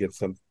really got Uh, to get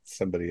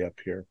somebody up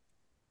here,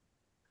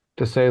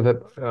 to say that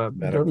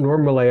medical.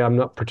 normally I'm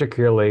not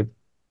particularly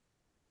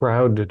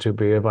proud to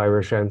be of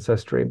Irish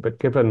ancestry, but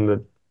given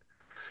the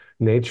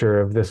nature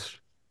of this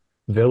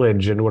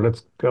village and what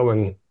it's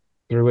going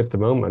through at the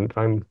moment,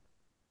 I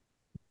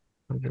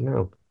don't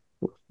know.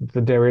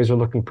 The dairies are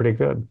looking pretty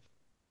good.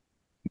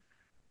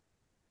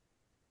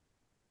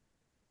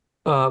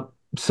 Uh,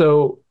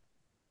 so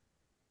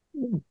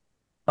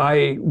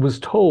I was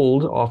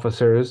told,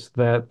 officers,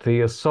 that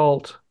the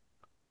assault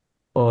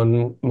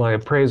on my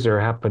appraiser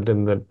happened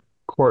in the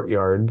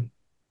courtyard.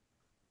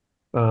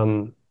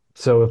 Um,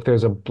 so if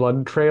there's a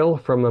blood trail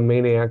from a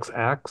maniac's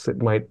axe,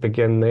 it might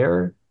begin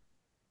there.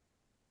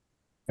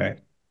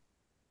 Okay.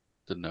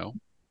 Didn't know.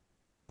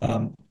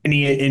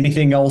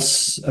 Anything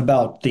else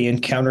about the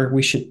encounter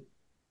we should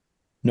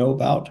know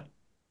about?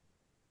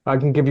 I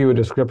can give you a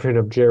description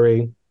of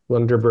Jerry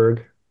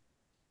Lunderberg,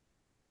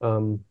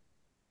 um,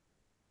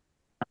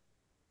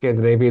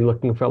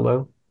 Scandinavian-looking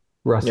fellow,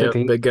 Yeah,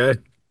 russety. big guy.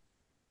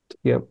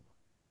 Yep.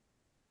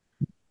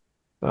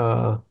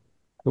 Uh,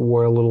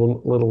 wore a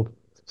little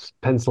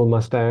pencil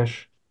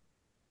mustache.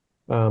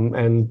 And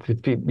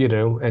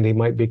and he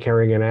might be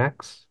carrying an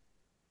axe.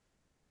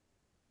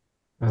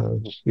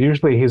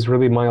 Usually he's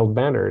really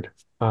mild-mannered.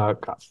 Uh,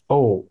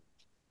 oh,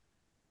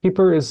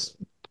 Keeper, is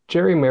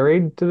Jerry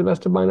married to the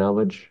best of my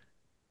knowledge?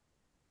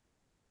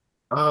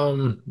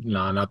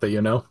 No, not that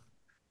you know.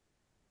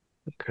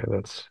 Okay,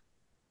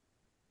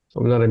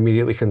 I'm not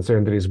immediately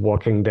concerned that he's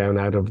walking down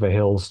out of the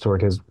hills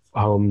toward his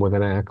home with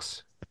an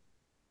axe.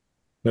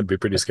 That'd be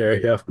pretty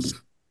scary. Yeah.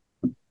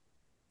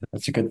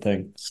 That's a good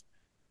thing.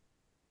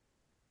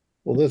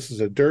 Well, this is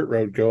a dirt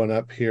road going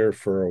up here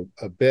for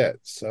a bit,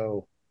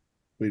 so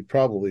we'd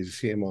probably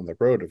see him on the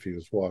road if he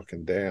was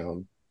walking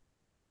down.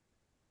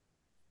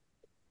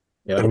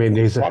 I Yeah. mean,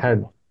 Probably. he's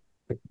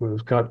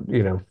got,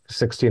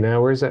 16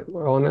 hours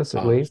on us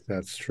at least,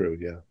 That's true.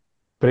 Yeah.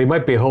 but he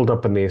might be holed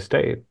up in the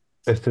estate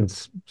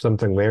since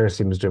something there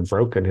seems to have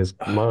broken his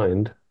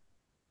mind.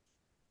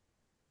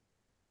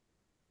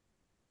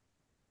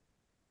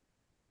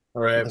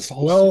 All right. This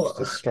all seems Well,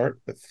 to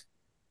start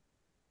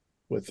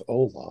with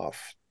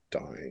Olaf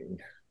dying.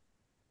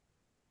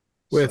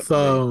 With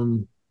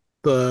suddenly.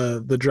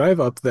 the drive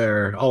up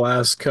there, I'll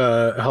ask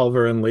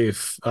Helver and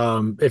Leaf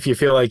if you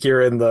feel like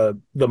you're in the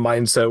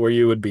mindset where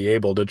you would be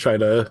able to try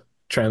to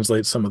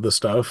translate some of the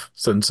stuff,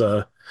 since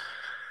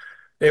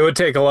it would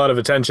take a lot of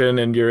attention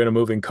and you're in a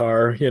moving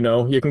car, you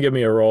know. You can give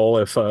me a roll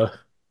if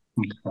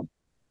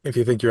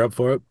you think you're up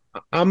for it.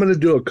 I'm going to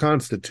do a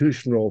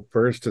constitution roll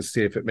first to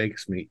see if it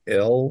makes me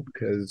ill,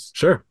 because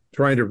Sure.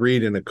 trying to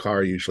read in a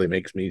car usually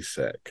makes me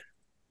sick.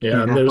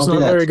 Yeah, and Yeah, there's I'll do not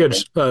that very good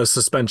too.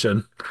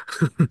 suspension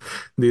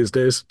these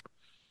days.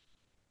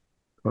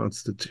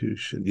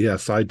 Constitution.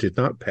 Yes, I did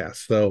not pass.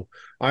 So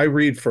I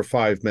read for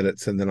 5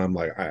 minutes and then I'm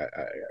like, I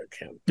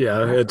can't.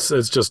 Yeah, Yeah.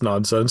 it's just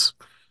nonsense.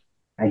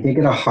 I did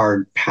get a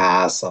hard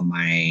pass on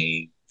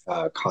my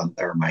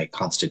my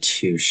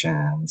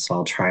constitution, so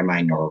I'll try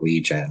my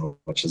Norwegian,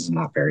 which is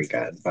not very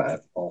good,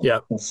 but Yeah.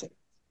 we'll see.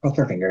 Cross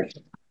our fingers.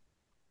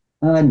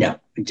 No,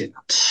 I did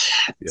not.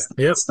 Yeah.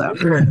 Yep. So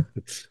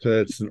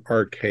It's an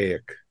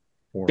archaic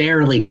form of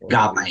barely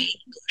got my Norwegian.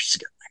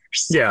 English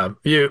skills.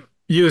 Yeah,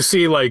 you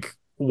see like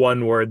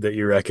one word that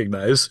you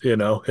recognize, you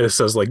know. It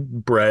says like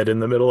bread in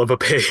the middle of a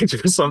page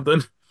or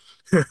something.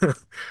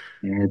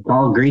 It's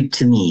all Greek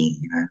to me.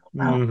 I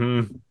don't know.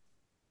 hmm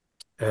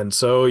And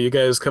so you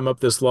guys come up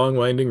this long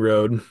winding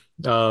road,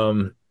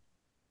 um,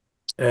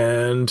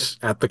 and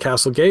at the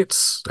castle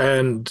gates,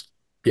 and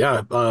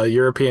yeah,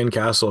 European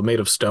castle made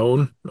of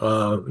stone,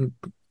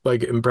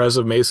 like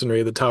impressive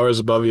masonry, the towers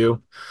above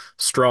you,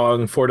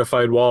 strong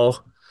fortified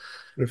wall.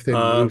 What if they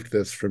Uh, moved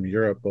this from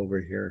Europe over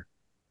here,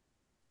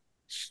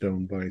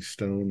 stone by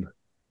stone?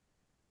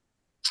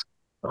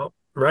 oh,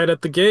 right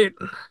at the gate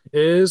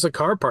is a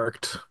car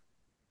parked.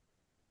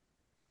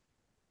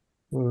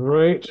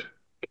 Right.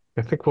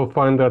 I think we'll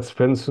find that's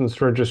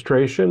Vincent's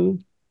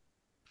registration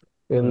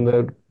in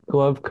the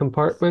glove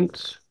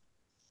compartment.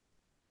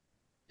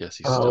 Yes,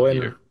 he's Oh, still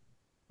and here.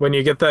 when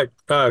you get that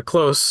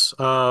close,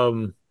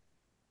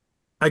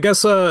 I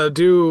guess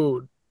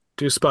do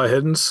spot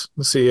hiddens.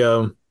 See,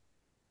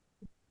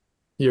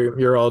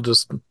 you're all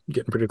just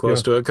getting pretty close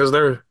Yeah. to it because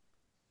they're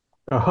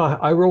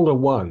I rolled a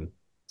 1,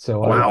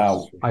 so Oh, I wow.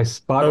 wow. I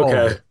spot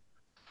Okay.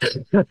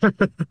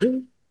 all.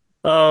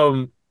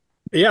 Um,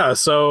 yeah,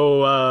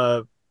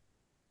 so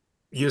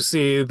you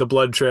see the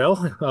blood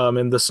trail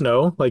in the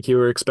snow like you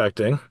were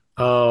expecting.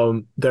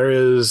 There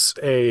is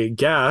a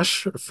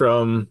gash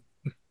from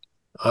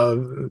a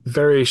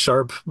very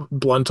sharp,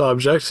 blunt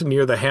object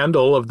near the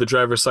handle of the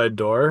driver's side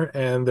door,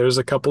 and there's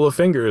a couple of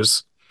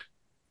fingers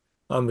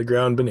on the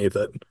ground beneath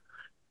it.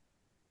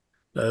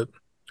 Uh,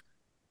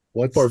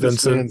 What's Poor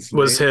this Vincent man's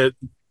was name? hit.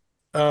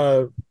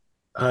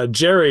 Uh,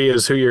 Jerry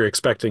is who you're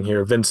expecting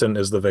here. Vincent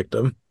is the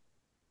victim.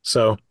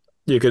 So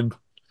you could,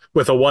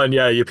 with a one,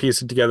 yeah, you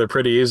piece it together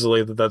pretty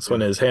easily that that's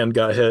when Yeah. his hand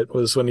got hit,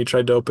 was when he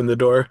tried to open the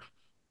door.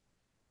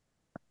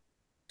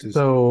 Does,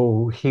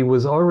 So he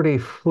was already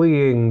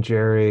fleeing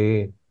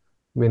Jerry.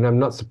 I mean, I'm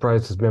not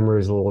surprised his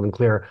memory is a little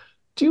unclear.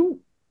 Do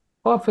you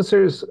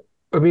officers,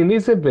 I mean,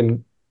 these have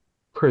been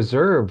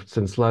preserved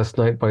since last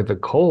night by the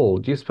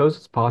cold. Do you suppose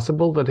it's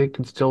possible that he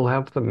could still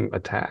have them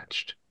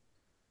attached?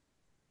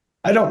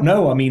 I don't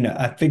know. I mean,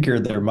 I figure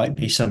there might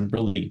be some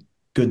really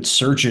good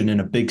surgeon in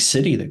a big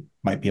city that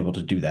might be able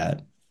to do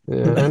that.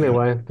 Yeah,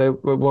 anyway,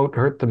 it won't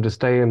hurt them to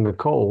stay in the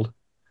cold.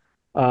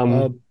 uh,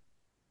 Um,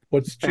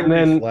 what's and Jerry's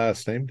then,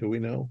 last name? Do we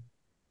know?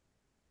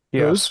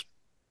 Who's? yes,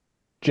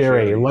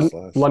 Jerry Jerry's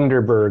last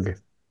Lunderberg.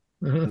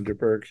 Mhm.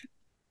 Underberg.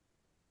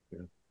 Yeah.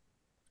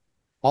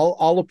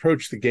 I'll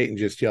approach the gate and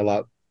just yell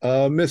out,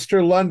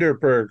 Mr.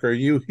 Lunderberg, are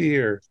you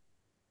here?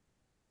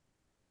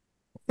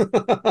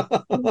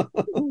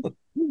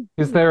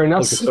 Is there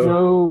enough Look at the So,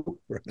 snow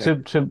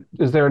right.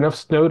 is there enough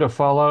snow to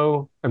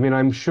follow? I mean,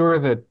 I'm sure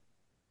that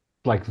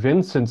like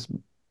Vincent's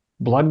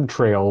blood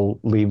trail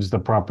leaves the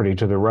property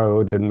to the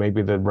road, and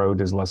maybe the road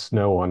has less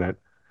snow on it.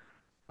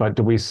 But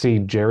do we see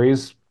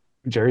Jerry's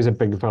a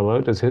big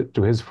fellow.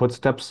 Do his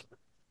footsteps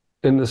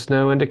in the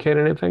snow indicate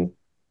anything?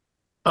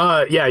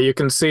 yeah, you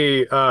can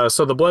see.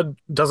 So the blood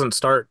doesn't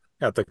start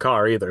at the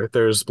car either.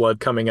 There's blood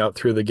coming out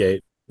through the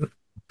gate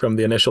from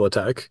the initial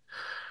attack,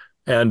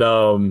 and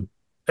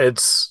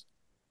it's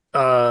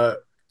uh,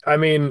 I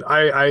mean,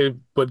 I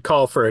would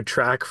call for a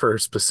track for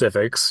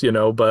specifics, you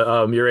know,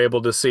 but you're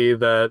able to see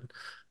that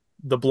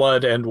the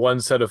blood and one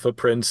set of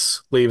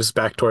footprints leaves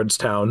back towards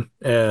town,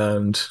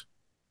 and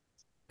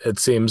it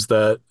seems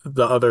that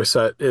the other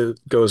set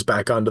goes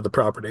back onto the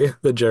property.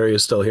 That Jerry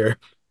is still here.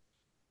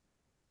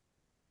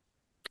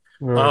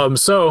 All right.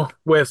 So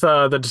with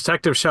the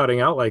detective shouting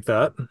out like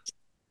that,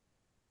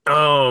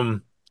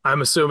 um,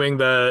 I'm assuming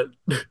that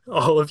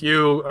all of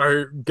you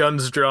are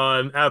guns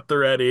drawn at the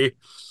ready.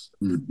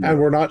 And Mhm.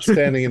 we're not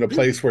standing in a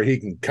place where he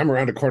can come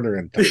around a corner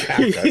and attack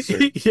us or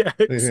Yeah,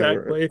 anything.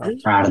 exactly.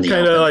 Out in the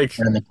Kind of open. like,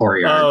 We're in the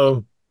courtyard.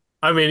 um,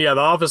 I mean, yeah, the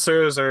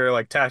officers are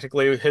like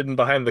tactically hidden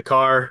behind the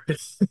car.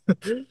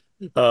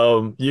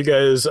 You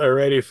guys are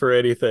ready for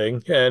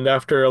anything, and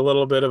after a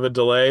little bit of a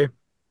delay,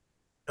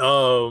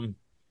 um,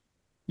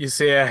 you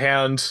see a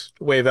hand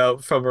wave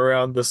out from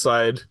around the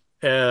side,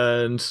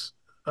 and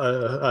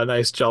a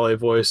nice jolly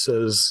voice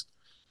says,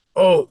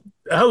 Oh,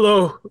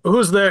 hello.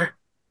 Who's there?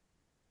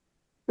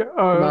 Come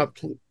Uh,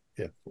 out,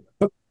 yeah.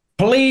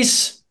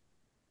 Police,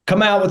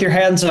 come out with your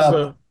hands up.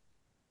 So,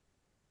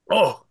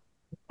 oh,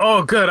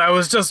 oh, good. I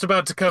was just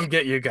about to come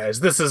get you guys.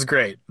 This is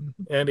great.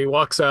 And he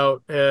walks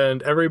out,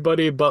 and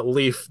everybody but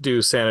Leaf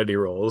do sanity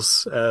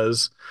rolls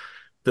as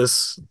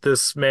this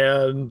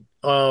man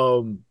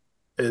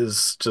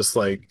is just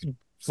like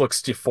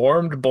looks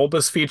deformed,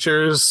 bulbous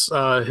features.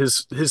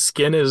 His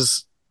skin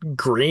is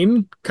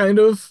green, kind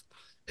of.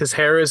 His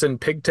hair is in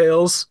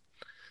pigtails.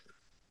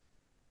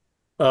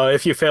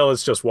 If you fail,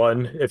 it's just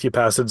one. If you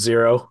pass, it's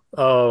zero.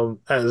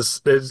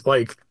 As it's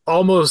like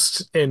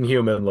almost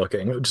inhuman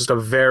looking. Just a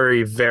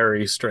very,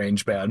 very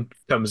strange man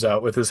comes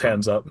out with his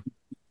hands up.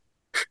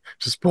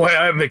 Just boy,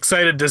 I'm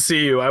excited to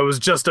see you. I was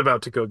just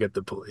about to go get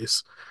the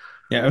police.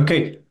 Yeah,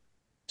 okay.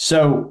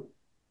 So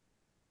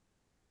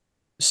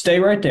stay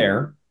right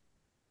there.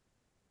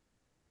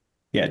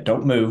 Yeah,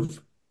 don't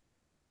move.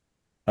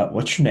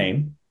 What's your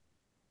name?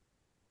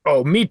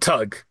 Oh, me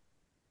Tug.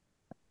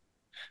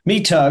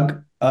 Me,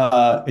 Tug.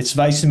 It's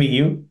nice to meet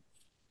you.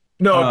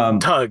 No, Um,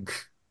 Tug.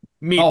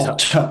 Me oh,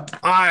 Tug. Tug.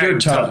 You're I'm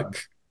Tug. Tug.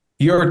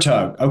 You're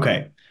Tug.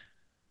 Okay.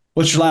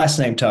 What's your last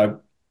name,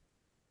 Tug?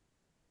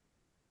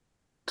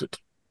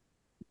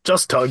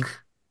 Just Tug.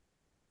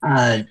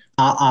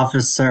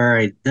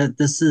 Officer,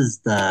 this is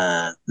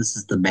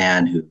the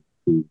man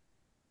who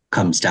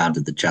comes down to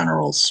the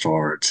general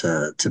store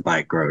to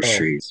buy Oh,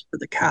 groceries for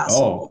the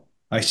castle. Oh,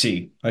 I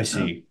see. I Uh,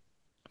 see.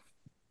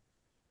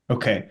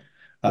 Okay.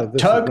 no, this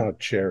is Tug? not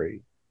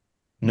Cherry.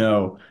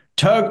 No.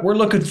 Tug, we're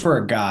looking for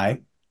a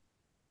guy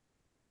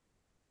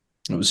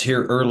that was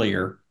here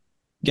earlier,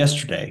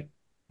 yesterday.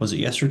 Was it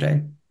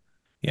yesterday?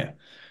 Yeah.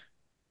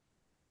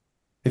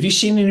 Have you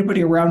seen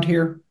anybody around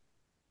here?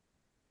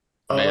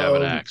 May have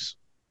an Um, axe.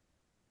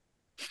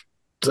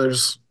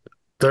 there's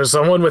there's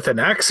someone with an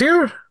axe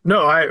here?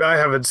 No, I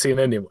haven't seen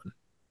anyone.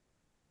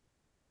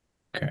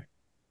 Okay.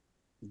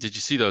 Did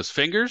you see those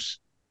fingers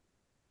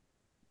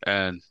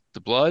and the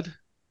blood?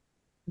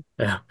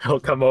 Yeah, he'll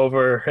come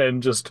over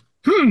and just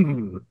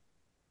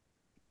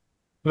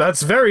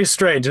That's very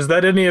strange. Is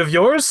that any of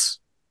yours?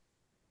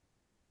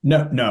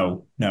 No,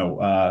 no,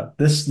 no.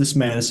 This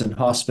man is in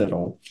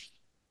hospital.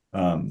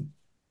 Um,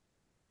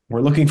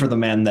 we're looking for the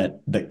man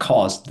that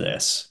caused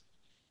this.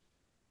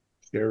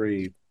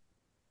 Cherry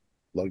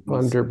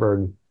Lugness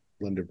Thunderbird.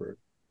 Lunderberg.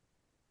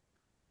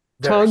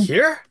 They're Tug,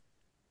 here?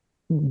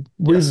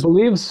 we Yes.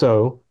 believe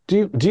so.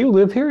 Do you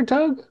live here,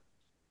 Tug?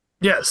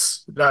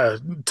 Yes.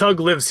 Tug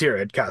lives here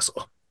at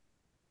Castle.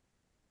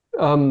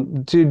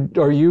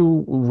 Are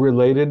you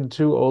related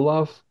to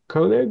Olaf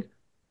Koenig?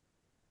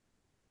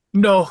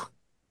 No.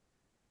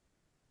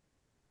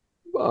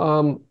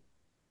 Um,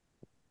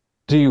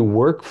 do you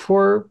work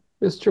for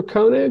Mr.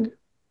 Koenig?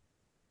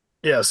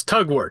 Yes,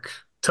 Tug work.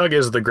 Tug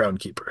is the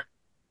groundkeeper.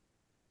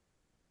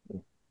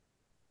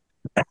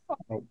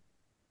 Oh,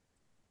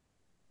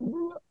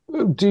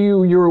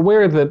 You're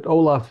aware that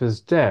Olaf is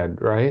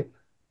dead, right?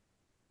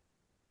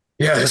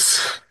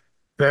 Yes.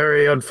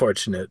 Very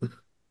unfortunate.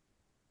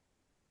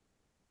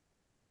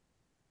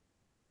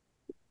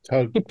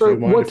 Tug, do Keeper, you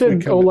mind what if we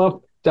did come?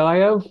 Olaf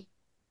die of?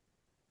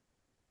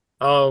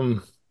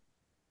 Um,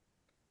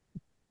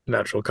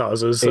 Natural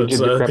causes. That's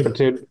Aged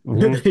decrepitude.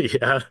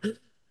 yeah.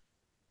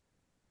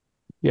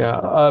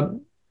 Yeah.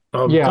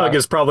 Tug Yeah.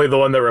 is probably the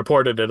one that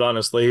reported it,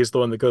 honestly. He's the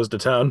one that goes to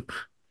town.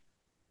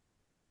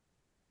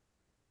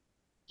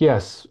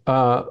 Yes.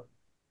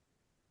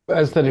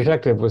 As the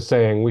detective was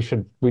saying,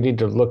 we need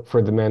to look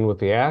for the man with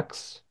the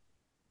axe.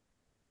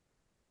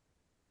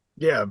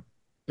 Yeah,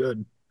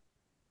 good.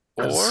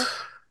 Because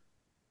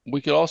Or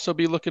we could also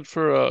be looking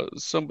for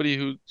somebody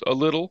who's a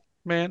little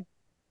man.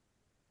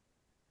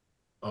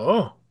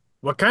 oh,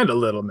 what kind of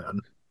little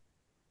man?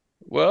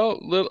 Well,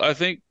 little, I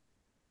think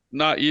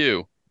not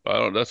you. I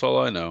don't. That's all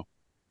I know.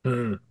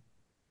 Hmm.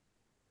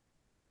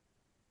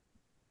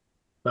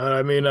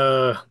 I mean,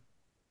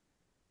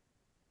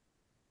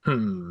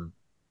 hmm.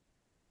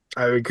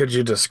 I mean, could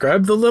you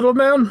describe the little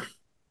man?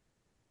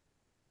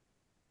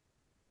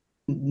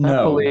 No,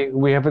 Happily,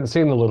 we haven't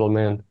seen the little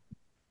man.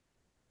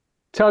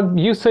 Tug,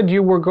 you said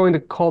you were going to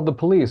call the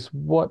police.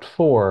 What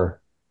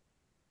for?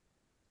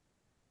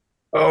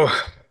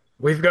 Oh,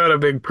 we've got a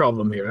big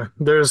problem here.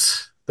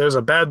 There's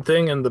a bad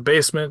thing in the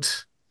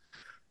basement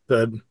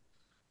that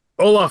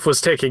Olaf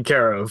was taking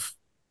care of,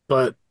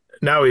 but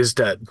now he's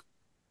dead,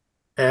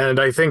 and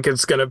I think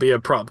it's gonna be a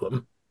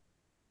problem.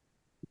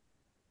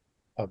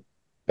 A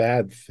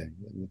bad thing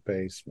in the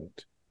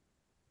basement.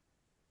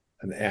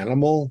 An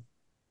animal?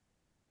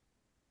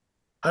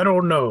 I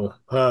don't know.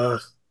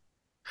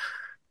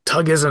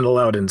 Tug isn't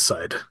allowed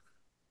inside.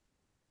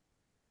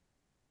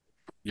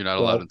 You're not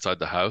allowed Well, inside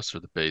the house or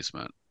the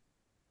basement.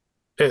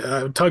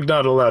 Tug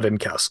not allowed in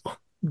castle.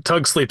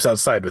 Tug sleeps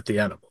outside with the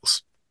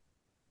animals.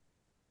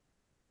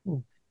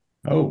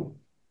 oh,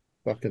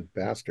 fucking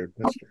bastard,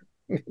 mister.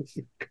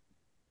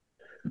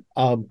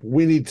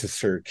 We need to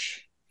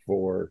search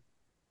for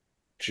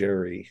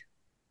Jerry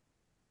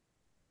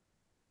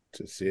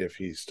to see if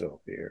he's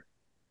still here.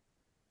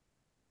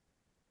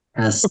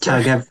 Yes, Okay.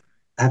 Tug,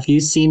 have you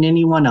seen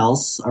anyone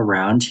else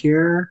around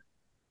here?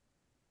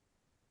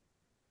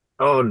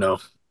 Oh no.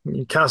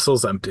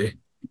 Castle's empty.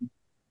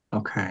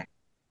 Okay.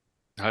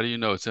 How do you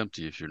know it's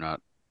empty if you're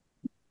not?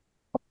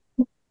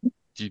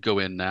 Do you go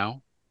in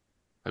now?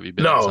 Have you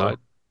been No. inside?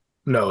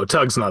 No,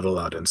 Tug's not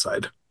allowed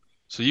inside.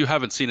 So you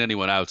haven't seen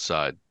anyone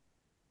outside.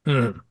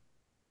 Hmm.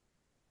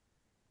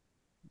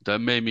 That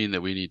may mean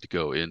that we need to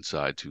go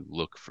inside to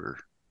look for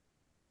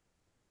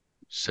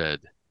said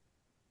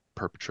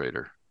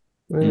perpetrator.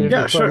 We need to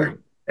Yeah, Mhm. sure.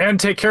 find. And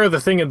take care of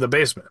the thing in the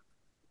basement.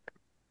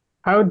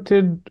 How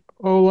did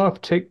Olaf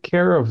take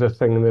care of the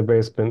thing in the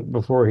basement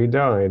before he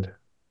died?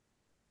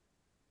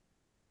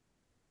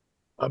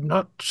 I'm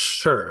not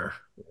sure,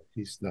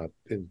 He's not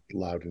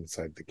allowed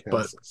inside the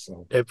but castle,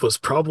 so it was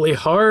probably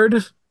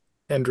hard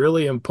and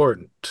really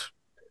important.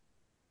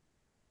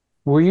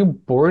 Were you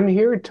born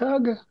here,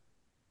 Tug?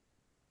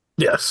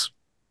 Yes.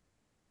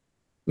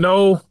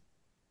 No,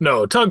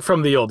 no, Tug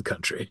from the old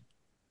country.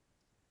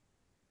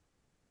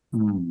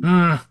 Hmm.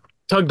 Hmm.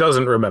 Tug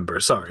doesn't remember,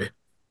 sorry.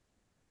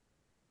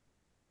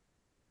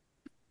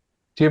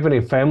 Do you have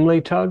any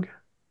family, Tug?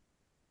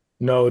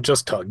 No,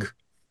 just Tug.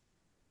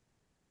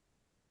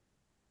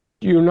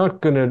 You're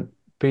not gonna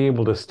be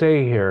able to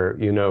stay here,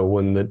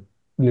 when the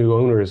new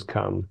owners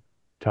come,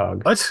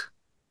 Tug. What?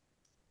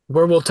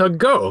 Where will Tug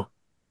go?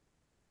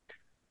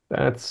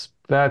 That's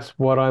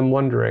what I'm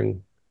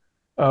wondering.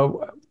 Uh,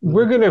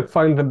 we're mm, gonna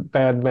find the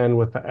bad man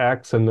with the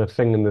axe and the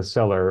thing in the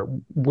cellar.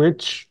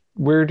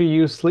 Where do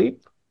you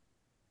sleep?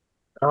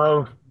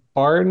 Oh,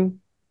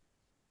 Barn?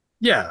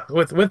 yeah,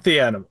 with the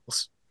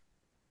animals.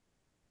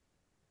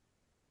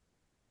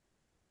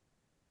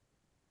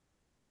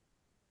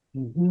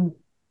 Mhm.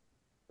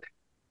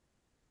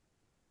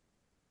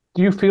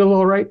 Do you feel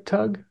all right,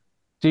 Tug?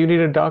 Do you need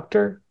a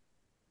doctor?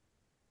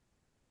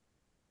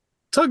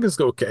 Tug is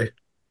okay.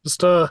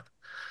 Just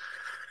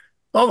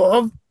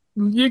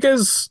you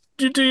guys,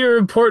 you do your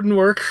important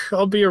work.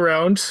 I'll be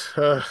around.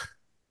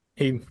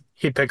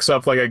 He picks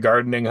up like a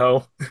gardening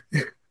hoe.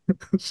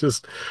 It's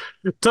just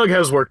Tug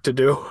has work to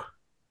do.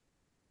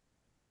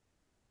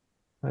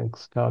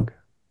 Thanks, Tug.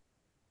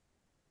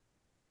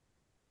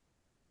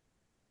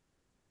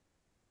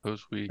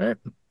 Suppose we Right.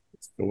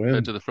 let's go head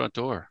in. to the front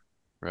door,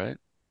 right?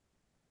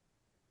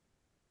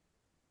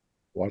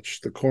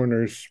 Watch the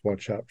corners.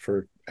 Watch out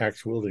for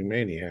axe wielding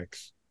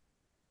maniacs.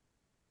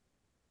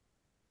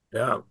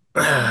 Yeah.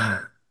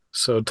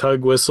 So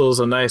Tug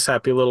whistles a nice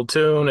happy little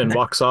tune and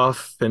walks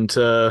off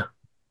into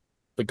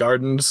the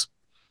gardens.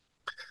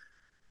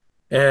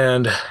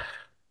 And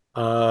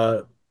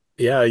uh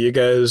yeah, you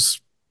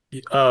guys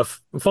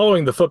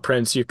following the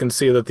footprints, you can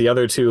see that the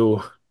other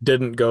two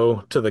didn't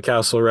go to the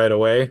castle right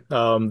away.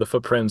 The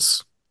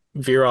footprints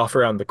veer off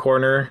around the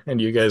corner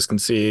and you guys can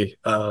see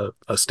a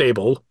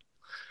stable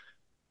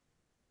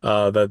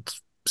that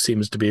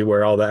seems to be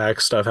where all the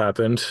axe stuff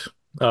happened.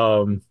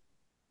 Um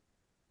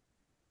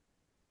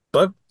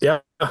but yeah,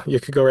 you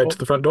could go right to Oh,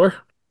 the front door.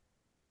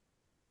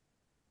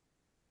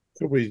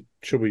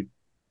 should we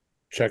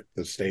check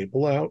the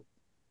stable out?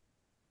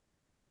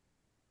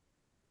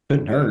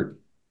 Couldn't Yeah, hurt.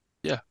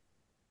 Yeah.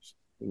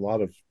 a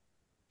lot of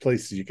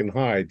places you can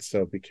hide,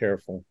 so be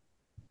careful.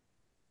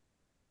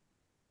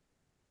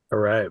 All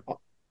right.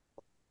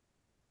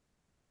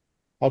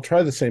 I'll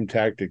try the same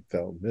tactic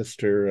though,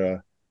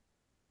 Mister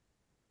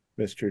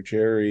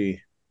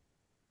Jerry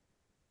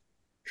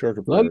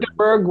Sugarberg.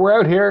 Lundenberg, we're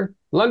out here.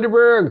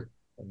 Lundenberg,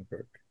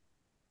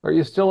 are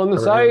you still on the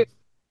All right. site?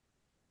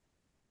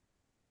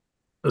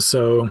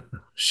 So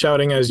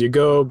shouting as you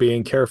go,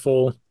 being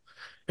careful.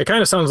 It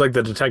kind of sounds like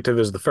the detective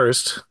is the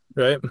first,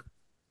 right?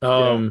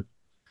 Yeah, Um,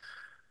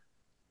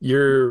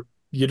 you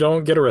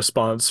don't get a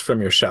response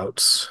from your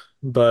shouts,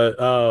 but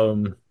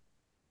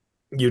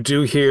you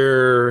do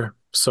hear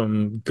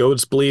some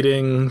goats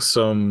bleating,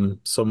 some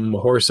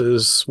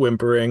horses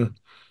whimpering.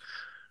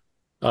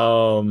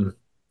 Um,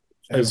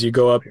 as you animals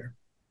go up up here.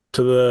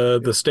 to the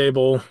Yeah. the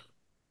stable,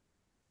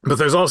 but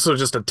there's also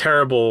just a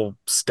terrible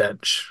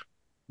stench.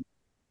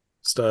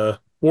 Just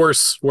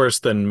worse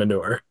than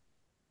manure.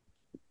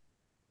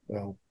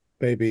 Well,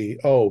 maybe.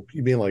 Oh,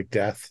 you mean like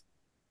death?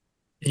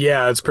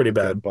 Yeah, it's Like pretty a dead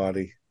bad.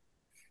 body.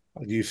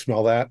 Do you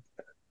smell that?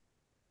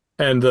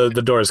 And the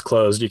door is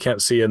closed. You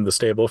can't see in the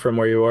stable from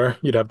where you are.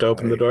 You'd have to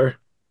open the I door.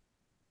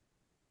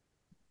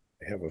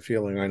 have a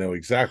feeling I know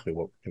exactly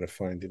what we're going to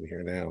find in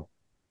here now.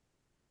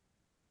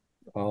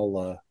 I'll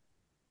uh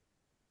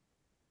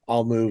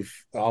I'll move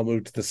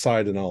to the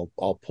side and I'll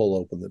pull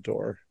open the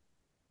door.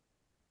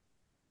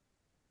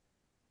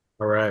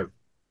 All right.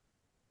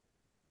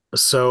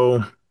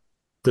 So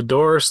the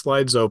door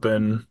slides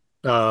open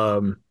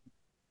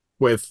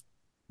with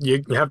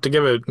you have to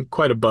give it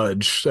quite a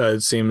budge.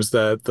 It seems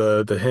that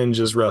the hinge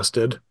is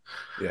rusted.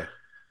 Yeah.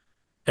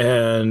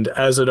 And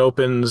as it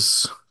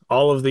opens,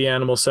 all of the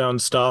animal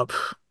sounds stop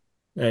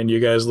and you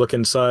guys look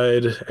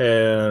inside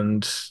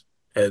and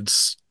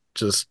it's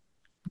just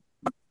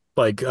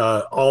like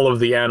all of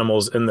the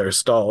animals in their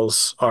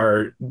stalls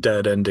are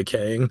dead and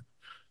decaying.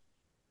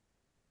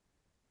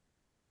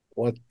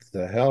 What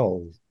the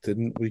hell?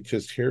 Didn't we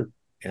just hear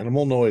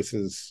animal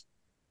noises?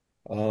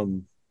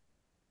 Um,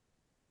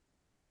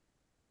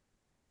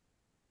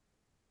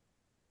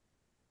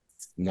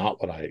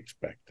 not what I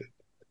expected.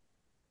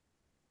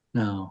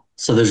 No.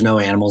 So there's no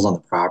animals on the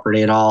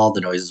property at all.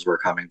 The noises were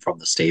coming from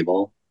the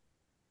stable.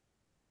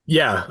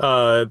 Yeah,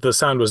 the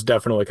sound was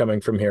definitely coming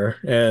from here,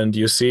 and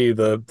you see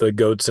the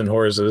goats and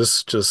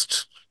horses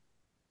just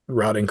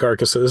rotting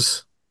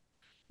carcasses.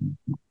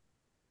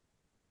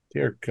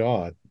 Dear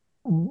God.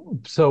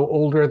 So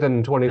older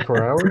than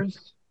 24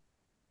 hours?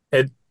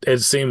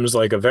 It seems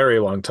like a very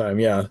long time,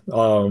 yeah.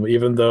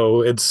 Even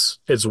though it's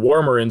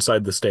warmer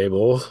inside the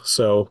stable,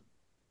 so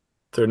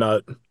they're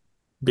not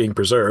being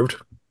preserved.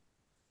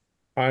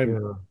 I'm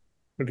Yeah.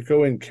 going to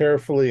go in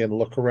carefully and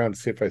look around to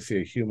see if I see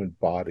a human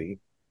body.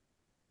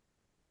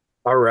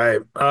 All right.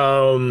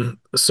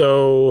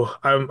 So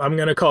I'm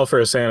gonna call for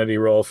a sanity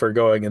roll for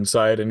going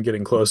inside and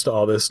getting close to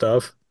all this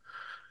stuff.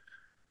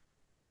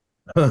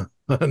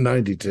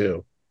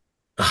 92.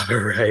 All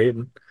right.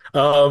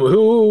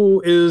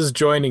 Who is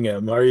joining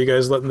him? Are you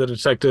guys letting the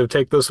detective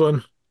take this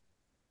one?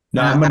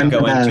 No, I'm going to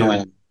go gonna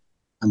into.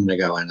 I'm gonna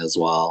go in as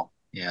well.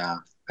 Yeah.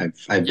 I've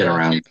been Yeah.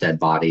 around dead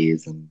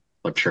bodies and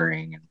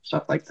butchering and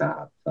stuff like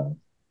that. So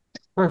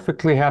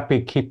Perfectly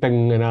happy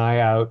keeping an eye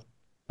out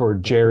for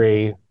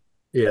Jerry.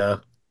 Yeah.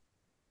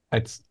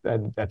 That's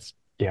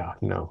yeah,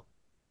 no.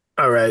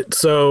 All right.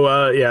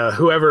 So yeah,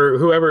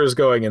 whoever is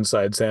going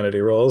inside sanity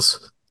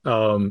rolls.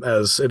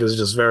 As it is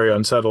just very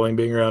unsettling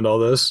being around all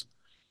this.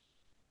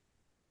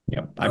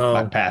 Yep, I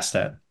Um, passed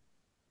that.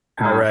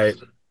 all right.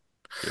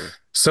 Sure.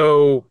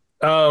 So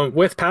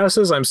with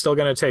passes, I'm still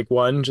gonna take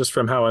one just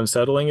from how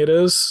unsettling it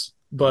is.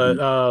 But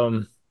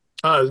Mhm.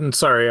 I'm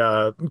sorry,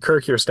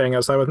 Kirk, you're staying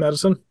outside with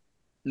Madison?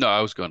 No,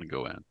 I was going to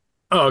go in.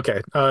 Oh,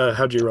 okay.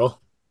 How'd you roll?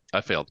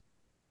 I failed.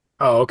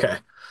 Oh, okay.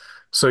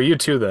 So you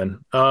two then.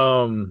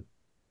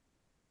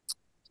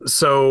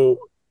 So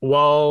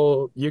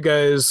while you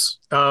guys,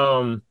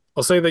 I'll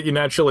say that you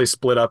naturally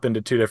split up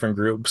into two different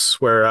groups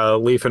where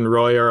Leaf and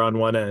Roy are on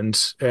one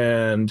end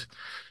and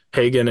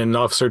Hagen and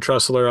Officer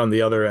Trussell are on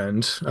the other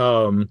end.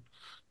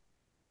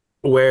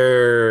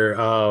 Where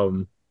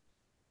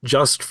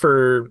just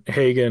for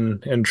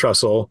Hagen and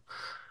Trussell,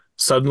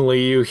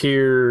 suddenly you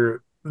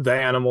hear the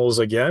animals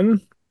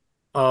again,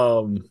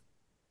 um,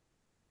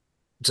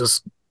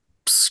 just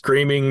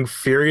screaming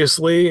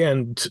furiously,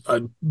 and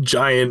a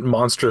giant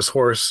monstrous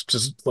horse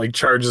just like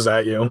charges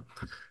at you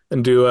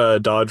and do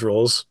dodge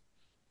rolls.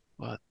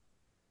 What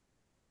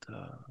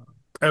the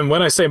And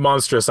when I say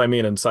monstrous, I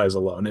mean in size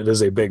alone. It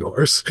is a big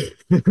horse.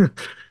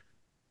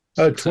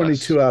 22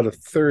 success? out of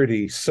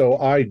 30. So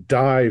I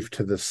dive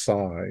to the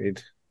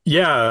side.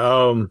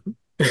 Yeah.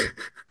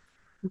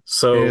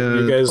 So you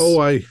And guys,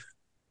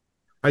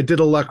 I did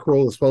a luck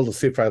roll as well to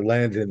see if I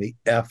landed in the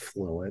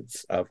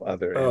effluence of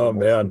other oh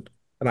animals. man.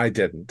 And I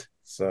didn't.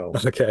 So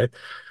Okay.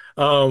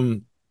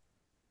 Um,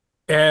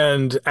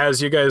 and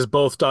as you guys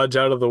both dodge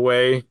out of the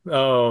way,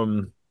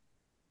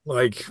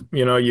 like,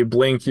 you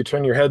blink, you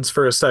turn your heads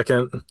for a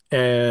second,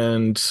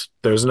 and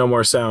there's no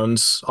more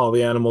sounds. All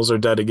the animals are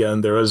dead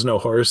again. There is no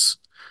horse.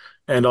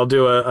 And I'll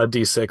do a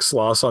D6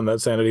 loss on that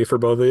sanity for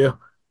both of you.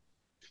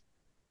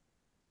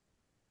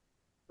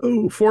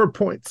 oh, 4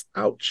 points.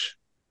 Ouch.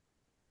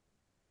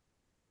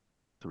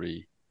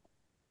 3.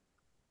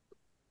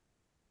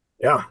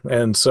 Yeah,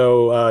 and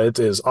so it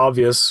is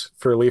obvious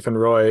for Leaf and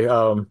Roy.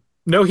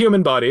 No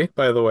human body,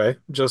 by the way.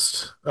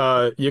 Just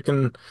you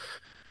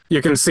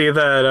can see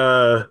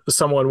that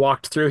someone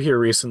walked through here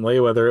recently,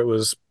 whether it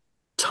was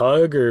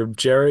Tug or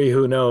Jerry,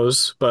 who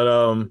knows.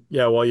 But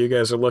yeah, while you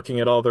guys are looking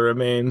at all the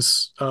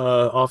remains,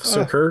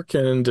 Officer Uh, Kirk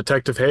and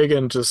Detective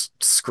Hagen just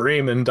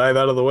scream and dive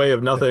out of the way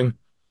of nothing.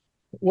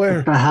 what the where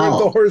did the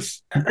hell?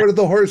 horse where did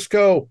the horse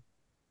go?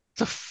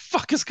 The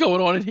fuck is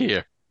going on in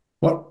here?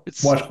 What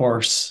It's what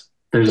horse?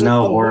 There's The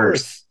no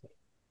horse. horse.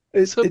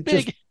 It so it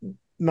just big.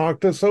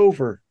 knocked us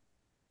over.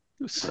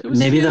 It was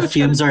Maybe huge. How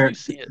didn't you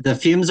see it? the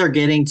fumes are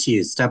getting to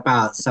you. Step Maybe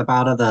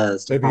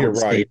out you're of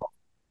the right. stable.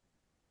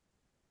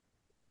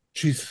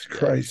 Jesus Yeah.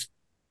 Christ.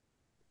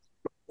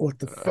 What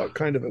the Uh, fuck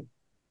kind of a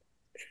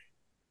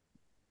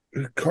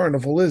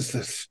carnival is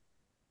this?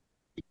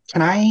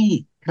 Can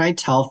I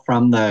tell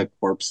from the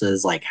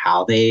corpses like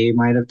how they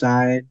might have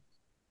died?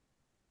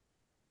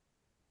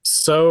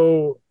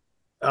 So,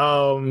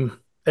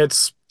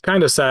 it's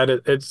kind of sad.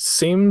 It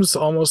seems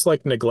almost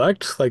like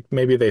neglect, like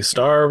maybe they Yeah.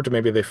 starved,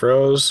 maybe they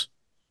froze.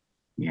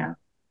 Yeah.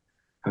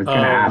 I was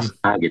gonna ask Um,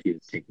 Doug if he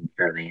was taking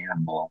care of the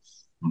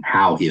animals and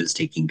how he was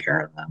taking care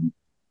of them.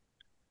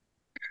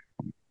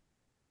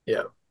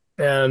 yeah.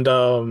 And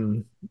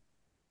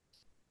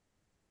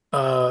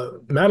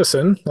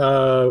Madison,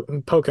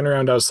 poking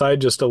around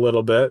outside just a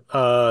little bit.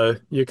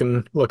 You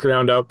can look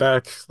around out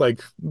back,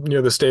 like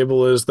near the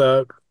stable is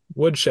that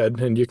woodshed,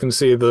 and you can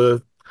see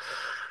the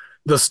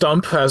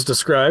stump as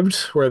described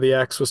where the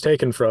axe was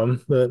taken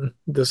from. That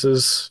this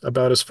is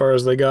about as far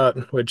as they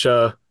got, which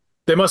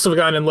they must have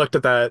gone and looked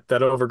at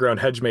that overgrown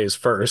hedge maze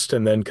first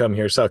and then come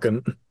here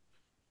second.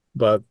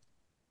 But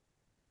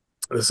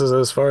This is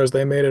as far as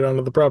they made it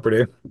onto the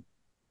property.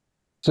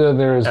 So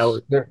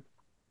Out,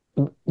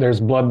 there's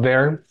blood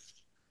there.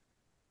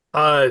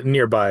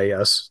 nearby,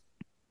 yes,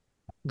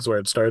 is where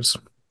it starts.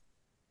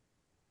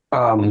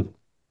 Um,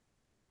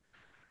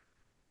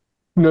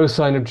 no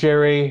sign of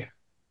Jerry.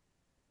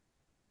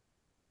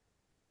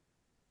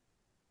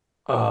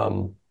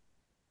 Um,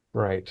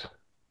 right.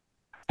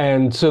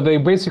 And so they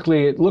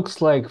basically, it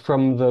looks like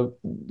from the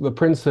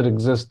prints that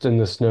exist in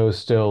the snow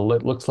still,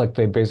 it looks like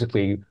they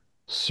basically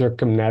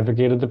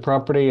circumnavigated the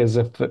property as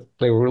if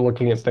they were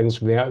looking at things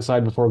from the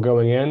outside before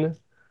going in.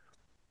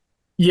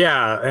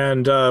 Yeah,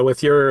 and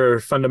with your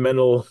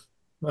fundamental,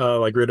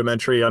 like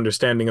rudimentary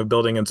understanding of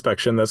building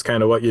inspection, that's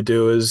kind of what you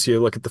do is you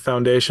look at the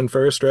foundation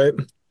first, right?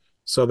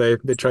 So they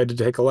tried to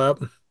take a lap.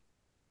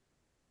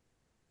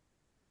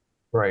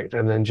 Right.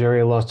 And then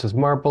Jerry lost his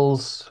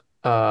marbles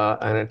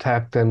and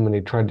attacked him, and he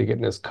tried to get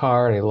in his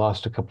car, and he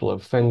lost a couple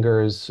of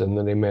fingers, and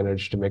then he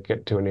managed to make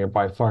it to a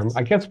nearby farm.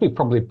 I guess we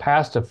probably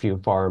passed a few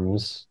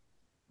farms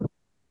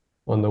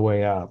on the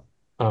way up.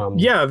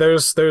 Yeah,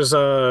 there's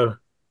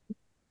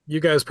you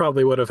guys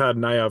probably would have had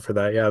an eye out for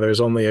that. Yeah, there's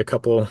only a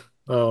couple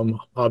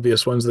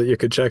obvious ones that you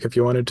could check if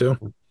you wanted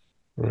to.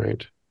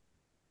 Right.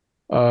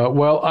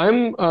 Well,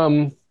 I'm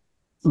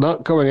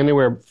not going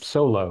anywhere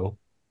solo,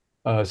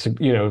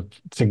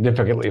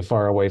 significantly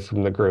far away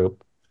from the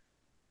group.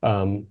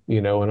 And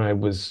I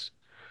was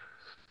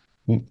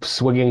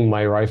swinging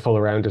my rifle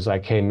around as I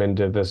came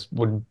into this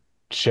wood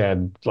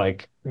shed,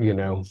 like,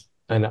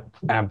 an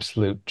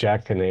absolute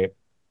jackanape,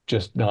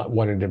 just not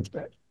wanting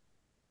to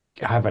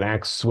have an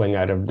axe swing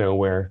out of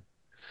nowhere.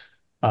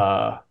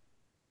 Uh,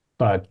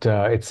 but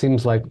it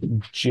seems like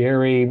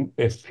Jerry,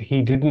 if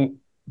he didn't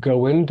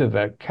go into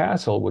the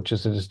castle, which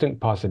is a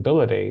distinct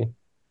possibility,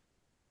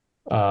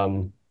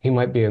 he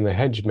might be in the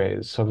hedge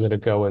maze. So I'm going to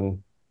go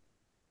and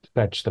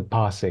fetch the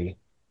posse.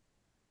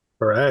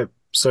 All right.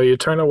 So you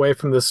turn away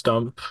from the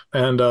stump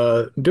and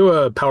do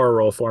a power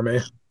roll for me.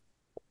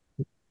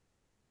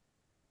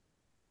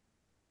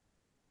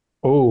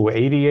 Oh,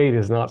 88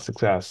 is not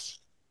success.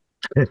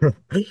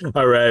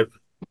 All right.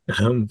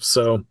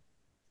 So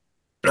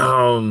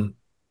um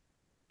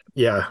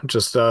yeah,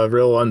 just a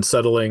real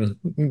unsettling,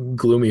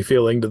 gloomy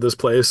feeling to this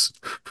place.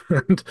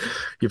 And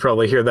you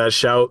probably hear that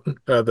shout,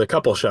 the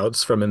couple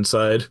shouts from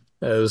inside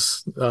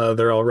as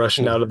they're all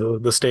rushing Mm, out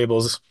of the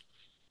stables.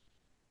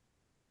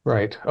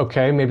 right.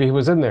 Okay, maybe he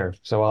was in there.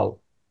 So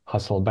I'll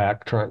hustle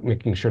back,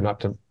 making sure not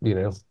to,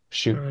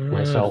 shoot Mm,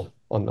 myself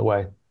on the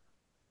way.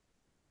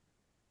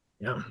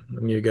 yeah,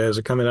 and you guys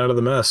are coming out of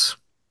the mess.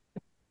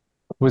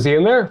 Was he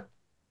in there?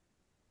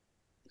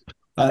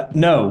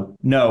 No,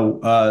 no.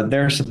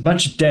 There's a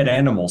bunch of dead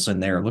animals in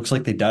there. Looks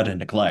like they died of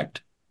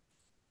neglect.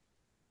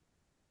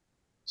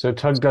 So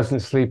Tug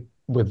doesn't sleep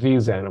with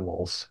these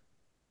animals.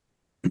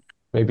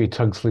 Maybe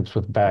Tug sleeps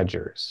with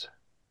badgers.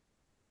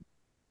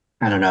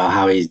 I don't know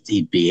how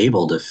he'd be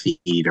able to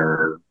feed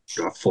or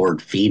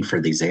afford feed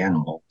for these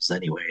animals,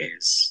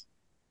 anyways.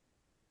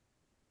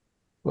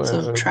 It's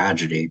a Well,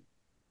 tragedy.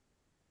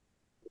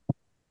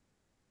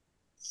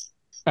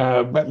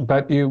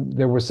 but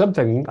there was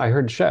something. I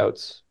heard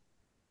shouts.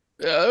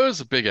 Yeah, there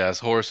was a big ass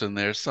horse in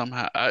there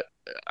somehow.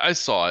 I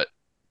saw it.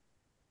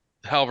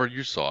 However,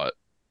 you saw it,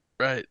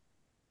 right?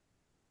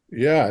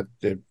 Yeah,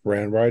 it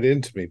ran right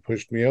into me,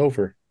 pushed me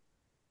over.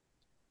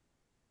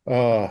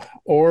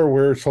 Or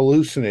we're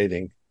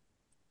hallucinating.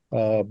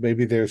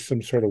 Maybe there's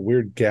some sort of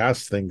weird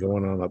gas thing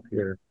going on up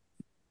here.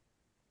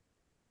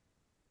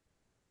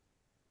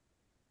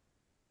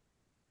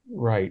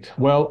 Right.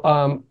 Well,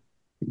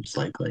 Seems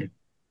likely.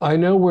 I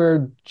know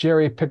where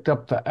Jerry picked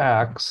up the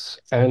axe,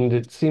 and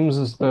it seems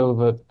as though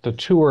the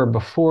tour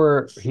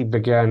before he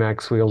began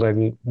axe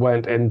wielding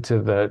went into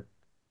the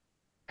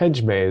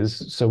hedge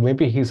maze. So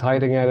maybe he's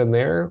hiding out in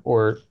there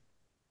or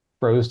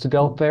froze to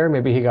death there.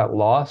 Maybe he got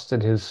lost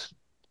in his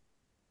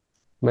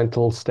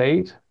mental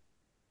state.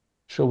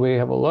 Shall we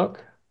have a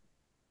look?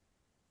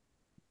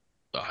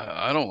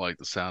 I don't like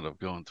the sound of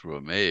going through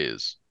a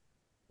maze.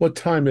 What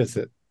time is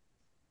it?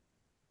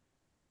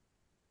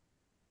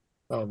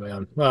 Oh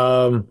man.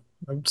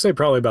 I'd say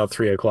probably about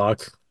 3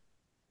 o'clock.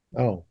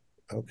 Oh,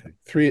 okay.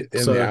 3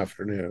 in the So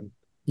afternoon.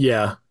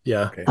 yeah,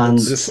 yeah. Okay.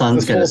 It's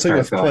Sun's This gonna whole thing start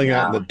is going playing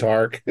out in the out.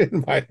 dark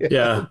in my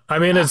yeah. head. I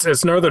mean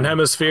it's northern Uh,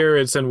 hemisphere,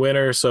 it's in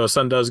winter, so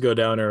sun does go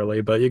down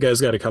early, but you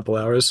guys got a couple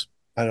hours.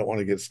 I don't want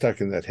to get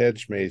stuck in that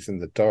hedge maze in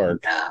the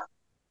dark. Yeah.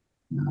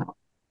 No.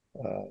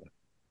 Uh,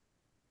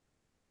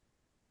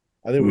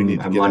 I think we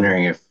need to I'm get a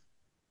wondering if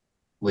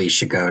we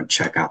should go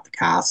check out the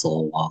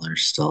castle while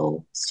there's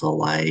still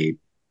light.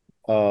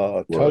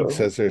 Tug Whoa.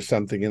 says there's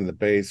something in the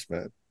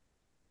basement.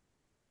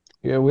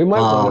 Yeah, we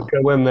might want to Well,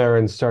 go in there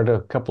and start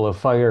a couple of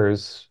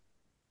fires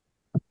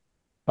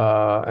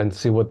and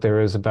see what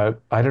there is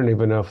about. I don't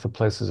even know if the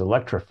place is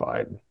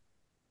electrified.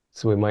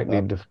 So we might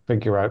Uh, need to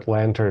figure out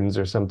lanterns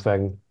or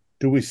something.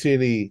 do we see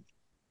any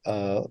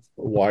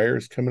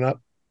wires coming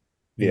up?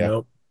 Yeah.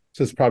 Nope.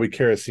 So it's probably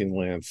kerosene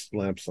lamps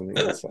on the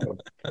inside.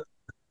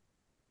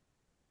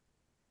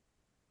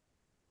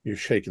 You're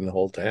shaking the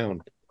whole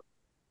town.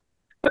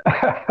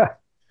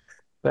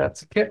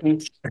 That's a kitten.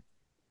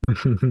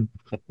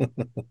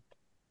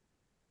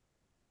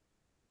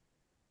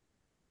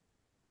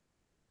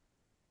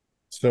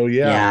 So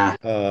yeah,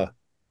 Yeah.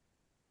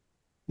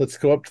 let's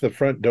go up to the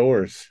front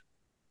doors.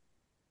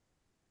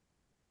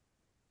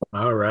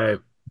 All right.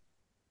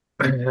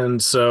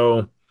 And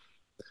so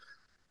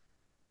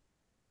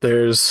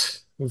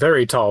there's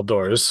very tall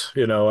doors,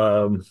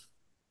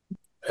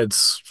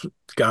 it's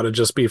got to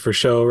just be for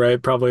show,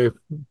 right? Probably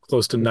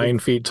close to 9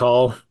 feet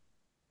tall,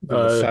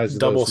 They're the size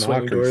of double those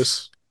swinging knockers.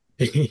 doors.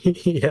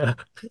 Yeah.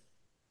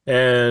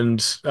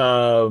 And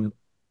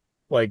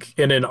like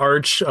in an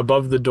arch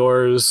above the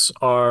doors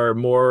are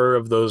more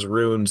of those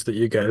runes that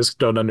you guys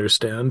don't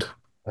understand.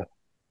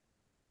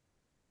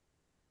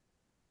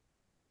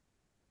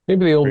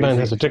 Maybe the old man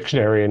has Crazy. a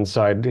dictionary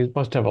inside. He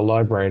must have a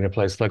library in a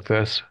place like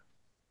this.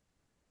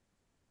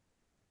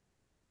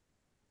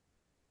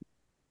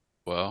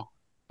 Well,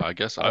 I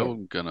guess Uh,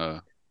 I'm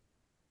gonna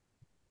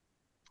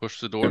push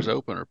the doors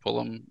open or pull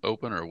them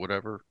open or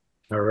whatever.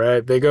 All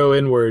right, they go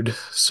inward.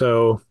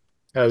 So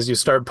as you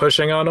start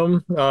pushing on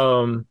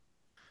them,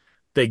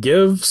 they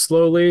give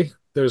slowly.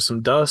 There's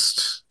some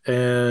dust,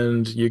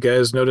 and you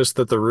guys notice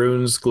that the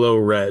runes glow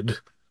red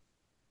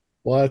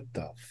what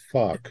the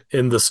fuck?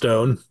 in the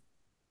stone.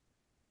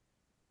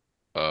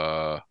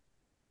 Uh,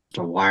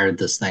 To wire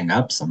this thing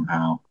up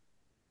somehow.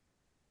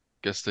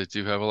 guess they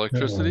do have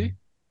Uh, electricity.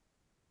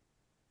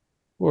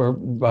 or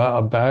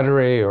a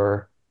battery,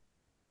 or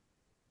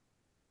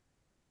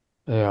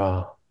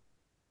yeah,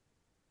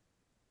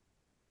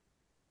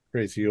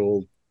 Crazy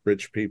old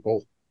rich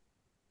people.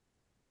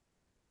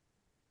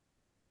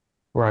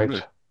 I'm right.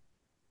 gonna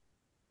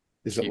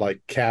Is it keep.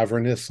 like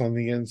cavernous on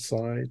the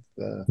inside?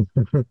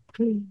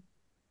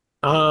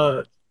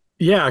 Uh,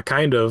 yeah,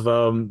 kind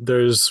of.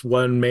 There's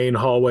one main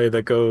hallway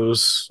that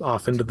goes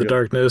off It's into the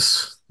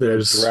darkness. real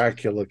There's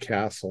Dracula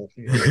castle.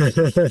 Yeah.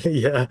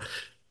 yeah.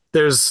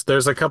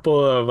 There's a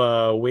couple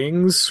of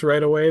wings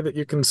right away that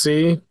you can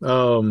see.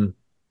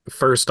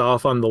 First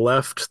off on the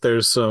left,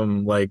 there's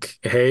some like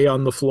hay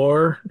on the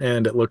floor,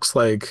 and it looks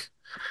like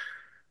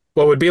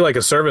what would be like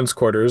a servant's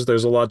quarters.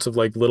 There's a lots of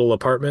like little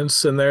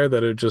apartments in there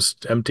that are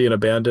just empty and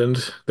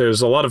abandoned.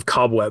 There's a lot of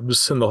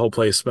cobwebs, and the whole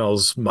place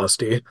smells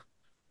musty.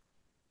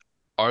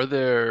 Are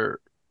there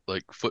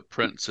like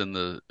footprints in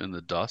the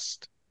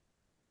dust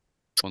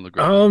on the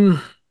ground?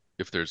 Um,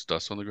 If there's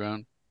dust on the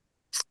ground,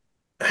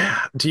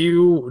 do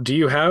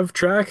you have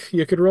track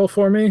you could roll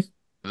for me?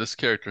 this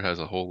character has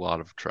a whole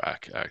lot of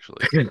track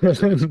actually. I didn't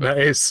expect it.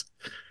 Nice.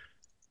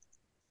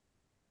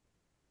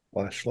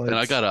 And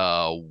I Flashlights. got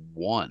a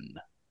one.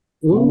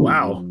 Oh,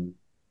 wow. Ooh.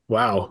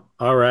 Wow.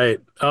 All right.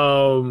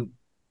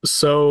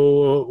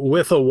 So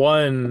with a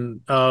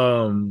one,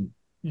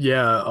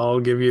 yeah, I'll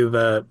give you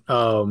that.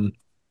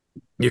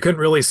 You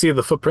couldn't really see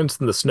the footprints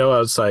in the snow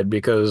outside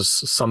because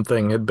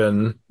something had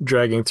been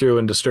dragging through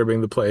and disturbing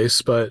the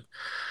place, but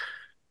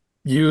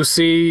you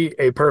see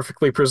a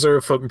perfectly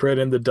preserved footprint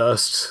in the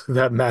dust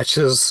that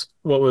matches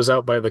what was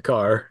out by the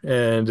car,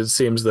 and it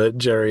seems that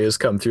Jerry has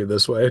come through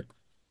this way.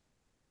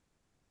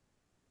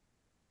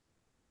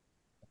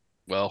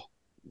 Well,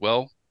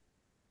 well,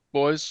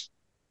 boys,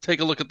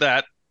 take a look at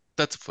that.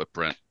 That's a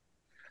footprint.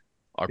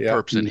 Our Yeah.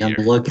 perp's in Be on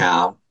the here.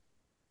 lookout.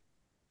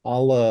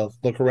 I'll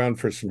look around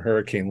for some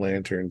hurricane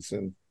lanterns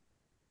and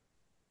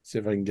see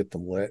if I can get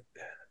them lit.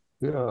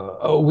 Yeah.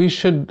 Oh, we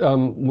should.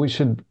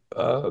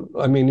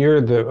 I mean,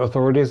 you're the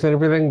authorities and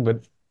everything,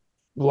 but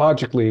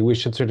logically, we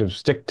should sort of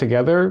stick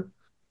together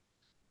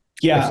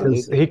Yeah,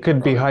 because Absolutely. he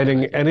could be Probably a good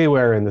hiding idea.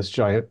 anywhere in this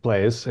giant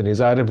place, and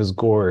he's out of his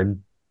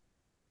gourd.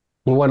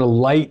 We want to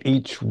light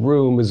each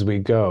room as we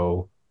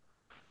go,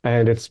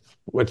 and it's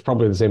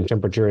probably the same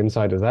temperature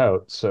inside as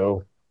out.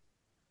 So,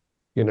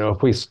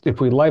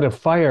 if we light a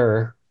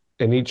fire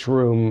in each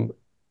room,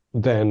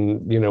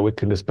 then we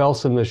can dispel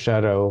some of the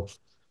shadow.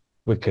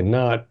 We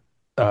cannot,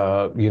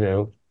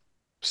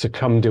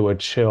 succumb to a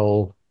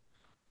chill.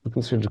 We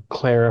can sort of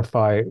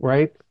clarify,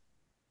 right?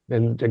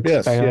 And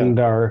Yes, yeah. expand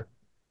our.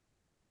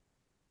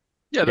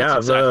 Yeah, that's Yeah,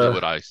 exactly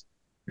what I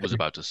was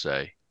about to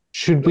say.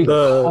 Should we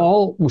the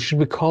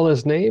call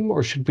his name,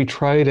 or should we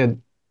try to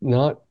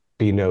not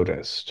be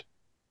noticed?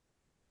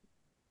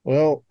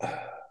 Well,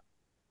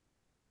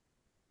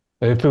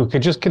 If we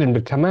could just get him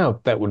to come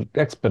out, that would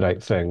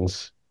expedite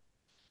things.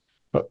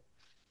 But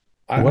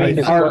I, what do I you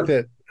think? think our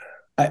that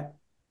I,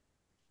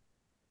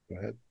 go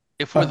ahead.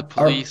 If we're the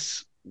our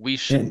police, we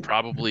should and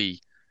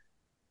probably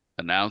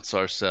announce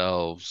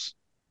ourselves.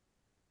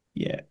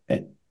 yeah,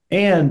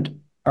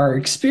 and our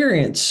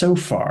experience so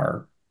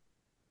far.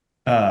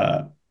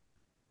 Uh,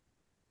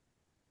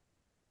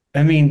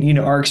 I mean,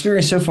 our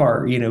experience so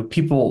far,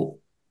 people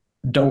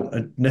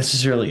don't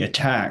necessarily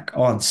attack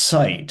on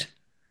sight.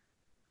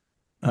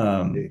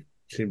 They Um,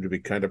 seem to be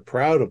kind of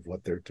proud of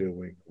what they're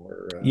doing.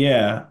 Or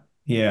yeah,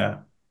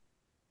 yeah,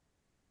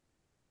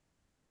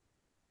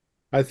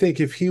 I think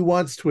if he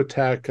wants to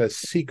attack us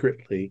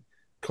secretly,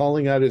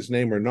 calling out his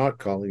name or not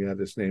calling out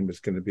his name is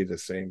going to be the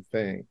same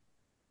thing.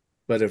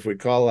 But if we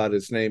call out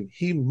his name,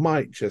 he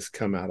might just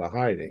come out of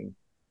hiding.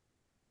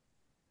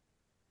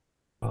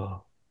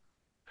 Oh.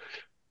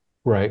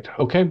 Right.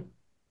 Okay.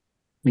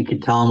 We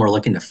could tell them we're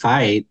looking to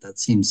fight. That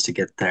seems to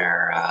get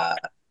their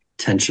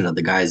attention of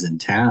the guys in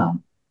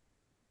town.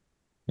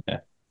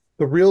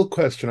 The real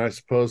question, I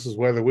suppose, is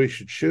whether we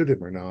should shoot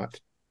him or not.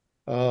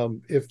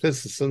 If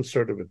this is some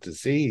sort of a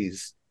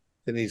disease,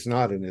 then he's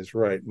not in his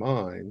right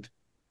mind.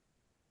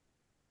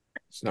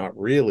 It's not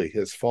really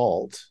his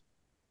fault.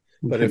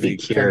 But if he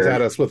comes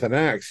at us with an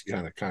axe, you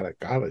kind of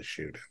gotta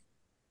shoot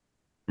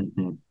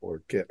him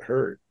or get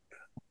hurt.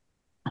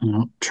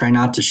 Try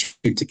not to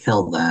shoot to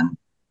kill then.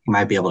 He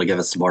might be able to give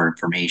us some more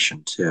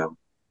information too.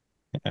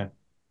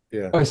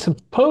 Yeah. I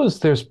suppose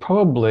there's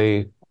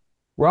probably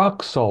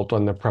rock salt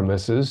on the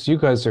premises. You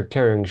guys are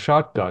carrying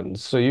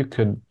shotguns, so you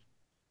could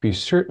be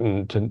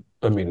certain to,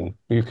 I mean,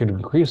 you could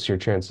increase your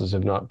chances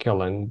of not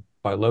killing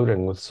by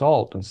loading with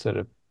salt instead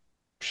of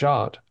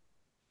shot.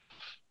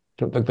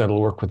 Don't think that'll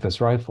work with this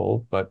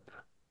rifle, but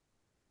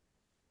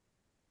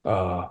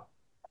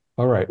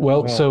all right.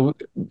 Well, so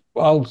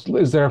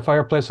is there a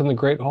fireplace in the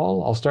Great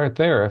Hall? I'll start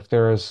there if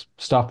there is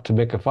stuff to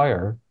make a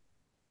fire.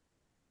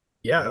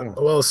 Yeah.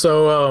 Well,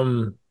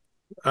 so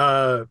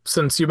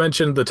since you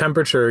mentioned the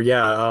temperature,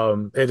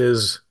 it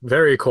is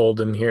very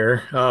cold in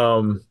here.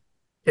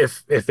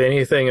 If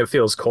anything, it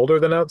feels colder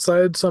than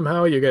outside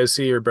somehow. You guys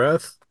see your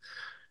breath.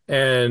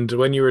 And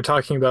when you were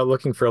talking about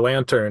looking for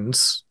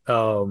lanterns,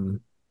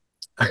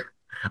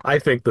 I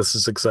think this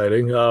is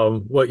exciting.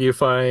 What you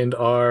find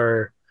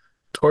are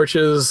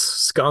torches,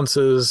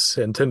 sconces,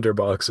 and tinder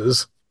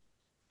boxes.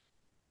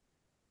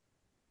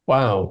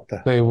 Wow,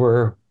 they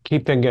were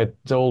keeping it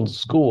old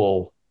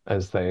school,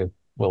 as they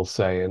will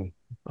say in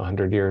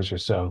 100 years or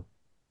so.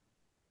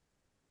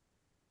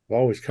 I've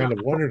always kind of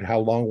wondered how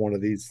long one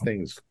of these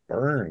things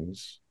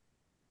burns.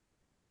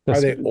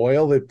 Are they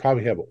oil? They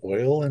probably have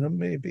oil in them,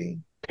 maybe.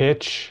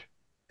 Pitch.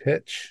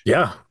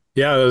 Yeah.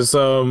 Yeah, there's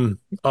a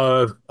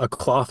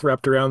cloth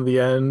wrapped around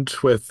the end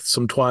with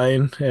some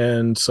twine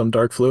and some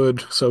dark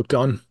fluid soaked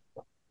on.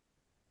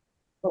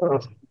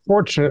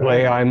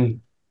 Fortunately,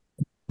 I'm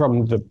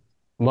from the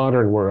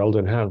modern world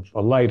and have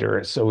a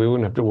lighter, so we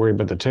wouldn't have to worry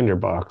about the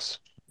tinderbox.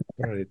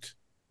 Right.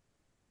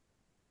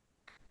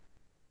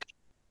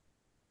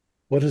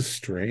 What a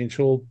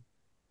strange old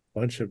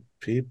bunch of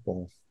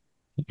people.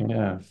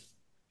 Yeah.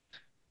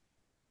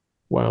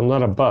 Well,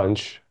 not a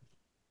bunch.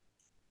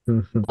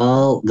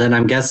 Well, then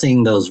I'm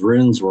guessing those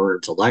runes were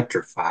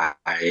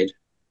electrified.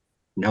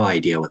 No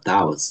idea what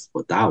that was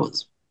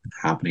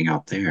happening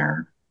out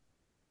there.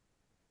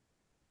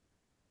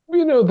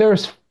 You know,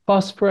 there's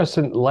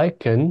phosphorescent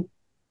lichen,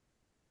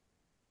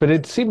 but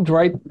it seemed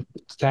right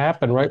to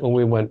happen right when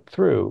we went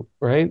through,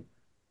 right?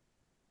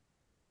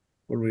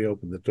 When we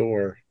opened the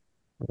door.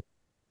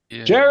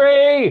 Yeah.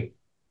 Jerry!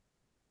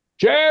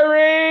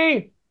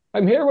 Jerry!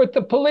 I'm here with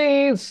the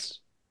police.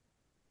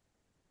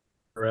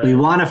 Right. We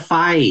want to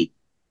fight.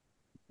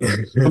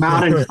 Come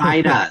out and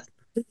fight us.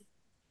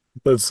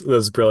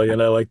 That's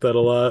brilliant. I like that a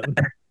lot.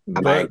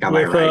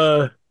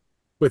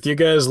 With you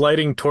guys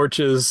lighting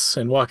torches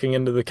and walking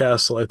into the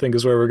castle, I think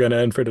is where we're going to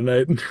end for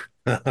tonight.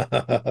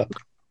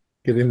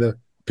 Getting the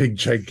big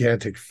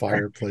gigantic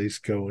fireplace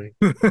going.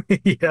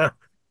 Yeah.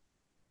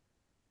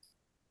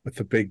 With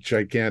the big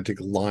gigantic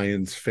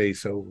lion's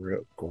face over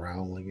it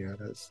growling at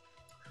us.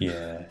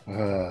 Yeah.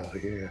 Oh,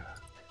 yeah.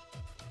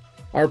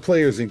 Our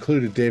players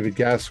included David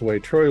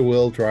Gassaway, Troy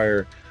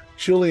Wildryer,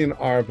 Julian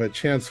Arba,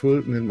 Chance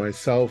Wooten, and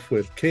myself,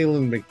 with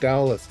Kaylin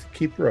McDowell as the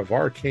keeper of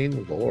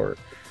arcane lore.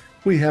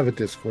 We have a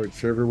Discord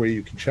server where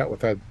you can chat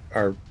with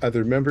our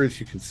other members,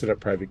 you can set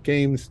up private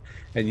games,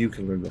 and you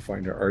can learn the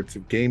finer arts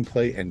of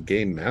gameplay and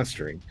game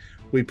mastering.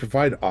 We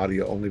provide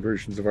audio-only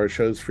versions of our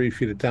shows free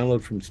for you to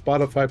download from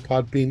Spotify,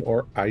 Podbean,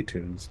 or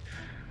iTunes.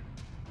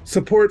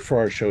 Support for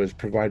our show is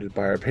provided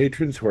by our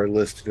patrons who are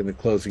listed in the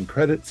closing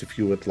credits. If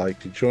you would like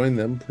to join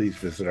them, please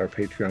visit our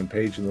Patreon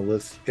page in the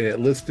list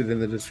listed in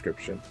the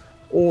description.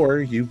 Or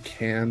you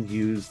can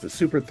use the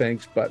Super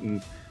Thanks button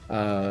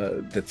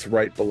that's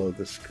right below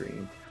the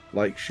screen.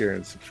 Like, share,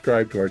 and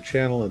subscribe to our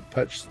channel, and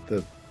punch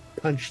the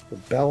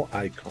bell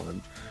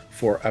icon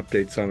for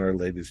updates on our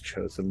latest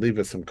shows, and leave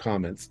us some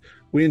comments.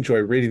 We enjoy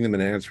reading them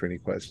and answering any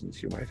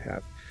questions you might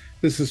have.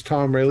 This is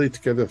Tom Rayleigh,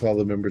 together with all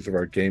the members of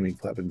our gaming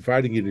club,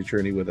 inviting you to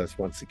journey with us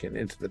once again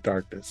into the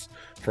darkness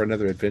for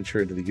another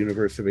adventure into the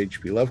universe of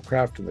H.P.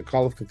 Lovecraft and the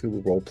Call of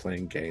Cthulhu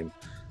role-playing game.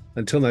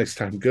 Until next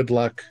time, good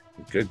luck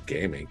and good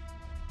gaming.